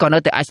កអ្នកនាងក៏នៅ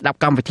តែអាចស្ដាប់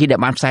កម្មវិធីដែល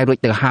បានផ្សាយរួច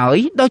ទៅហើយ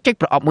ដោយចុច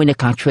ប្រអប់មួយនៅ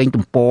ខាងឆ្វេង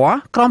ទំព័រ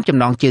ក្រោមចំ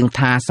ណងជើង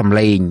ថាសំ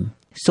ឡេង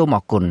សូមអ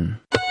រគុណ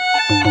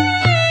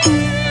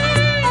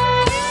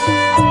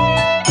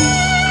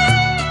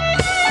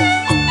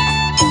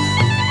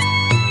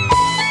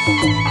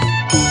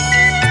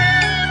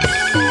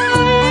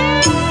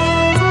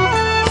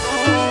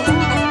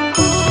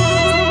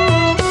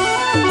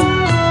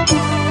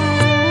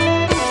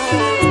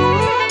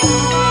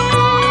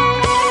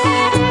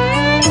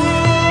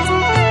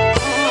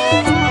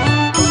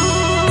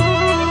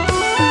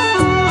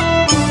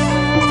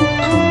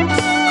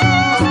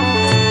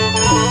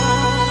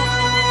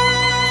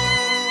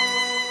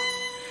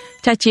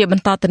ចាជាប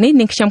ន្តទៅនេះ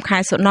នាងខ្ញុំខែ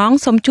សុណង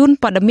សូមជូន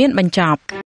ព័ត៌មានបញ្ចប់